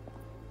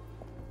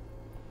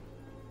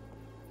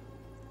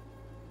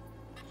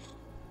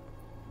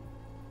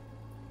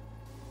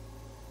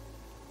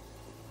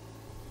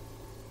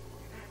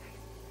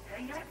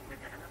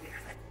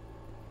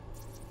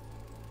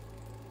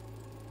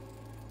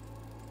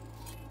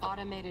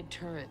 Automated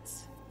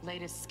turrets.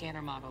 Latest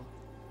scanner model.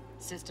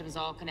 Systems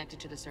all connected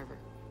to the server.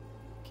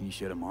 Can you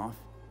shut them off?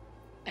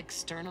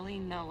 Externally,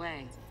 no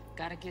way.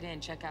 Gotta get in,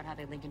 check out how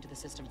they link into the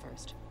system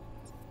first.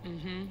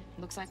 Mm-hmm.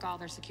 Looks like all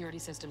their security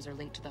systems are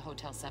linked to the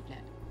hotel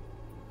subnet.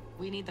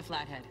 We need the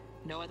Flathead.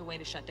 No other way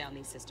to shut down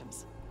these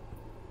systems.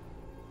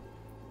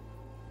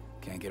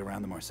 Can't get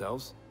around them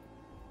ourselves?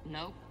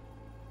 Nope.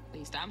 At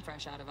least I'm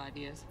fresh out of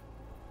ideas.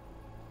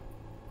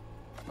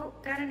 Well,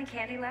 got any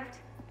candy left?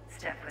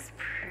 Stuff was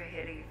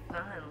pretty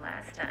fun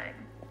last time.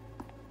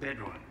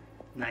 Bedroom,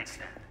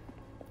 nightstand.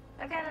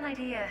 I've got an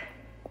idea.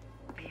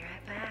 Be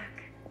right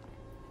back.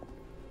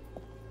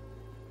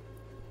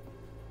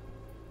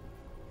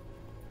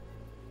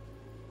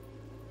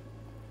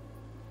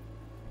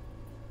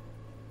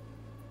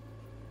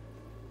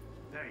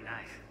 Very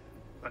nice.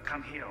 But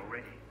come here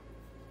already.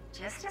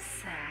 Just a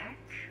sec.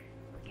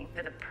 Looking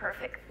for the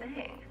perfect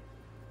thing.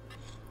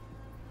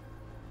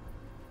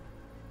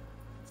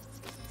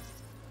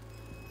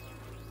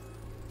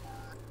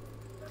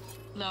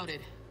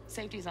 Loaded.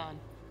 Safety's on.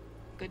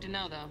 Good to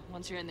know, though.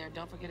 Once you're in there,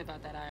 don't forget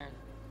about that iron.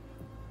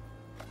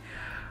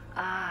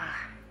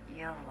 Ah,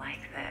 you'll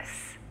like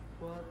this.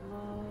 What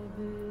love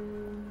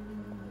is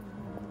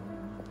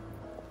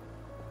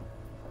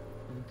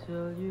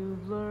until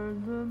you've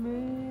learned the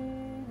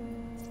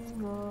meaning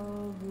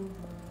of the word.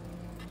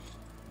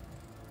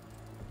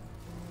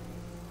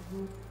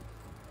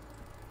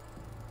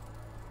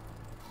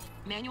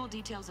 Manual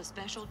details a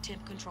special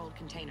temp-controlled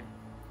container.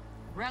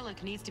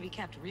 Relic needs to be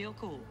kept real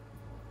cool.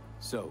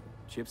 So,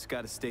 Chip's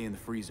gotta stay in the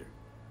freezer.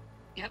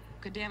 Yep,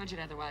 could damage it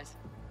otherwise.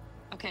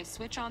 Okay,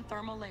 switch on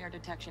thermal layer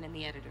detection in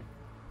the editor.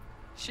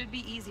 Should be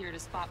easier to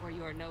spot where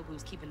your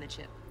Nobu's keeping the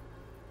chip.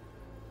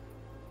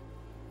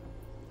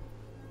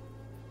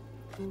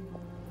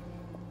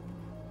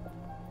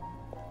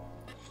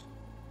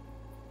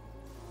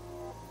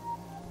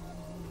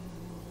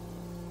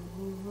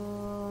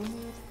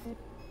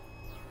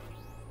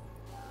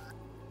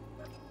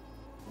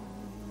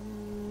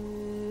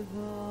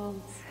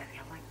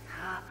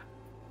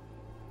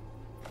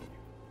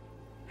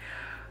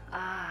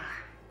 Ah,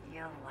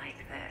 you'll like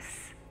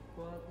this.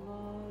 What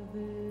love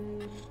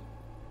is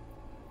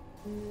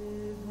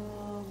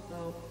about.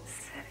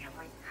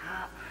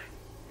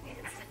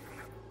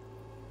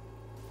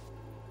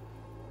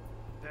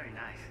 Very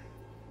nice.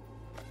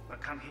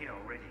 But come here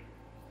already.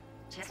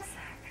 Just a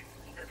sec.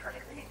 Think of the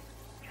perfect thing.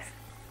 Yes.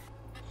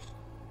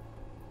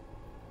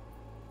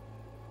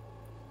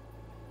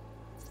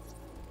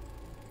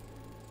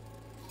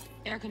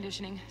 Air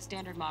conditioning,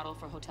 standard model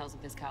for hotels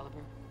of this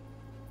caliber.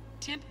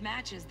 Temp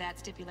matches that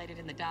stipulated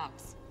in the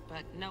docs,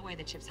 but no way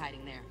the chip's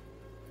hiding there.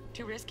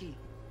 Too risky.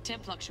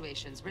 Temp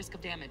fluctuations, risk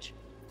of damage.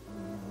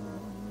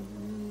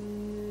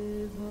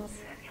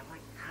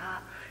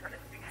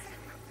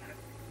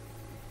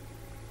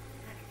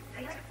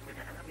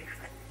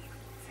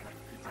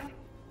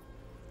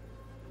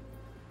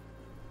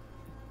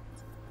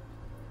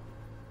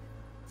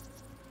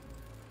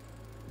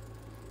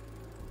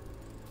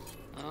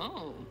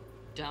 Oh,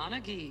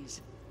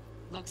 Donaghys.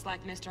 Looks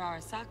like Mr.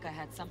 Arasaka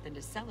had something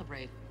to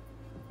celebrate.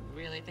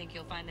 Really think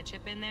you'll find the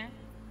chip in there?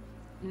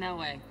 No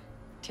way.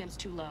 Temp's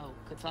too low.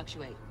 Could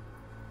fluctuate.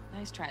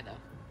 Nice try, though.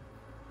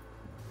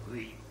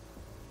 Oui.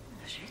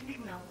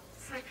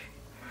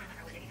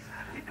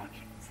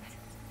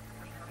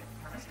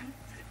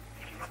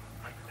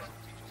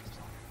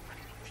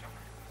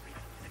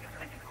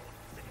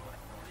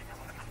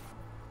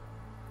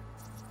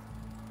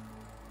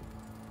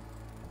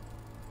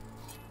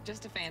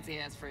 Just a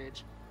fancy-ass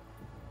fridge.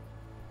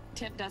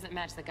 Tip doesn't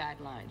match the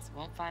guidelines.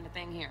 Won't find a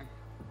thing here.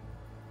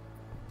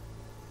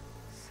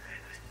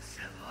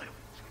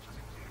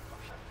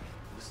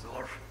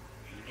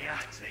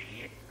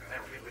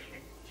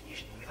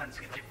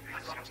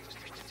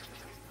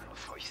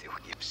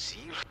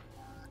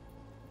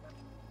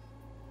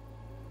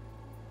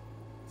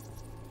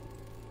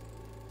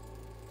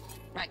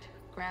 Right.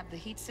 Grab the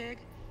heat sig.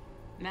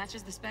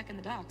 Matches the spec in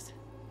the docs.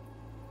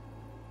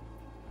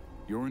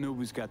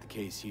 Yorinobu's got the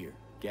case here.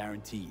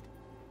 Guaranteed.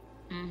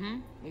 Mm-hmm.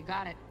 We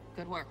got it.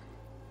 Good work.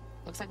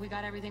 Looks like we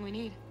got everything we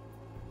need.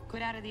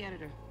 Quit out of the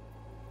editor.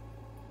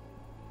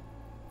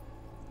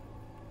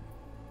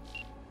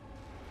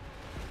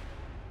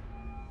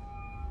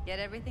 Get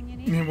everything you I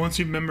need? mean, once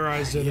you've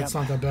memorized it, it's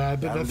not that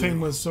bad. But That'll that thing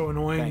do. was so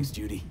annoying. Thanks,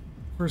 Judy.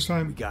 First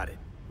time. We got it.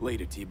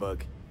 Later,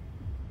 T-Bug.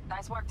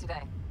 Nice work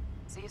today.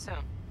 See you soon.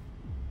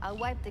 I'll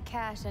wipe the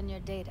cache on your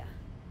data.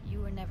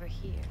 You were never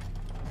here.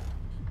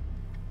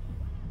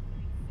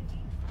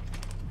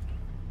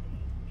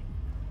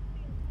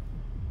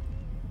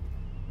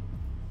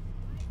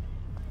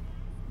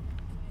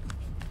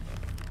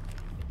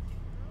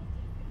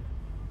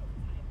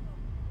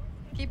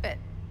 Keep it.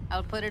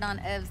 I'll put it on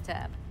Ev's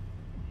tab.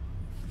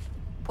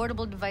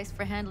 Portable device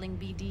for handling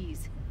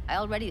BDs. I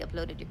already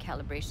uploaded your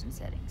calibration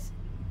settings.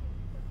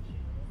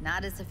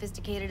 Not as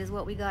sophisticated as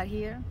what we got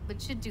here,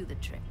 but should do the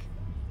trick.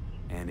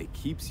 And it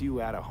keeps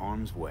you out of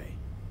harm's way.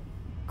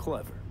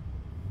 Clever.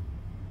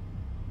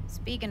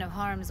 Speaking of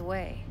harm's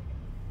way,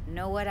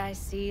 know what I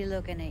see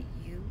looking at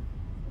you?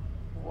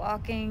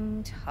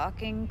 Walking,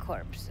 talking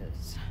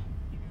corpses.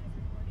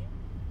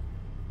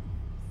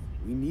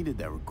 We needed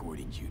that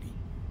recording, Judy.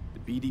 The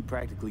BD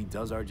practically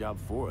does our job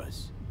for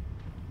us.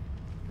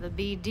 The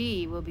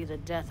BD will be the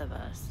death of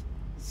us.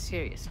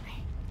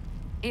 Seriously.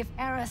 If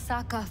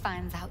Arasaka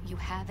finds out you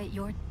have it,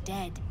 you're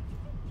dead.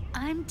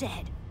 I'm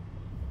dead.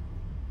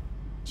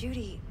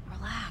 Judy,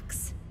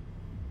 relax.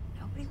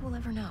 Nobody will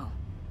ever know.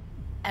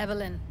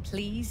 Evelyn,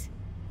 please.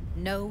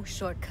 No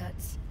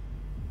shortcuts.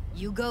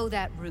 You go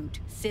that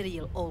route,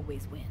 City'll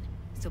always win.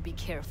 So be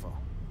careful.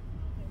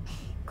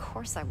 Of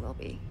course I will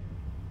be.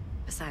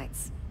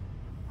 Besides,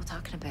 we'll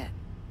talk in a bit.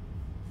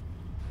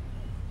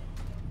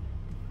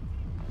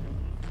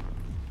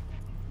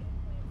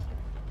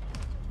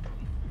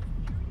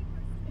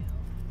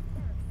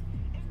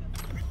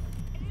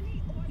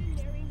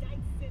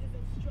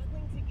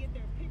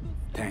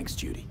 Thanks,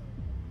 Judy.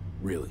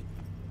 Really.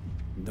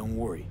 Don't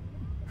worry.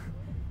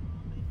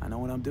 I know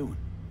what I'm doing.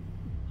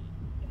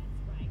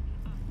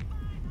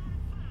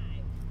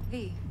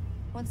 V,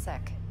 one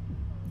sec.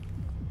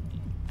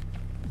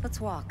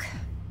 Let's walk.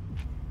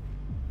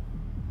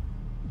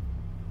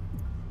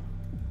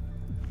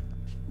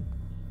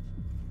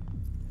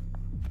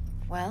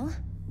 Well,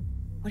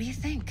 what do you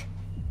think?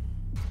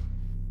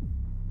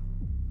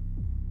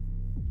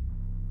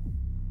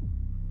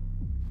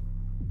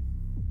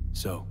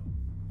 So,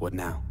 what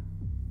now?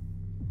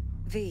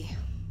 V,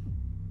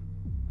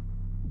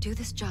 do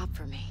this job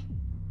for me.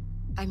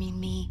 I mean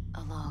me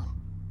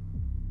alone.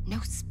 No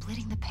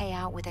splitting the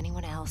payout with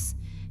anyone else.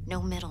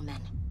 No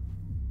middlemen.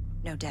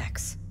 No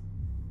Dex.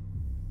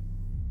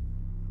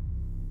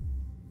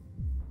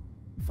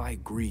 If I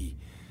agree,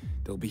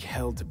 there'll be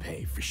hell to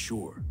pay, for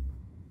sure.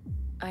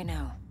 I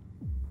know.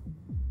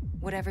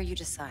 Whatever you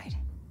decide,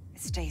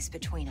 it stays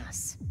between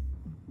us.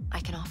 I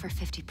can offer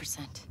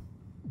 50%.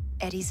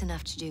 Eddie's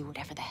enough to do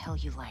whatever the hell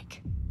you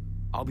like.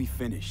 I'll be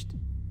finished.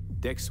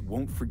 Dex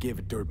won't forgive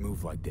a dirt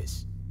move like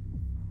this.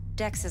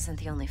 Dex isn't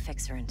the only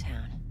fixer in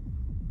town.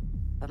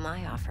 But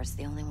my offer's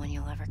the only one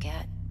you'll ever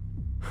get.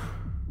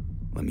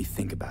 Let me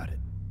think about it.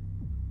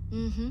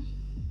 Mm-hmm.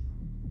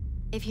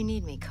 If you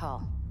need me,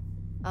 call.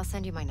 I'll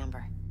send you my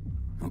number.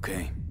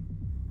 Okay.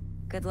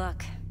 Good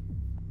luck.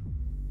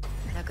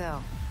 Now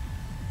go.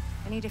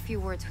 I need a few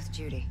words with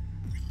Judy.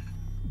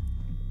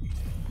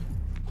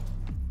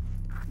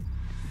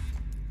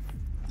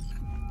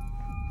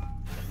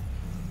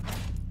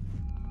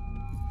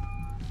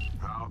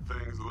 How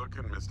things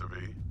looking, Mr.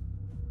 V?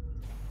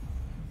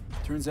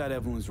 Turns out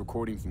Evelyn's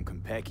recording from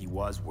Konpeki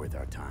was worth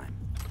our time.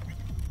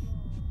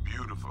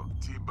 Beautiful.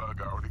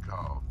 T-Bug already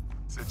called.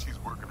 Said she's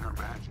working her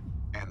magic.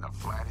 And the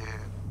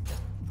flathead?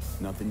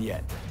 Nothing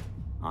yet.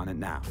 On it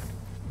now.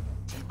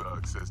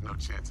 T-Bug says no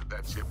chance of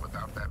that ship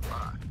without that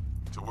bot.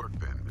 To work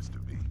then, Mr.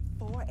 V.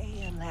 4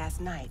 a.m.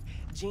 last night,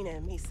 Gina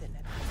and me sitting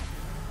at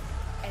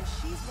the and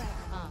she's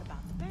rattling on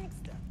about the bank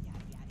stuff,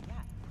 yada, yada,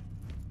 yada.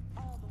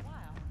 All the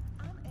while,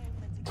 I'm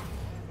angling to get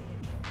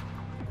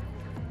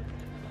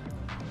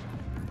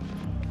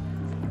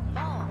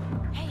Oh,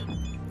 hey.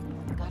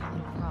 Got a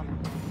little problem.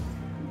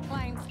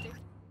 Flying stick.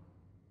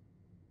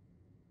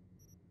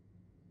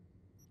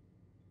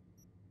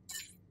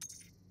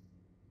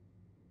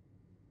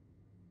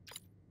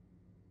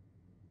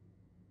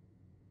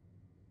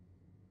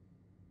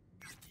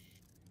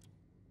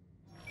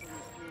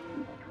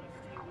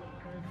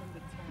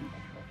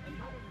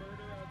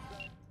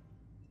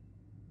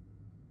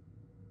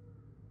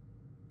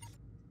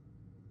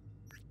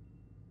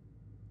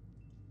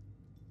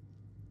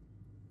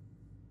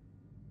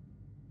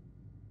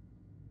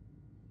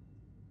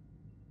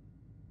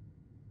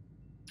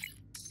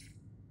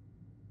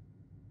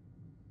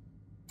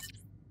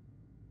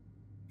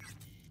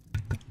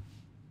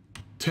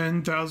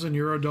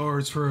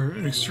 $10,000 for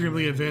an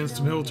extremely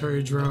advanced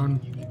military drone.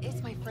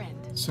 It's my friend.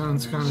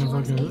 Sounds kind of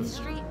like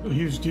a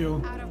huge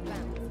deal.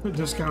 A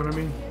discount, I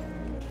mean.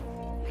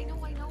 I know,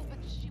 but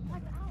she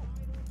wants out.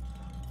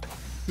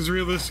 Because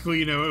realistically,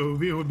 you know,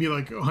 it would be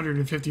like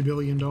 $150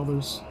 billion.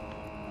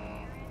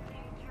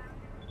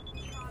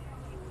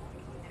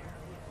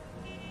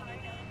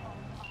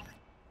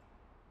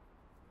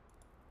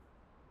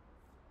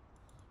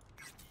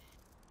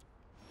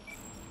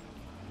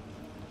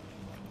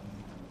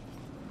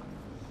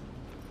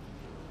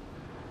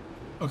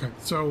 Okay,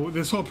 so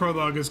this whole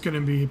prologue is going to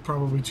be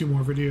probably 2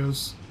 more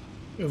videos,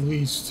 at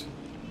least.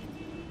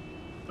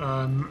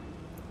 Because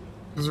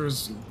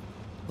there's,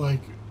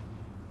 like,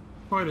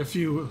 quite a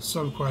few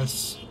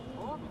sub-quests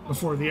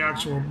before the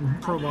actual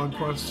prologue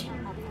quest.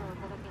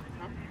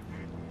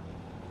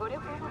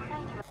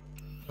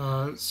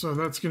 So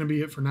that's going to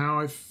be it for now,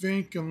 I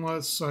think,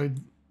 unless I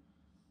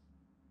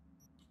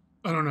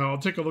don't know, I'll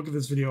take a look at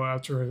this video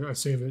after I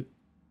save it.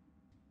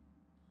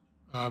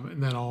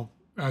 And then I'll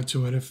add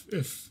to it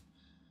if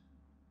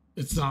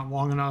it's not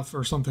long enough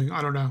or something.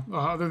 I don't know.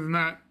 Other than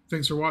that,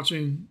 thanks for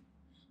watching.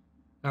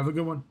 Have a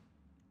good one.